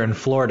down here in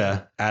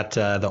Florida at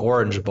the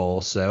Orange Bowl.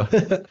 So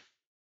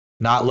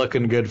not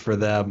looking good for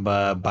them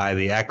by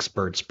the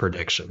experts'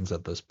 predictions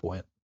at this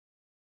point.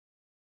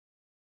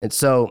 And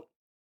so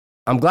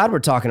I'm glad we're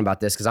talking about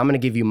this because I'm going to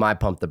give you my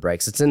pump the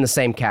brakes. It's in the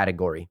same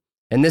category.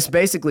 And this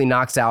basically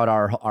knocks out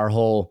our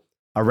whole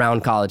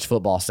around college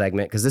football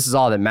segment because this is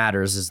all that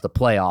matters is the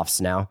playoffs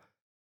now.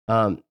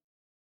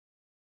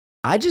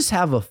 I just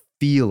have a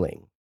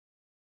feeling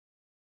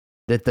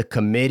that the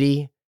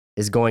committee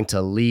is going to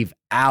leave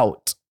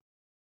out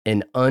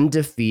an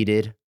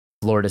undefeated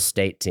Florida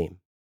State team.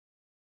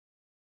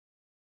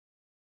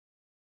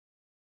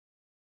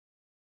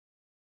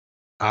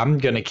 I'm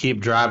going to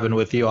keep driving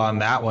with you on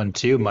that one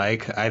too,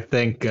 Mike. I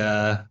think,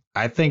 I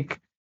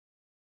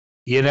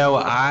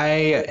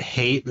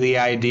hate the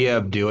idea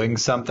of doing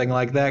something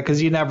like that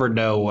because you never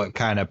know what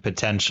kind of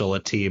potential a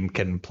team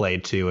can play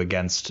to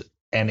against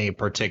any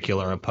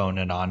particular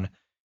opponent on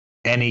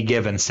any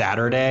given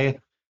Saturday.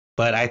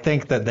 But I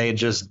think that they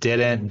just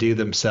didn't do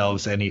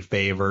themselves any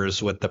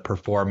favors with the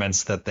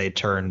performance that they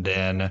turned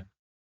in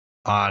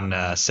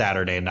on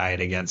Saturday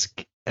night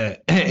against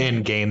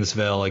in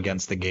Gainesville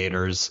against the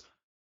Gators.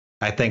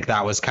 I think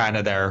that was kind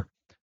of their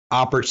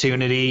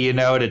opportunity,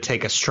 to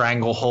take a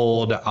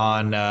stranglehold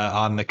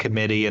on the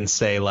committee and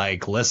say,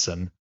 like,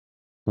 listen,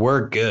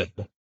 we're good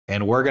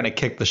and we're going to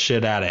kick the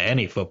shit out of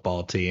any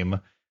football team.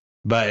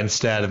 But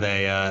instead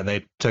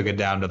they took it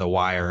down to the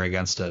wire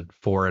against a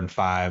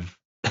 4-5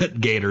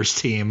 Gators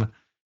team.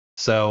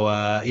 So,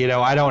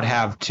 I don't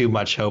have too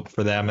much hope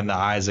for them in the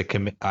eyes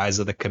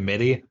of the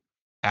committee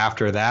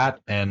after that.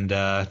 And,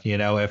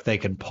 if they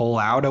can pull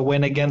out a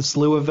win against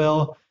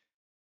Louisville,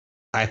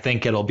 I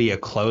think it'll be a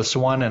close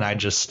one. And I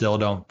just still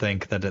don't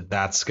think that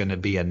that's going to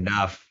be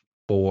enough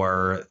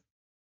for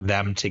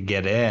them to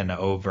get in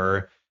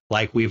over,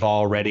 like we've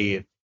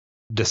already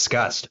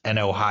discussed, an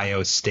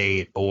Ohio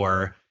State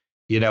or,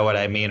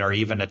 or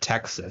even a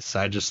Texas.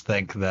 I just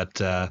think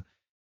that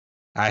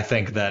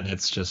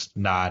it's just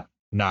not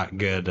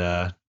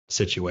good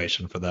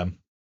situation for them.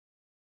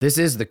 This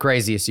is the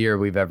craziest year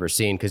we've ever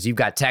seen because you've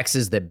got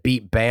Texas that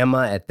beat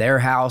Bama at their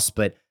house,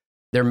 but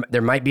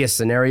there might be a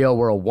scenario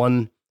where a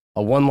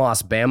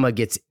one-loss Bama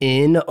gets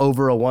in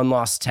over a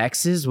one-loss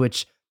Texas,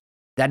 which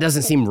that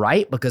doesn't seem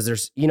right because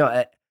there's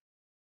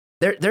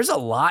a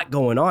lot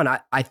going on.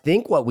 I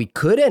think what we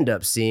could end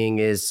up seeing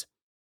is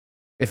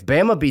if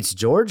Bama beats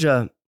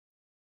Georgia,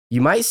 you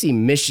might see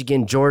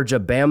Michigan, Georgia,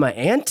 Bama,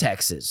 and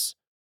Texas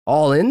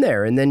all in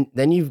there. And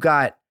then you've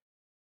got,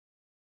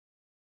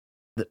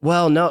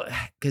 no,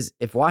 because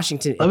if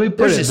Washington, let me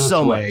put it this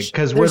so way,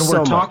 because when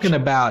we're talking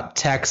about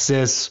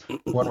Texas,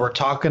 when we're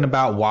talking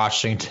about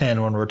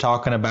Washington, when we're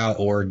talking about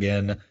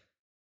Oregon,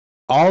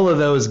 all of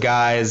those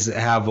guys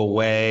have a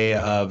way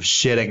of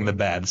shitting the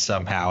bed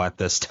somehow at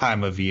this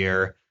time of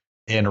year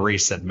in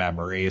recent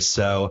memory.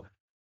 So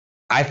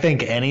I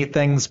think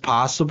anything's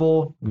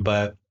possible,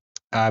 but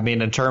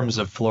in terms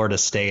of Florida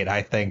State,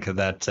 I think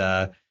that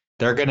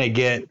they're going to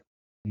get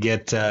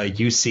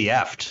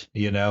UCF'd,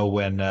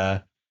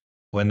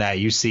 when that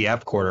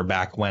UCF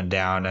quarterback went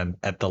down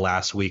at the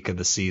last week of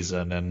the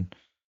season. And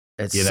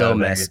it's so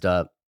messed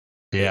up.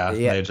 Yeah,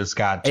 they just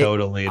got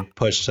totally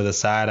pushed to the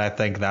side. I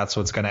think that's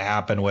what's going to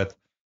happen with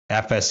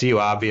FSU.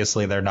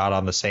 Obviously, they're not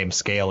on the same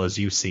scale as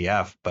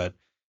UCF, but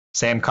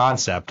same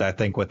concept. I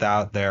think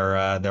without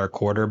their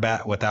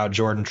quarterback, without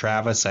Jordan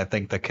Travis, I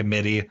think the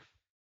committee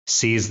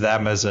sees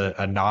them as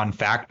a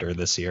non-factor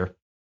this year.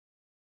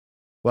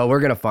 Well,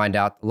 we're going to find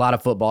out. A lot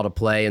of football to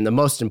play, and the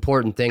most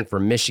important thing for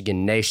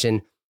Michigan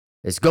Nation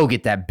is go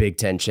get that Big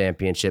Ten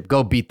championship.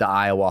 Go beat the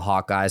Iowa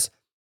Hawkeyes.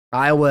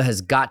 Iowa has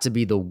got to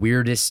be the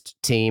weirdest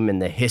team in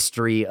the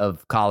history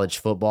of college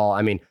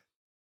football.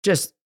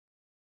 Just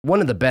one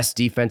of the best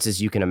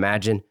defenses you can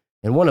imagine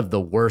and one of the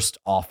worst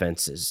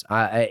offenses.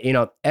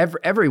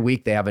 Every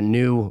week they have a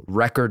new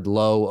record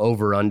low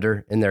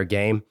over-under in their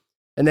game,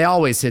 and they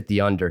always hit the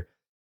under.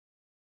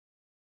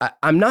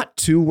 I'm not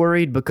too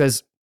worried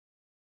because,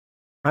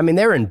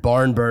 they're in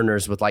barn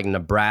burners with like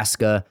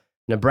Nebraska.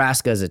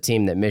 Nebraska is a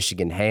team that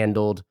Michigan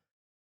handled.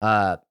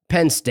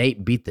 Penn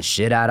State beat the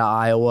shit out of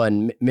Iowa,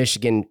 and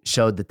Michigan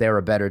showed that they were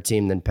a better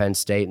team than Penn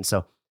State. And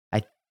so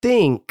I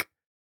think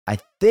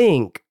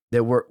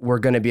that we're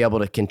going to be able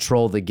to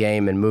control the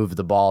game and move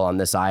the ball on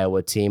this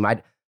Iowa team.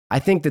 I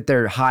think that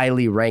their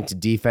highly ranked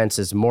defense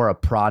is more a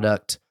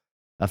product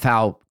of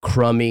how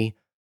crummy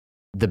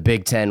the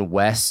Big Ten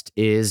West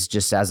is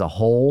just as a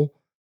whole.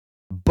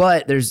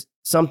 But there's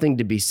something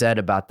to be said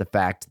about the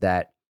fact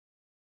that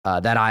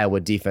that Iowa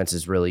defense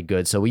is really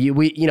good. So you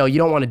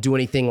don't want to do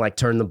anything like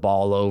turn the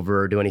ball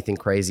over or do anything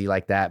crazy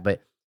like that.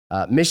 But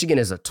Michigan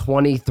is a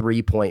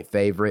 23-point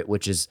favorite,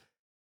 which is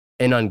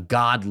an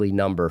ungodly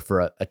number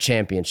for a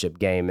championship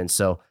game. And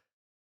so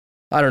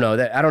I don't know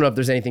if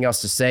there's anything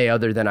else to say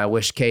other than I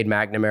wish Cade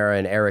McNamara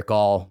and Eric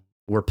All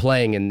were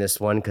playing in this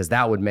one, because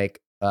that would make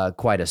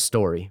quite a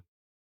story.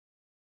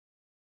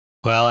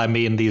 Well, I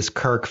mean, these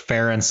Kirk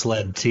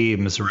Ferentz-led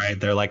teams, right?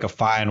 They're like a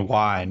fine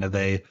wine.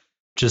 They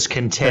just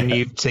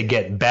continue to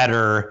get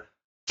better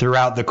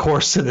throughout the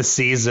course of the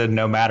season,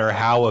 no matter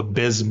how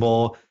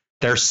abysmal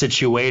their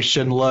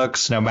situation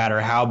looks, no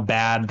matter how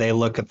bad they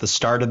look at the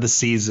start of the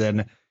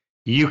season.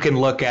 You can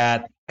look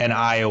at an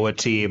Iowa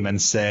team and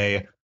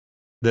say,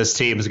 this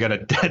team is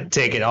going to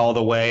take it all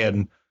the way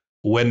and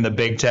win the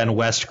Big Ten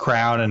West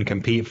crown and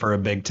compete for a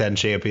Big Ten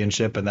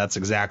championship. And that's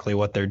exactly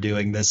what they're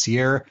doing this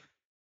year.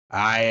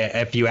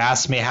 If you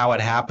ask me how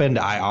it happened,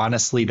 I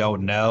honestly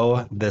don't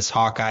know. This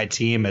Hawkeye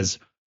team is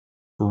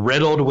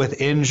riddled with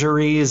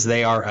injuries.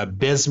 They are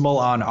abysmal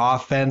on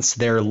offense.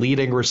 Their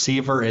leading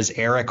receiver is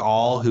Eric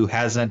All, who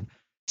hasn't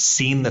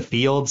seen the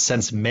field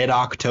since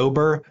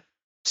mid-October.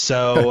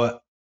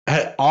 So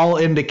all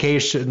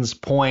indications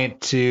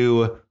point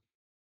to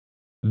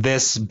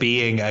this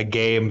being a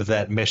game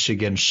that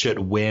Michigan should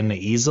win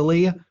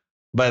easily.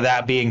 But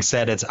that being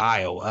said, it's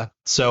Iowa.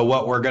 So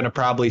what we're going to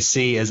probably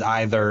see is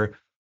either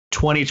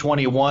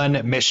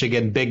 2021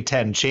 Michigan Big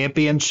Ten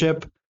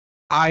Championship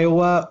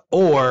Iowa,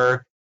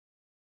 or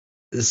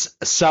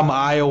some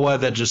Iowa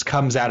that just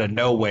comes out of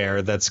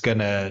nowhere that's going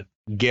to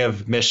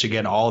give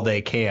Michigan all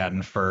they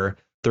can for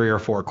 3 or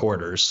 4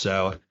 quarters.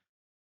 So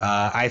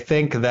I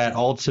think that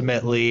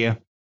ultimately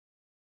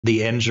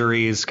the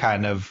injuries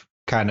kind of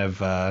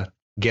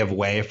give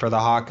way for the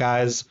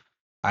Hawkeyes.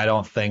 I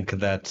don't think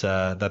that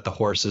that the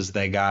horses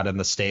they got in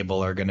the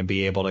stable are going to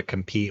be able to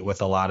compete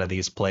with a lot of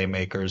these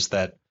playmakers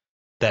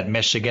that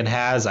Michigan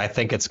has. I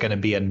think it's going to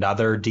be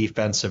another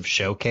defensive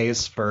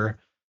showcase for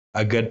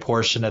a good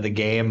portion of the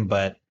game,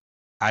 but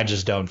I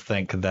just don't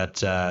think that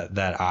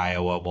that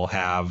Iowa will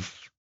have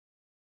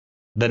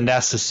the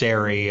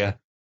necessary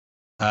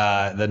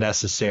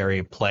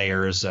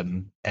players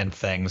and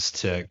things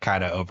to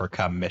kind of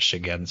overcome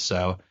Michigan.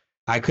 So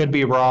I could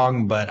be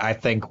wrong, but I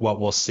think what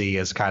we'll see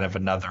is kind of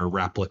another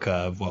replica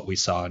of what we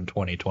saw in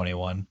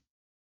 2021.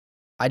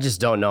 I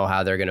just don't know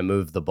how they're going to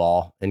move the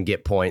ball and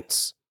get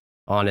points.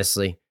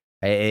 Honestly,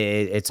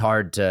 it's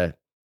hard to,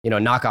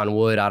 knock on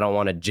wood. I don't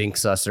want to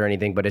jinx us or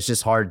anything, but it's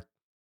just hard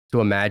to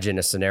imagine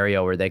a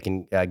scenario where they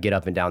can get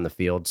up and down the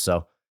field.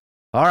 So,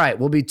 all right,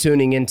 we'll be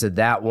tuning into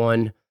that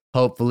one.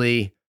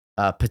 Hopefully,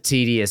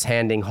 Petiti is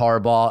handing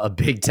Harbaugh a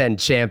Big Ten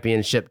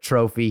championship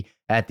trophy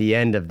at the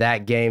end of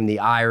that game. The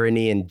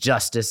irony and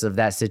justice of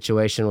that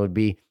situation would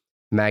be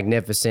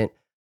magnificent.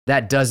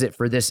 That does it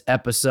for this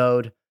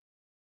episode.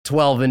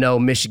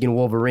 12-0 Michigan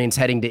Wolverines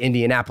heading to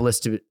Indianapolis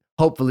to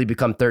hopefully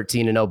become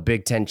 13-0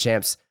 Big Ten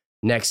champs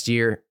next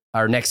year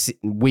or next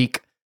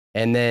week.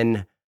 And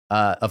then,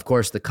 of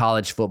course, the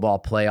college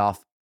football playoff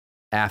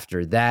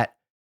after that.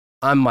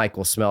 I'm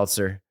Michael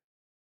Smeltzer.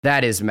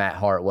 That is Matt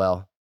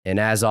Hartwell. And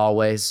as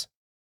always,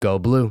 go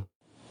blue.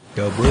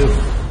 Go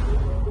blue.